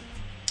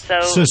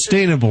 So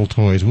sustainable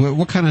toys.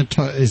 What kind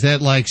of is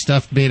that, like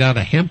stuff made out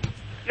of hemp?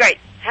 Right.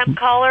 Hemp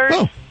collars,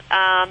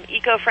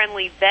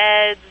 eco-friendly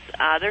beds.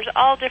 There's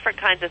all different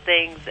kinds of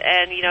things.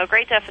 And, a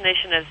great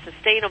definition of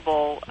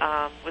sustainable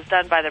was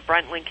done by the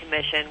Brundtland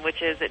Commission, which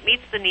is it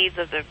meets the needs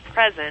of the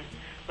present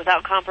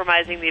without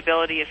compromising the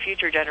ability of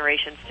future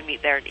generations to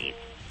meet their needs.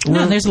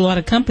 No, there's a lot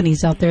of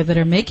companies out there that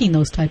are making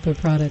those type of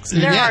products.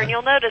 There are, and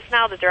you'll notice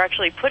now that they're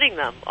actually putting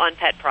them on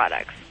pet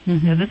products.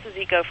 Mm-hmm. This is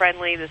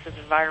eco-friendly, this is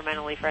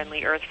environmentally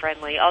friendly,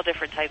 earth-friendly, all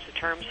different types of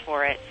terms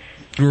for it.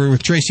 We're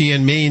with Tracy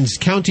Ann Maines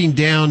counting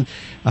down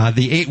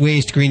the 8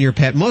 ways to green your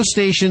pet. Most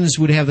stations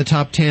would have the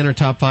top 10 or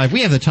top 5.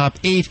 We have the top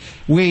 8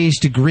 ways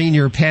to green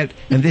your pet,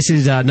 and this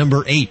is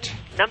number 8.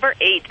 Number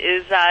 8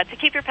 is to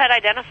keep your pet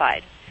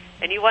identified.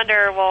 And you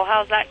wonder, well,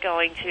 how's that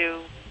going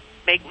to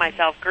make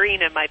myself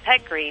green and my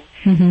pet green?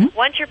 Mm-hmm.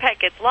 Once your pet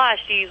gets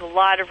lost, you use a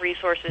lot of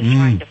resources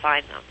trying to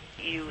find them.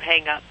 You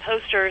hang up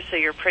posters, so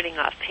you're printing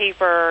off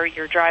paper,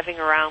 you're driving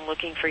around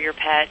looking for your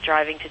pet,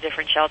 driving to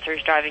different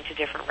shelters, driving to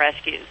different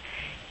rescues.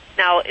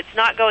 Now, it's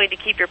not going to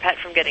keep your pet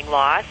from getting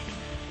lost,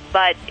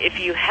 but if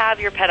you have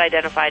your pet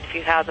identified, if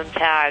you have them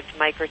tagged,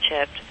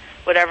 microchipped,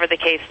 whatever the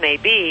case may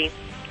be,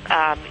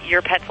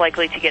 your pet's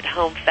likely to get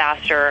home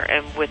faster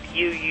and with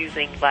you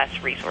using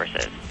less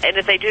resources. And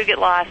if they do get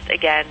lost,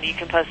 again, you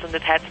can post them to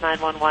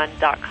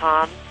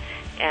pets911.com,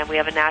 and we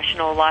have a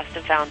national lost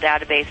and found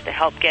database to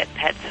help get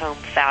pets home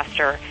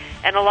faster.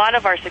 And a lot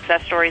of our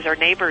success stories are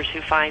neighbors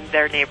who find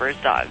their neighbors'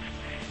 dogs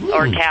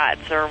or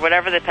cats or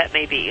whatever the pet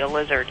may be, a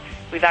lizard.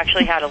 We've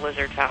actually had a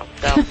lizard found.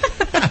 So.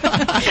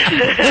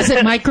 Was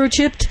it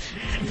microchipped?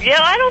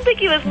 Yeah, I don't think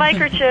he was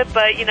microchipped,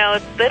 but,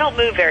 they don't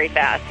move very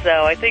fast.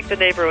 So I think the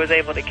neighbor was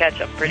able to catch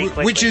him pretty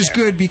quickly. Which is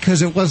good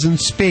because it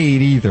wasn't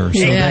spayed either.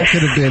 So that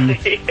could have been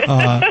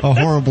a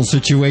horrible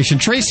situation.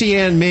 Tracy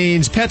Ann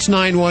Maines, Pets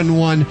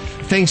 911,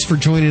 thanks for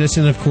joining us.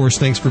 And, of course,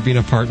 thanks for being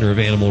a partner of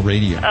Animal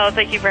Radio. Oh,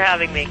 thank you for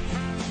having me.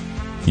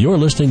 You're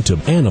listening to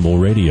Animal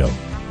Radio.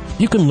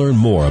 You can learn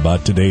more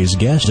about today's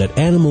guest at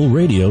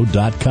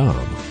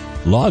animalradio.com.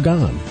 Log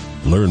on.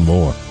 Learn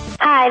more.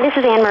 Hi, this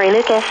is Anne-Marie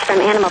Lucas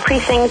from Animal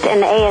Precinct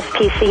and the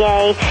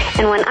ASPCA,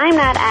 and when I'm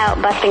not out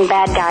busting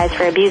bad guys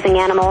for abusing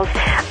animals,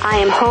 I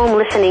am home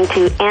listening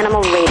to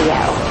Animal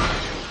Radio.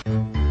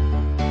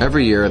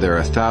 Every year, there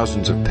are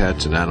thousands of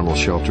pets in animal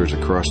shelters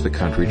across the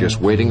country just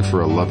waiting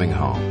for a loving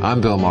home.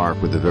 I'm Bill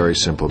Mark with a very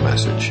simple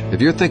message.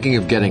 If you're thinking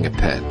of getting a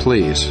pet,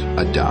 please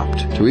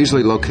adopt. To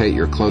easily locate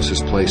your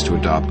closest place to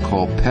adopt,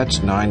 call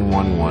Pets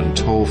 911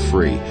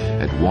 toll-free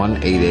at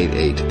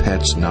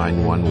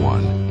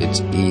 1-888-PETS-911. It's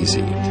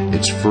easy,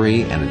 it's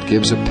free, and it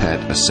gives a pet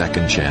a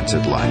second chance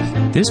at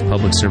life. This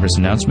public service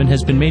announcement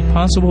has been made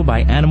possible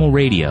by Animal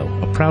Radio,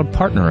 a proud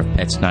partner of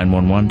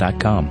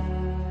Pets911.com.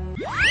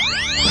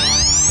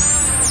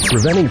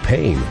 Preventing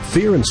pain,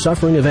 fear, and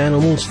suffering of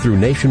animals through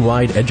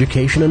nationwide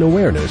education and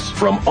awareness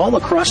from all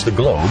across the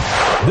globe.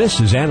 This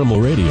is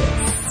Animal Radio.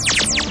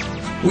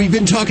 We've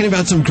been talking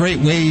about some great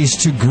ways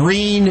to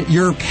green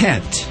your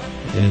pet.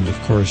 And, of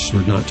course,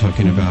 we're not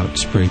talking about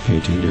spray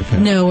painting your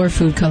pet. No, or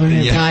food coloring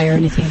or dye or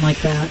anything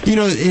like that.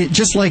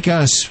 Just like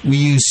us, we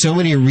use so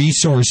many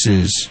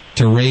resources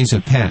to raise a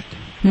pet.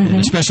 And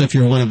especially if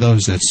you're one of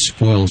those that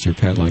spoils your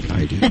pet like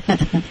I do.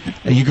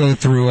 You go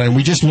through, and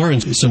we just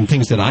learned some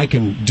things that I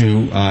can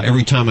do.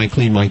 Every time I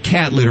clean my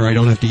cat litter, I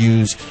don't have to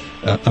use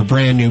a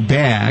brand new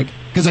bag,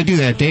 because I do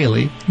that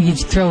daily. You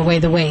throw away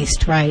the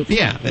waste, right?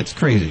 Yeah, that's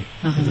crazy.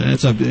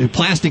 That's a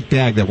plastic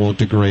bag that won't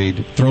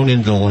degrade, thrown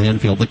into the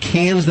landfill. The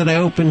cans that I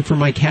open for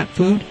my cat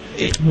food,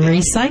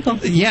 recycle.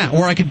 Yeah,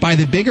 or I could buy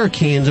the bigger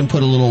cans and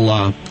put a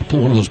little,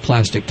 put one of those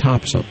plastic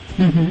tops up.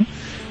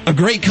 A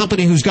great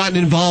company who's gotten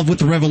involved with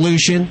the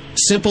revolution,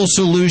 Simple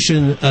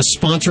Solution, a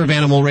sponsor of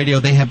Animal Radio,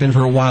 they have been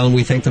for a while, and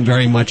we thank them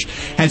very much,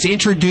 has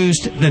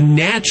introduced the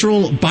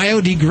natural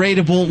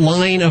biodegradable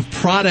line of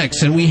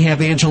products. And we have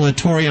Angela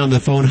Torrey on the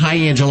phone. Hi,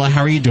 Angela.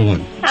 How are you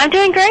doing? I'm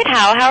doing great,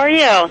 Hal. How are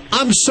you?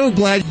 I'm so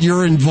glad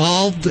you're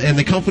involved and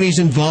the company's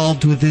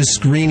involved with this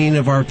screening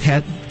of our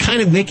pet,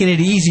 kind of making it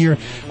easier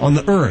on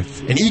the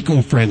earth and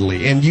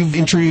eco-friendly. And you've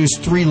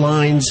introduced 3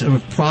 lines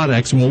of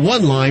products. Well,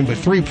 1 line, but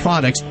 3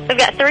 products. We've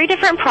got 3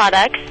 different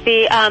products.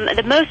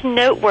 The most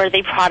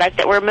noteworthy product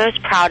that we're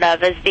most proud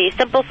of is the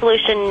Simple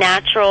Solution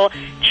Natural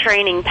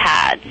Training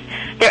Pads.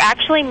 They're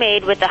actually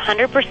made with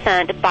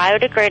 100%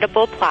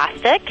 biodegradable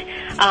plastic.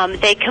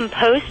 They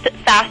compost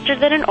faster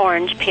than an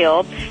orange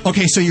peel.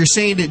 Okay, so you're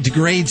saying it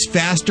degrades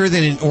faster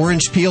than an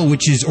orange peel,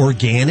 which is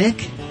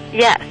organic?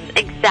 Yes,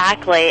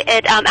 exactly.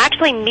 It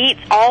actually meets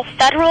all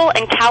federal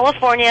and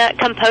California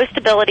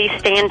compostability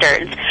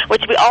standards,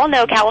 which we all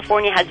know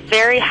California has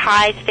very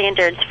high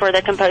standards for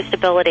their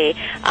compostability.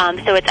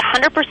 So it's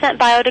 100%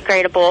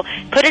 biodegradable.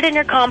 Put it in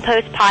your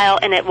compost pile,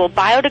 and it will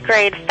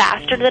biodegrade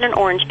faster than an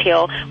orange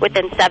peel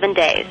within 7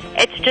 days.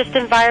 It's just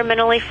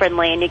environmentally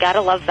friendly, and you got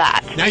to love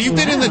that. Now, you've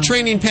been in the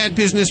training pad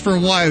business for a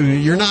while.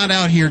 You're not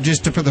out here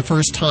just for the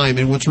first time.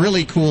 And what's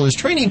really cool is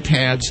training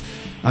pads,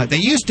 they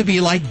used to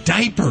be like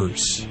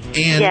diapers,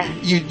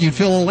 and you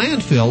fill a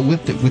landfill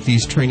with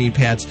these training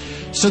pads.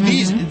 So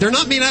they're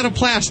not made out of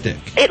plastic.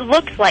 It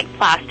looks like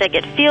plastic.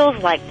 It feels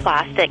like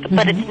plastic,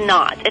 but it's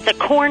not. It's a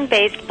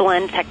corn-based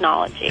blend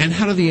technology. And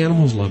how do the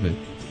animals love it?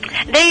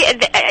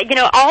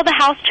 All the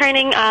house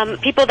training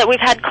people that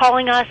we've had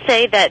calling us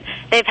say that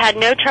they've had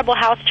no trouble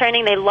house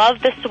training. They love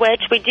the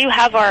switch. We do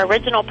have our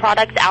original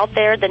products out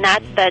there, the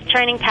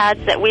training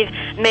pads that we've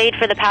made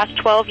for the past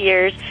 12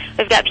 years.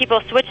 We've got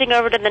people switching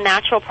over to the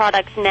natural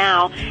products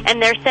now,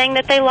 and they're saying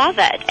that they love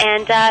it,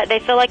 and they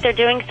feel like they're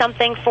doing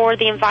something for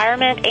the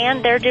environment,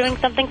 and they're doing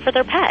something for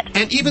their pet.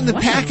 And even the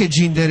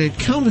packaging that it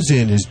comes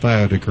in is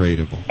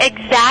biodegradable.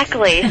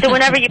 Exactly. So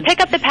whenever you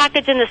pick up the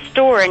package in the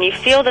store and you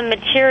feel the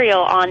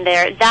material on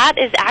there, that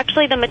is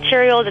actually the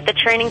material that the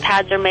training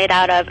pads are made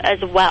out of as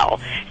well.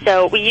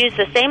 So we use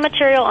the same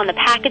material on the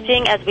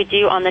packaging as we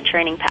do on the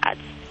training pads.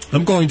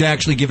 I'm going to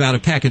actually give out a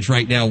package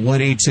right now,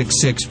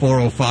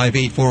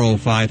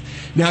 1-866-405-8405.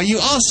 Now, you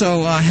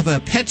also have a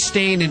pet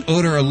stain and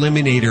odor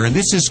eliminator, and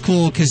this is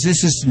cool because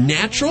this is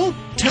natural.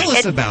 Tell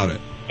us about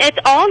it. It's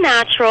all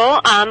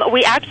natural.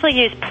 We actually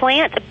use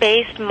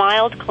plant-based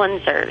mild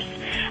cleansers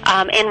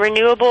and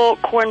renewable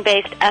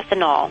corn-based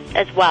ethanol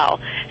as well.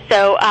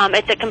 So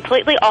it's a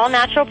completely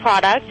all-natural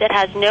product. It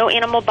has no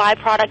animal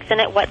byproducts in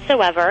it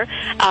whatsoever.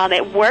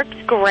 It works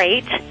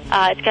great.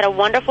 It's got a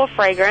wonderful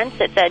fragrance.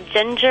 It's a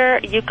ginger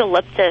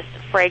eucalyptus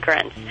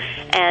fragrance.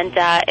 And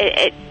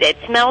it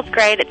smells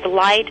great. It's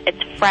light.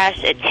 It's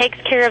fresh. It takes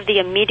care of the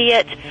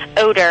immediate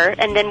odor.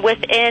 And then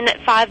within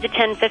 5 to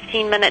 10,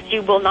 15 minutes,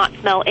 you will not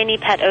smell any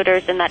pet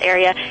odors in that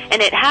area. And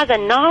it has a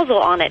nozzle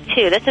on it,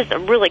 too. This is a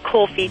really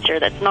cool feature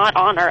that's not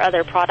on our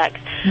other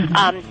products.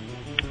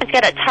 It's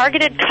got a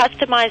targeted,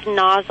 customized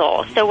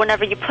nozzle. So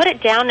whenever you put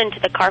it down into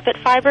the carpet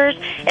fibers,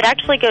 it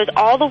actually goes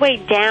all the way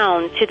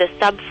down to the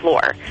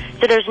subfloor.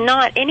 So there's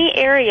not any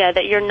area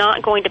that you're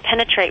not going to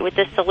penetrate with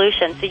this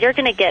solution. So you're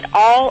going to get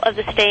all of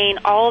the stain,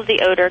 all of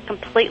the odor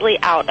completely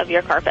out of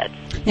your carpets.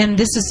 And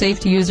this is safe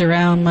to use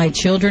around my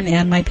children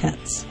and my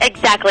pets.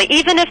 Exactly,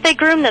 even if they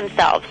groom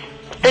themselves.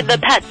 The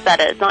pets, that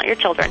is, not your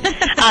children.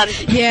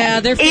 Yeah,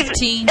 they're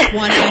 15, 20.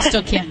 I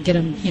still can't get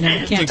them,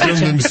 can't touch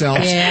them.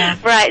 Themselves. Yeah.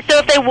 Right. So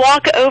if they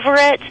walk over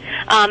it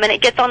and it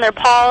gets on their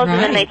paws and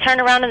then they turn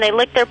around and they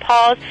lick their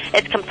paws,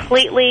 it's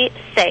completely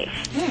safe.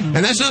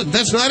 And that's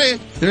not it.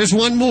 There's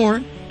one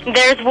more.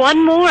 There's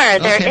one more.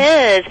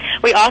 There is.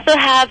 We also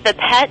have the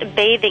pet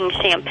bathing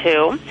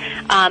shampoo.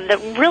 The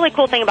really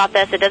cool thing about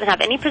this, it doesn't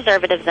have any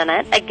preservatives in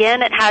it.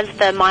 Again, it has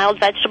the mild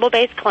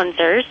vegetable-based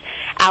cleansers,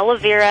 aloe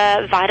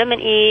vera,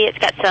 vitamin E. It's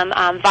got some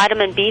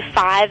vitamin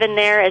B5 in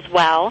there as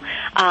well.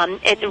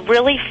 It's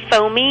really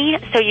foamy,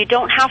 so you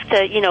don't have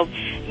to,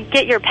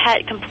 get your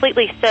pet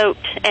completely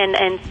soaked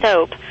in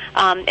soap.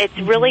 It's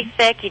really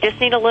thick. You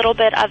just need a little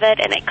bit of it,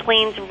 and it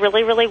cleans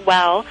really, really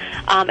well.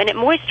 And it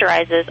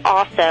moisturizes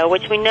also,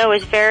 which we know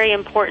is very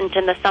important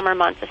in the summer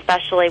months,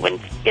 especially when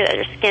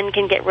your skin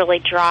can get really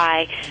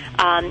dry.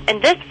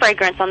 And this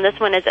fragrance on this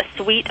one is a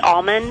sweet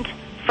almond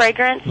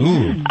fragrance.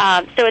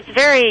 So it's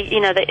very,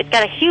 it's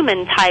got a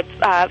human type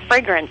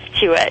fragrance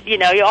to it.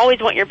 You always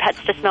want your pets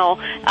to smell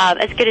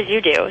as good as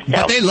you do. So.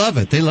 But they love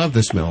it. They love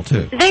the smell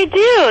too. They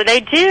do,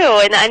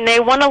 and they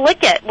want to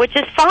lick it, which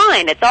is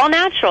fine. It's all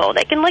natural.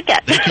 They can lick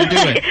it. They can do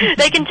it.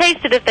 They can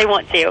taste it if they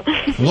want to.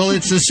 Well,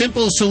 it's the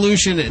Simple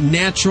Solution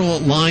natural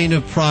line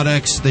of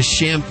products: the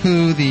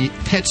shampoo, the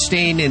pet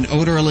stain and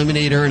odor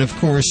eliminator, and of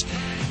course,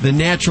 the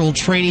natural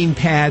training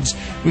pads.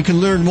 We can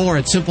learn more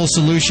at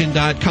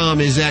simplesolution.com.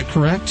 Is that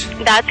correct?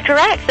 That's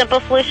correct.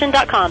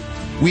 simplesolution.com.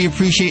 We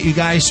appreciate you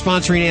guys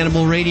sponsoring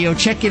Animal Radio.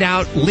 Check it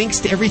out. Links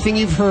to everything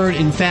you've heard.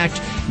 In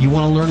fact, you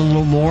want to learn a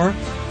little more?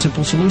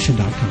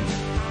 simplesolution.com.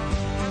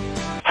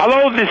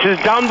 Hello, this is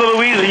Don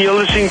DeLuise, and you're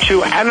listening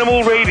to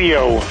Animal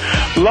Radio.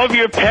 Love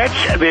your pets,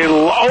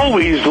 they'll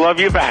always love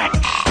you back.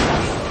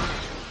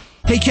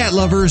 Hey, cat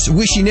lovers,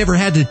 wish you never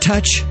had to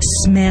touch,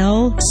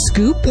 smell,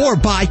 scoop, or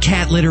buy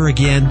cat litter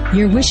again?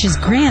 Your wish is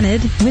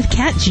granted with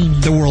Cat Genie,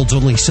 the world's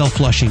only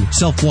self-flushing,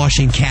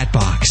 self-washing cat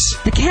box.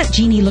 The Cat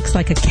Genie looks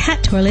like a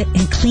cat toilet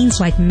and cleans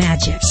like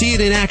magic. See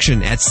it in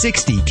action at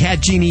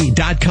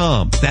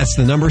 60catgenie.com. That's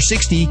the number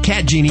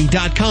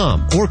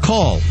 60catgenie.com. Or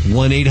call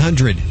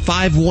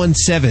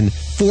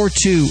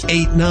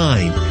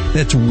 1-800-517-4289.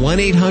 That's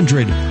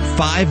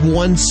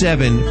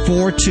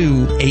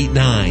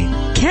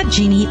 1-800-517-4289. Cat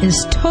Genie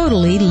is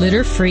totally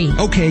litter-free.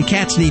 Okay,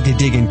 cats need to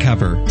dig and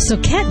cover. So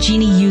Cat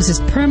Genie uses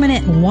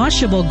permanent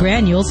washable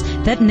granules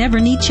that never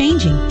need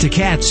changing. To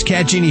cats,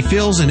 Cat Genie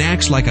fills and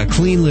acts like a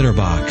clean litter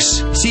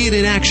box. See it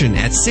in action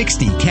at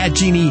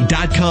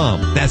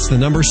 60catgenie.com. That's the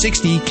number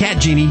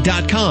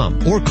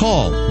 60catgenie.com. Or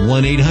call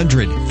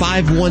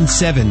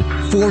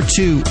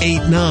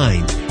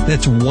 1-800-517-4289.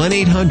 That's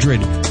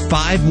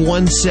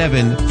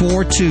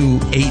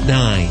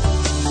 1-800-517-4289.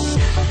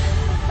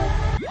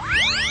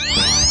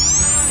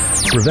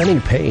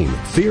 Preventing pain,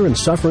 fear, and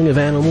suffering of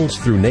animals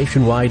through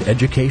nationwide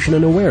education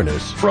and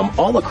awareness from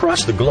all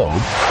across the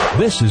globe.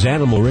 This is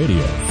Animal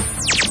Radio.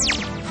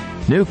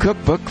 New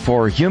cookbook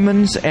for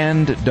humans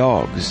and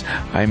dogs.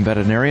 I'm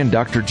veterinarian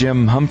Dr.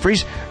 Jim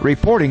Humphries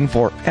reporting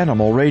for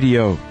Animal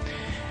Radio.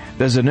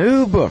 There's a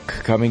new book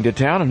coming to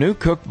town, a new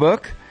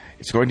cookbook.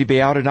 It's going to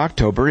be out in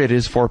October. It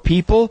is for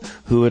people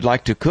who would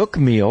like to cook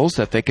meals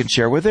that they can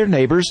share with their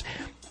neighbors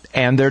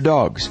and their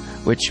dogs,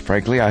 which,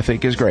 frankly, I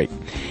think is great.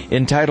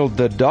 Entitled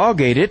The Dog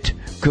Ate It,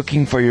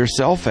 Cooking for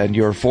Yourself and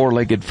Your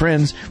Four-Legged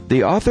Friends,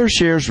 the author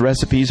shares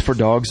recipes for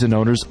dogs and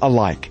owners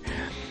alike.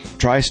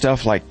 Try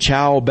stuff like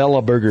Chow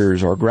Bella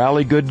Burgers or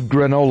Growly Good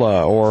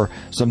Granola or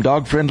some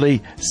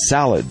dog-friendly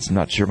salads. I'm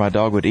not sure my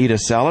dog would eat a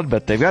salad,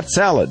 but they've got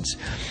salads.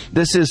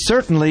 This is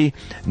certainly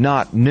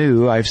not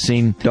new. I've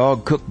seen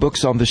dog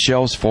cookbooks on the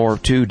shelves for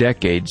 2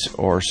 decades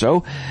or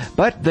so,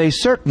 but they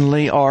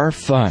certainly are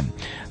fun.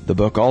 The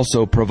book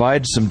also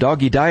provides some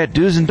doggy diet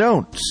do's and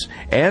don'ts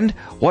and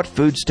what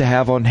foods to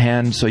have on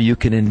hand so you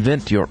can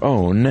invent your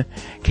own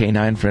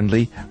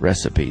canine-friendly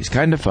recipes.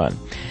 Kind of fun.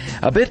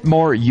 A bit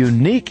more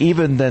unique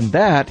even than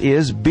that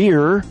is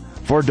beer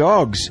for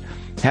dogs.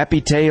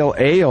 Happy Tail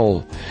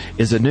Ale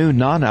is a new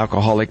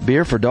non-alcoholic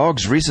beer for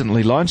dogs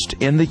recently launched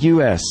in the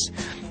U.S.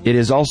 It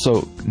is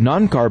also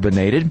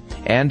non-carbonated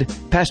and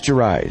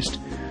pasteurized.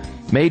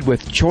 Made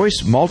with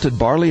choice malted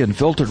barley and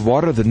filtered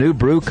water, the new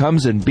brew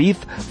comes in beef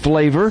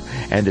flavor,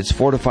 and it's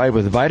fortified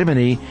with vitamin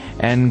E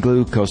and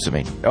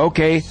glucosamine.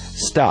 Okay,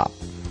 stop.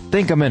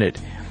 Think a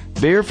minute.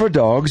 Beer for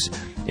dogs,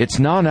 it's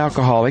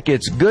non-alcoholic,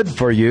 it's good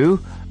for you.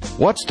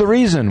 What's the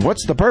reason?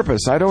 What's the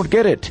purpose? I don't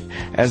get it.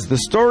 As the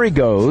story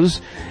goes,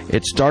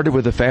 it started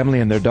with a family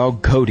and their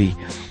dog Cody.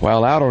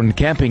 While out on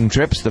camping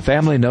trips, the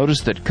family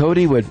noticed that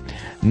Cody would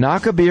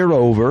knock a beer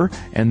over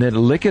and then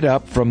lick it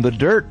up from the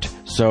dirt.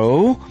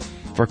 So,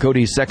 for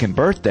Cody's second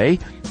birthday,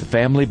 the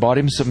family bought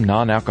him some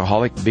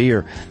non-alcoholic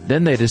beer.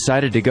 Then they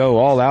decided to go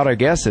all out, I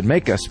guess, and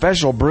make a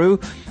special brew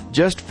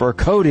just for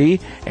Cody.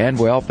 And,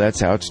 well,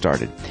 that's how it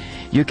started.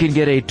 You can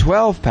get a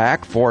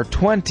 12-pack for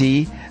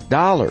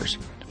 $20.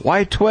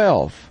 Why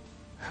 12?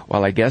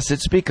 Well, I guess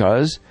it's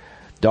because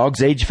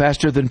dogs age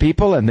faster than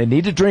people and they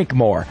need to drink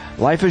more.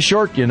 Life is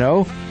short, you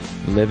know.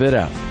 Live it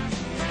up.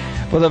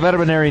 For the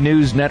Veterinary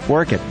News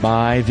Network at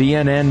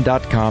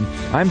myvnn.com,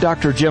 I'm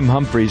Dr. Jim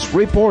Humphries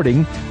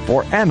reporting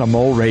for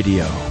Animal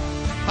Radio.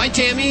 Hi,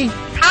 Tammy.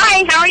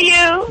 Hi, how are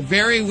you?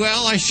 Very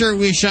well. I sure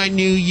wish I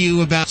knew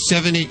you about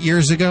 7-8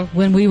 years ago.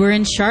 When we were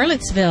in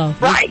Charlottesville.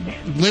 Right.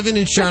 Living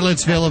in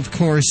Charlottesville, of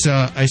course,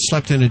 I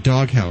slept in a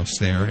doghouse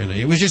there, and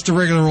it was just a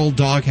regular old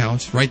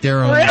doghouse right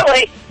there on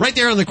right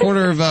there on the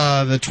corner of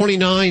the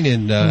 29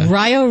 and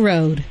Rio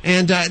Road.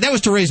 And that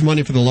was to raise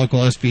money for the local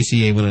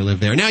SPCA when I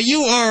lived there. Now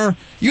you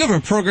have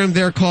a program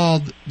there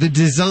called the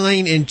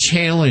Design and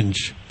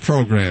Challenge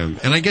program,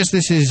 and I guess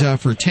this is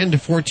for 10 to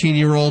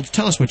 14-year-olds.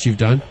 Tell us what you've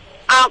done.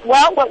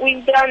 Well, what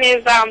we've done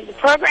is the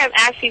program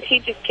actually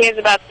teaches kids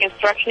about the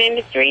construction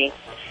industry,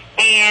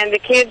 and the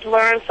kids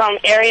learn from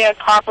area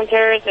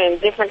carpenters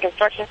and different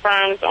construction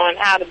firms on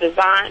how to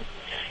design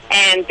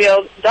and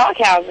build dog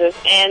houses.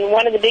 And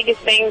one of the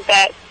biggest things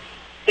that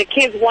the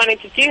kids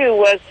wanted to do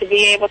was to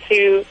be able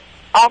to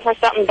offer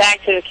something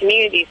back to the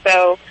community.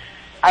 So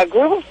a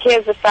group of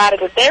kids decided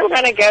that they were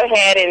going to go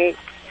ahead and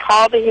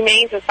call the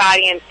Humane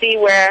Society and see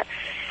where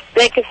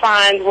they could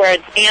find where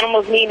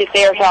animals needed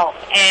their help.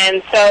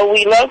 And so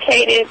we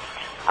located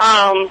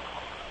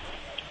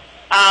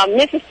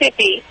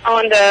Mississippi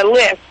on the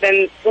list.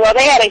 And, well,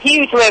 they had a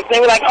huge list. They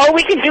were like, oh,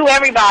 we can do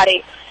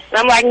everybody. And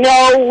I'm like,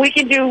 no, we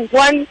can do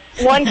one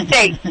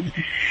state.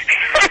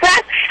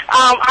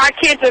 Our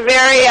kids are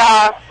very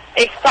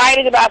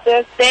excited about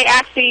this. They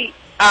actually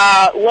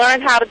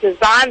learn how to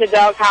design the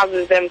dog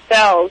houses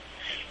themselves.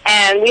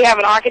 And we have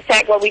an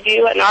architect. What we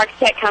do, an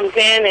architect comes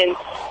in and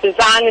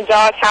design the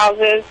dog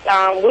houses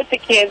with the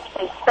kids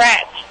from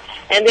scratch.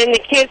 And then the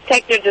kids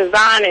take their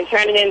design and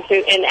turn it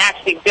into and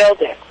actually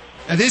build it.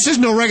 And this is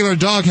no regular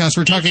dog house.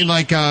 We're talking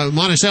like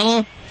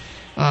Monticello?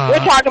 We're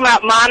talking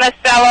about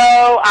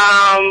Monticello.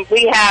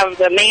 We have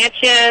the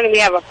mansion. We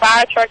have a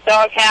fire truck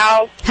dog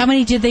house. How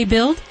many did they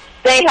build?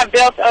 They have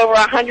built over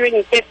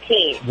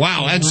 115.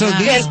 Wow. And so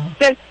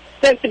since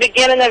the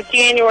beginning of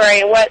January.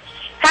 And what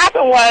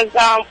happened was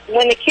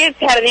when the kids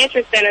had an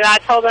interest in it, I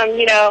told them,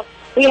 you know,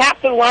 we have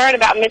to learn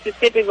about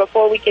Mississippi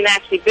before we can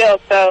actually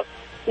build. So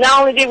not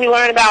only did we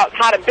learn about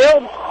how to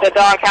build the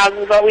dog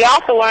houses, but we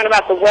also learned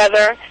about the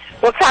weather,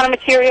 what kind of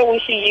material we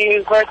should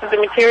use versus the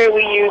material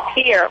we use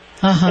here.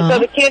 And so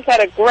the kids had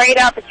a great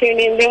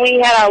opportunity. And then we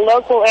had our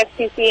local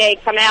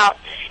SPCA come out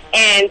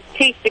and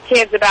teach the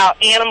kids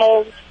about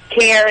animals,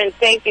 care, and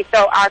safety.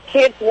 So our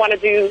kids want to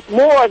do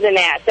more than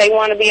that. They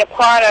want to be a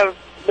part of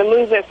the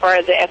movement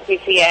for the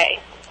SPCA.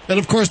 And,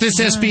 of course, this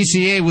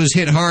SPCA was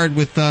hit hard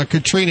with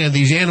Katrina.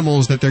 These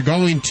animals that they're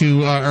going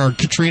to are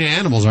Katrina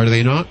animals, are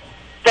they not?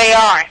 They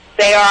are.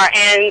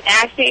 And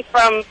actually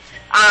from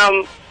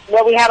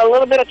we had a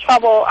little bit of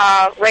trouble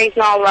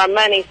raising all of our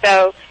money,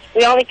 so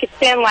we only could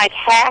send like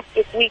half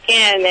this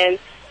weekend. And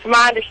from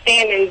my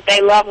understanding,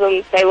 they love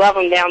them. They love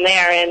them down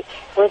there, and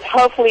we'll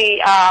hopefully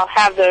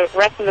have the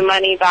rest of the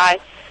money by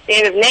the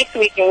end of next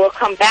week, and we'll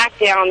come back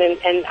down,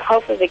 and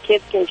hopefully the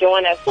kids can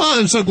join us. Well,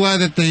 I'm so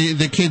glad that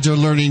the kids are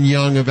learning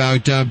young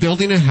about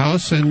building a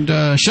house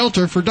and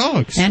shelter for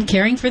dogs. And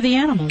caring for the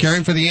animals.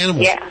 Caring for the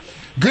animals. Yeah.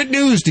 Good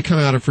news to come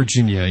out of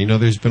Virginia. You know,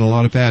 there's been a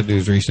lot of bad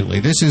news recently.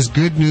 This is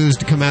good news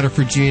to come out of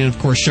Virginia, and, of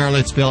course,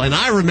 Charlottesville. And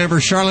I remember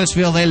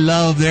Charlottesville, they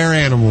love their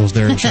animals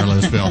there in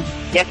Charlottesville.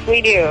 Yes,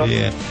 we do.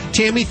 Yeah.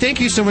 Tammy,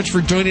 thank you so much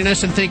for joining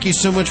us, and thank you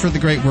so much for the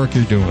great work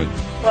you're doing.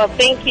 Well,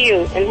 thank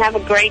you, and have a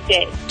great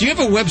day. Do you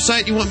have a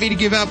website you want me to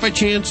give out by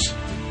chance?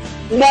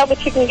 No,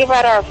 but you can give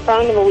out our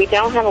phone number. We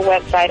don't have a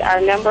website. Our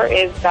number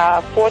is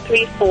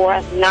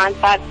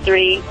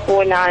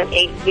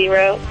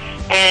 434-953-4980.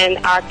 And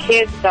our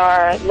kids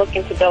are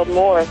looking to build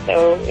more,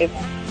 so if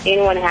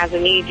anyone has a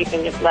need, you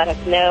can just let us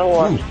know,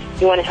 or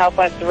you want to help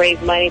us to raise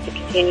money to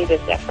continue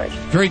this effort.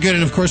 Very good,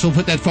 and of course we'll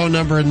put that phone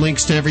number and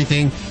links to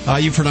everything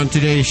you've heard on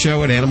today's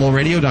show at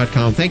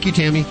animalradio.com. Thank you,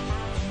 Tammy.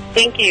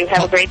 Thank you.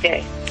 Have a great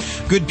day.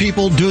 Good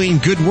people doing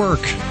good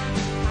work.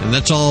 And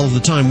that's all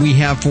the time we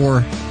have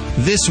for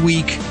this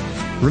week.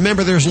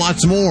 Remember, there's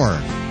lots more.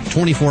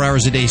 24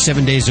 hours a day,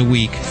 7 days a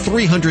week,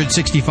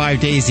 365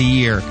 days a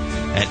year.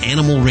 At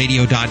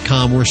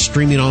animalradio.com. We're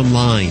streaming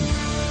online.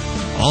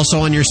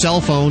 Also on your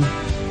cell phone,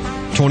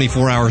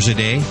 24 hours a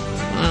day.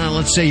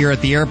 Let's say you're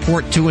at the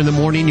airport, 2 in the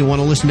morning, you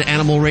want to listen to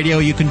Animal Radio,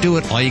 you can do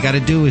it. All you got to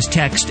do is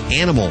text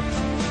ANIMAL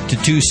to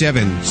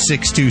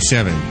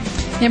 27627.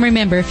 And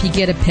remember, if you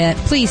get a pet,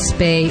 please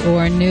spay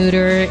or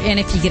neuter. And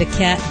if you get a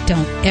cat,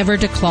 don't ever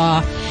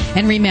declaw.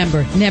 And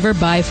remember, never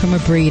buy from a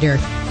breeder.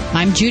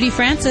 I'm Judy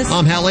Francis.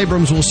 I'm Hal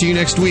Abrams. We'll see you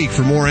next week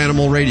for more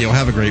Animal Radio.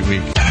 Have a great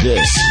week.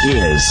 This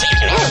is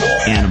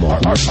Animal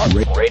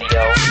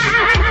Radio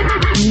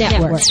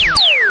Network.